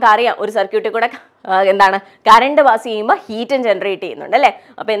 നമുക്കറിയാം ഒരു സർക്യൂട്ടിൽ കൂടെ എന്താണ് കറണ്ട് പാസ് ചെയ്യുമ്പോൾ ഹീറ്റും ജനറേറ്റ് ചെയ്യുന്നുണ്ട് അല്ലേ.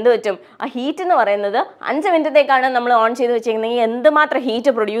 അപ്പോൾ എന്ത് പറ്റും, ആ ഹീറ്റ് എന്ന് പറയുന്നത് 5 മിനിറ്റത്തേക്കാണ് നമ്മൾ ഓൺ ചെയ്ത് വെച്ചിരിക്കുന്നത്. എന്തുമാത്രം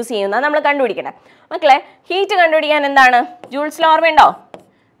ഹീറ്റ് പ്രൊഡ്യൂസ് ചെയ്യുന്നത് നമ്മൾ കണ്ടുപിടിക്കണം മക്കളെ. ഹീറ്റ് കണ്ടുപിടിക്കാൻ എന്താണ് ജൂൾസ് ലോ ഓർമ്മയുണ്ടോ?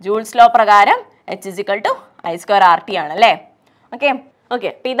 ജൂൾസ് ലോ പ്രകാരം H = I²RT ആണല്ലേ. ഓക്കെ,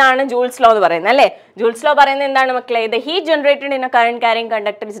 അപ്പോൾ ഇതാണ് ജൂൾസ് ലോ എന്ന് പറയുന്നത് അല്ലേ. ജൂൾസ് ലോ പറയുന്നത് എന്താണ് മക്കളെ, the heat generated in A current carrying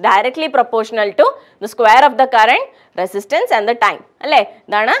conductor is directly proportional to the square of the current, resistance and the time അല്ലേ.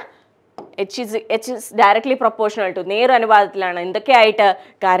 ഇതാണ് H is directly proportional to, നേർ അനുപാതത്തിലാണ് എന്തൊക്കെയായിട്ട്,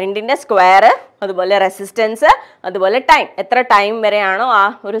 കറണ്ടിൻ്റെ സ്ക്വയർ, അതുപോലെ റെസിസ്റ്റൻസ്, അതുപോലെ ടൈം. എത്ര time വരെയാണോ ആ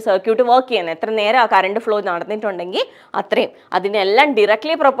ഒരു സർക്യൂട്ട് വർക്ക് ചെയ്യുന്നത്, എത്ര നേരം ആ കറണ്ട് ഫ്ലോ നടന്നിട്ടുണ്ടെങ്കിൽ അത്രയും, അതിനെല്ലാം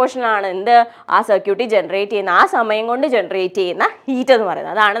ഡയറക്ട്ലി പ്രൊപ്പോർഷണൽ ആണ് എന്ത്, ആ സർക്യൂട്ടിൽ ജനറേറ്റ് ചെയ്യുന്ന ആ സമയം കൊണ്ട് ജനറേറ്റ് ചെയ്യുന്ന ഹീറ്റ് എന്ന്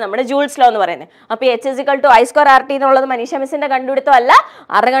പറയുന്നത്. അതാണ് നമ്മുടെ ജൂൾസ് ലോ എന്ന് പറയുന്നത്. അപ്പോൾ H = I²RT എന്നുള്ളത് മനീഷ മിസ്സിൻ്റെ കണ്ടുപിടുത്തമല്ല,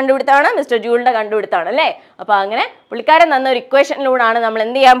 ആരുടെ കണ്ടുപിടുത്തമാണ്, മിസ്റ്റർ ജൂളിൻ്റെ കണ്ടുപിടുത്തമാണ് അല്ലേ. അപ്പോൾ അങ്ങനെ പുള്ളിക്കാരൻ തന്ന ഒരു ഇക്വേഷനിലൂടെയാണ് നമ്മൾ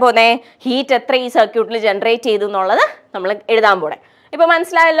എന്ത് ചെയ്യാൻ പോകുന്നത്, ഹീറ്റ് എത്ര ഈ സർക്യൂട്ടിൽ ജനറേറ്റ് ചെയ്തു എന്നുള്ളത് നമ്മൾ എഴുതാൻ പോണേ. ഇപ്പോൾ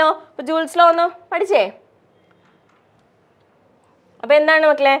മനസ്സിലായല്ലോ. ഇപ്പോൾ ജൂൾസ് ലോ ഒന്ന് പഠിച്ചേ. അപ്പോൾ എന്താണ്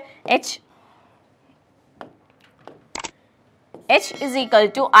മക്കളെ, H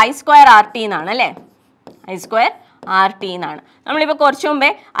 = I²RT എന്നാണ് അല്ലേ. I²RT എന്നാണ്. നമ്മളിപ്പോൾ കുറച്ച്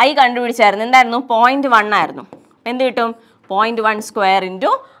മുമ്പേ I കണ്ടുപിടിച്ചായിരുന്നു. എന്തായിരുന്നു, 0.1 ആയിരുന്നു. എന്ത് കിട്ടും, 0.1 സ്ക്വയർ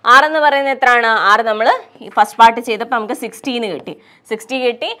ഇൻറ്റു R എന്ന് പറയുന്നത് എത്രയാണ്, R നമ്മൾ ഫസ്റ്റ് പാർട്ട് ചെയ്തപ്പോൾ നമുക്ക് 60 കിട്ടി. 60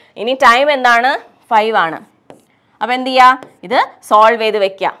 കിട്ടി. ഇനി ടൈം എന്താണ്, 5 ആണ്. അപ്പോൾ എന്ത് ചെയ്യുക, ഇത് സോൾവ്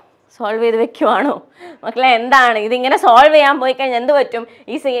ചെയ്ത് വെക്കുവാണോ മക്കളെ. എന്താണ് ഇതിങ്ങനെ സോൾവ് ചെയ്യാൻ പോയി കഴിഞ്ഞാൽ എന്ത് പറ്റും,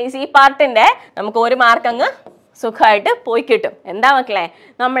 ഈ പാർട്ടിൻ്റെ നമുക്ക് 1 മാർക്ക് അങ്ങ് സുഖമായിട്ട് പോയി കിട്ടും. എന്താ മക്കളെ,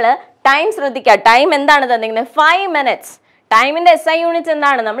 നമ്മൾ ടൈം ശ്രദ്ധിക്കുക. ടൈം എന്താണ് തന്നിരിക്കുന്നത്, 5 minutes. ടൈമിൻ്റെ SI യൂണിറ്റ്സ്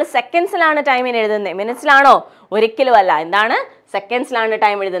എന്താണ്, നമ്മൾ സെക്കൻഡ്സിലാണ് ടൈമിന് എഴുതുന്നത്, മിനിറ്റ്സിലാണോ, ഒരിക്കലും അല്ല. എന്താണ്, സെക്കൻഡ്സിലാണ്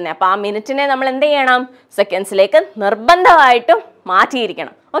ടൈം എഴുതുന്നത്. അപ്പോൾ ആ മിനിറ്റിനെ നമ്മൾ എന്ത് ചെയ്യണം, സെക്കൻഡ്സിലേക്ക് നിർബന്ധമായിട്ടും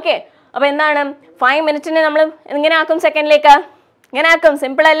മാറ്റിയിരിക്കണം. ഓക്കെ, അപ്പോൾ എന്താണ് 5 മിനിറ്റിനെ നമ്മൾ എങ്ങനെ ആക്കും, സെക്കൻഡിലേക്ക് ഇങ്ങനെ ആക്കും.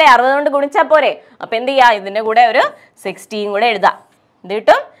 സിമ്പിൾ അല്ലേ, 60 കൊണ്ട് ഗുണിച്ചാൽ പോരെ. അപ്പോൾ എന്ത് ചെയ്യുക, ഇതിൻ്റെ കൂടെ ഒരു 16 കൂടെ എഴുതാം. ഇത്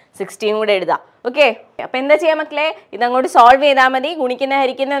കിട്ടും 16 കൂടെ എഴുതാം. ഓക്കെ, അപ്പൊ എന്താ ചെയ്യാം മക്കളെ, ഇതങ്ങോട്ട് സോൾവ് ചെയ്താൽ മതി. ഗുണിക്കുന്ന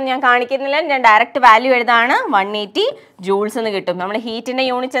ഹരിക്കുന്ന ഞാൻ കാണിക്കുന്നില്ല, ഞാൻ ഡയറക്റ്റ് വാല്യൂ എഴുതാണ്. 180 ജൂൾസ് എന്ന് കിട്ടും. നമ്മുടെ ഹീറ്റിന്റെ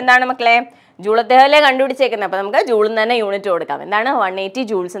യൂണിറ്റ്സ് എന്താണ് മക്കളെ? ജൂളത്തേഹല്ലേ കണ്ടുപിടിച്ചേക്കുന്നത്. അപ്പോൾ നമുക്ക് ജൂളിൽ തന്നെ യൂണിറ്റ് കൊടുക്കാം. എന്താണ്? 180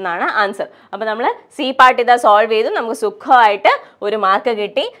 ജൂൾസ് എന്നാണ് ആൻസർ. അപ്പോൾ നമ്മൾ സി പാർട്ട് ഇതാ സോൾവ് ചെയ്തു. നമുക്ക് സുഖമായിട്ട് ഒരു മാർക്ക്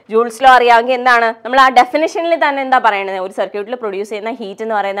കിട്ടി. ജൂൾസ് ലോ അറിയാമെങ്കിൽ എന്താണ് നമ്മൾ ആ ഡെഫിനിഷനിൽ തന്നെ എന്താ പറയുന്നത്? ഒരു സർക്യൂട്ടിൽ പ്രൊഡ്യൂസ് ചെയ്യുന്ന ഹീറ്റ്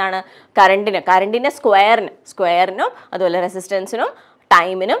എന്ന് പറയുന്നതാണ് കറണ്ടിന്റെ സ്ക്വയറിനും അതുപോലെ റെസിസ്റ്റൻസിനും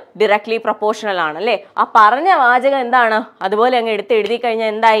ടൈമിനും ഡയറക്ട്ലി പ്രൊപ്പോർഷണൽ ആണ് അല്ലേ? ആ പറഞ്ഞ വാചകം എന്താണ്? അതുപോലെ അങ്ങ് എഴുതി കഴിഞ്ഞാൽ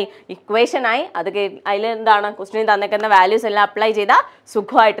എന്തായി? ഇക്വേഷൻ ആയി. അത് അതിൽ എന്താണ് ക്വസ്റ്റ്യൻ തന്നേക്കുന്ന വാല്യൂസ് എല്ലാം അപ്ലൈ ചെയ്താൽ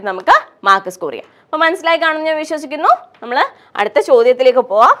സുഖമായിട്ട് നമുക്ക് മാർക്ക് സ്കോർ ചെയ്യാം. അപ്പോൾ മനസ്സിലായി കാണുമെന്ന് ഞാൻ വിശ്വസിക്കുന്നു. നമ്മൾ അടുത്ത ചോദ്യത്തിലേക്ക്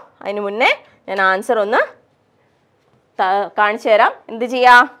പോവാം. അതിന് മുന്നേ ഞാൻ ആൻസർ ഒന്ന് കാണിച്ചു തരാം. എന്ത്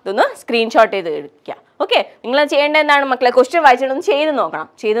ചെയ്യാം? ഇതൊന്ന് സ്ക്രീൻഷോട്ട് ചെയ്ത് എടുക്കുക. ഓക്കെ, നിങ്ങൾ ചെയ്യേണ്ടത് എന്താണ് മക്കളെ? ക്വസ്റ്റ്യൻ വായിച്ചിട്ടൊന്ന് ചെയ്ത് നോക്കണം.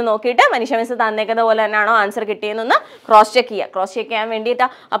 ചെയ്ത് നോക്കിയിട്ട് മനുഷ്യ മിസ് തന്നേക്കുന്ന പോലെ തന്നെയാണോ ആൻസർ കിട്ടിയെന്നൊന്ന് ക്രോസ് ചെക്ക് ചെയ്യുക. ക്രോസ് ചെക്ക് ചെയ്യാൻ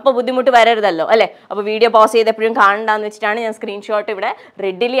വേണ്ടിയിട്ടാണ്. അപ്പോൾ ബുദ്ധിമുട്ട് വരരുതല്ലോ അല്ലേ? അപ്പോൾ വീഡിയോ പോസ് ചെയ്തെപ്പോഴും കാണണ്ടെന്ന് വെച്ചിട്ടാണ് ഞാൻ സ്ക്രീൻഷോട്ട് ഇവിടെ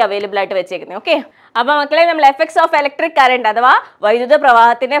റെഡിലി അവൈലബിൾ ആയിട്ട് വെച്ചേക്കുന്നത്. ഓക്കെ, അപ്പോൾ മക്കളെ നമ്മൾ എഫക്ട്സ് ഓഫ് ഇലക്ട്രിക് കറണ്ട് അഥവാ വൈദ്യുത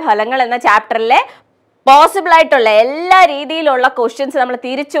പ്രവാഹത്തിന്റെ ഫലങ്ങൾ എന്ന ചാപ്റ്ററിലെ പോസിബിൾ ആയിട്ടുള്ള എല്ലാ രീതിയിലുള്ള ക്വസ്റ്റ്യൻസ് നമ്മൾ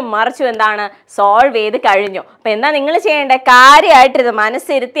തിരിച്ചും മറിച്ചും എന്താണ് സോൾവ് ചെയ്ത് കഴിഞ്ഞു. അപ്പം എന്താ നിങ്ങൾ ചെയ്യേണ്ടത്? കാര്യമായിട്ട് ഇത്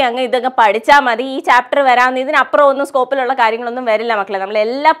മനസ്സിരുത്തി അങ്ങ് ഇതൊക്കെ പഠിച്ചാൽ മതി. ഈ ചാപ്റ്റർ വരാമെന്ന് ഇതിനപ്പുറം ഒന്നും സ്കോപ്പിലുള്ള കാര്യങ്ങളൊന്നും വരില്ല മക്കളെ. നമ്മൾ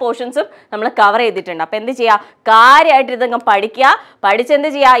എല്ലാ പോർഷൻസും നമ്മൾ കവർ ചെയ്തിട്ടുണ്ട്. അപ്പം എന്ത് ചെയ്യുക? കാര്യമായിട്ട് ഇതങ്ങ് പഠിക്കുക. പഠിച്ചെന്ത്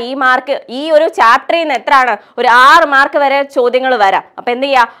ചെയ്യുക? ഈ മാർക്ക് ഈ ഒരു ചാപ്റ്ററിൽ നിന്ന് എത്രയാണ്? ഒരു 6 മാർക്ക് വരെ ചോദ്യങ്ങൾ വരാം. അപ്പം എന്ത്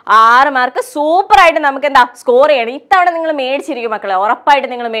ചെയ്യുക? 6 മാർക്ക് സൂപ്പറായിട്ട് നമുക്ക് എന്താ സ്കോർ ചെയ്യണം. ഇത്തവണ നിങ്ങൾ മേടിച്ചിരിക്കും മക്കളെ, ഉറപ്പായിട്ട്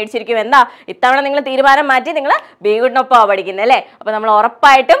നിങ്ങൾ മേടിച്ചിരിക്കും. എന്താ ഇത്തവണ നിങ്ങൾ തീരുമാനം മാറ്റി നിങ്ങൾ B-GHUD പഠിക്കുന്നത് അല്ലേ? അപ്പൊ നമ്മൾ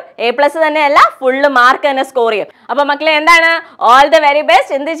ഉറപ്പായിട്ടും A+ തന്നെയല്ല ഫുള്ള് മാർക്ക് തന്നെ സ്കോർ ചെയ്യും. അപ്പൊ മക്കളെ എന്താണ്? All the very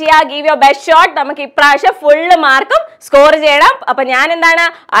best. എന്ത് ചെയ്യാ? Give your best shot. നമുക്ക് ഇപ്രാവശ്യം ഫുള്ള് മാർക്കും സ്കോർ ചെയ്യണം. അപ്പൊ ഞാൻ എന്താണ്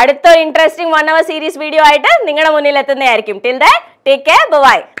അടുത്തൊരു ഇൻട്രസ്റ്റിംഗ് 1 hour സീരീസ് വീഡിയോ ആയിട്ട് നിങ്ങളുടെ മുന്നിൽ എത്തുന്നതായിരിക്കും. Till then take care,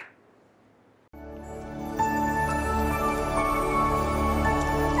 by.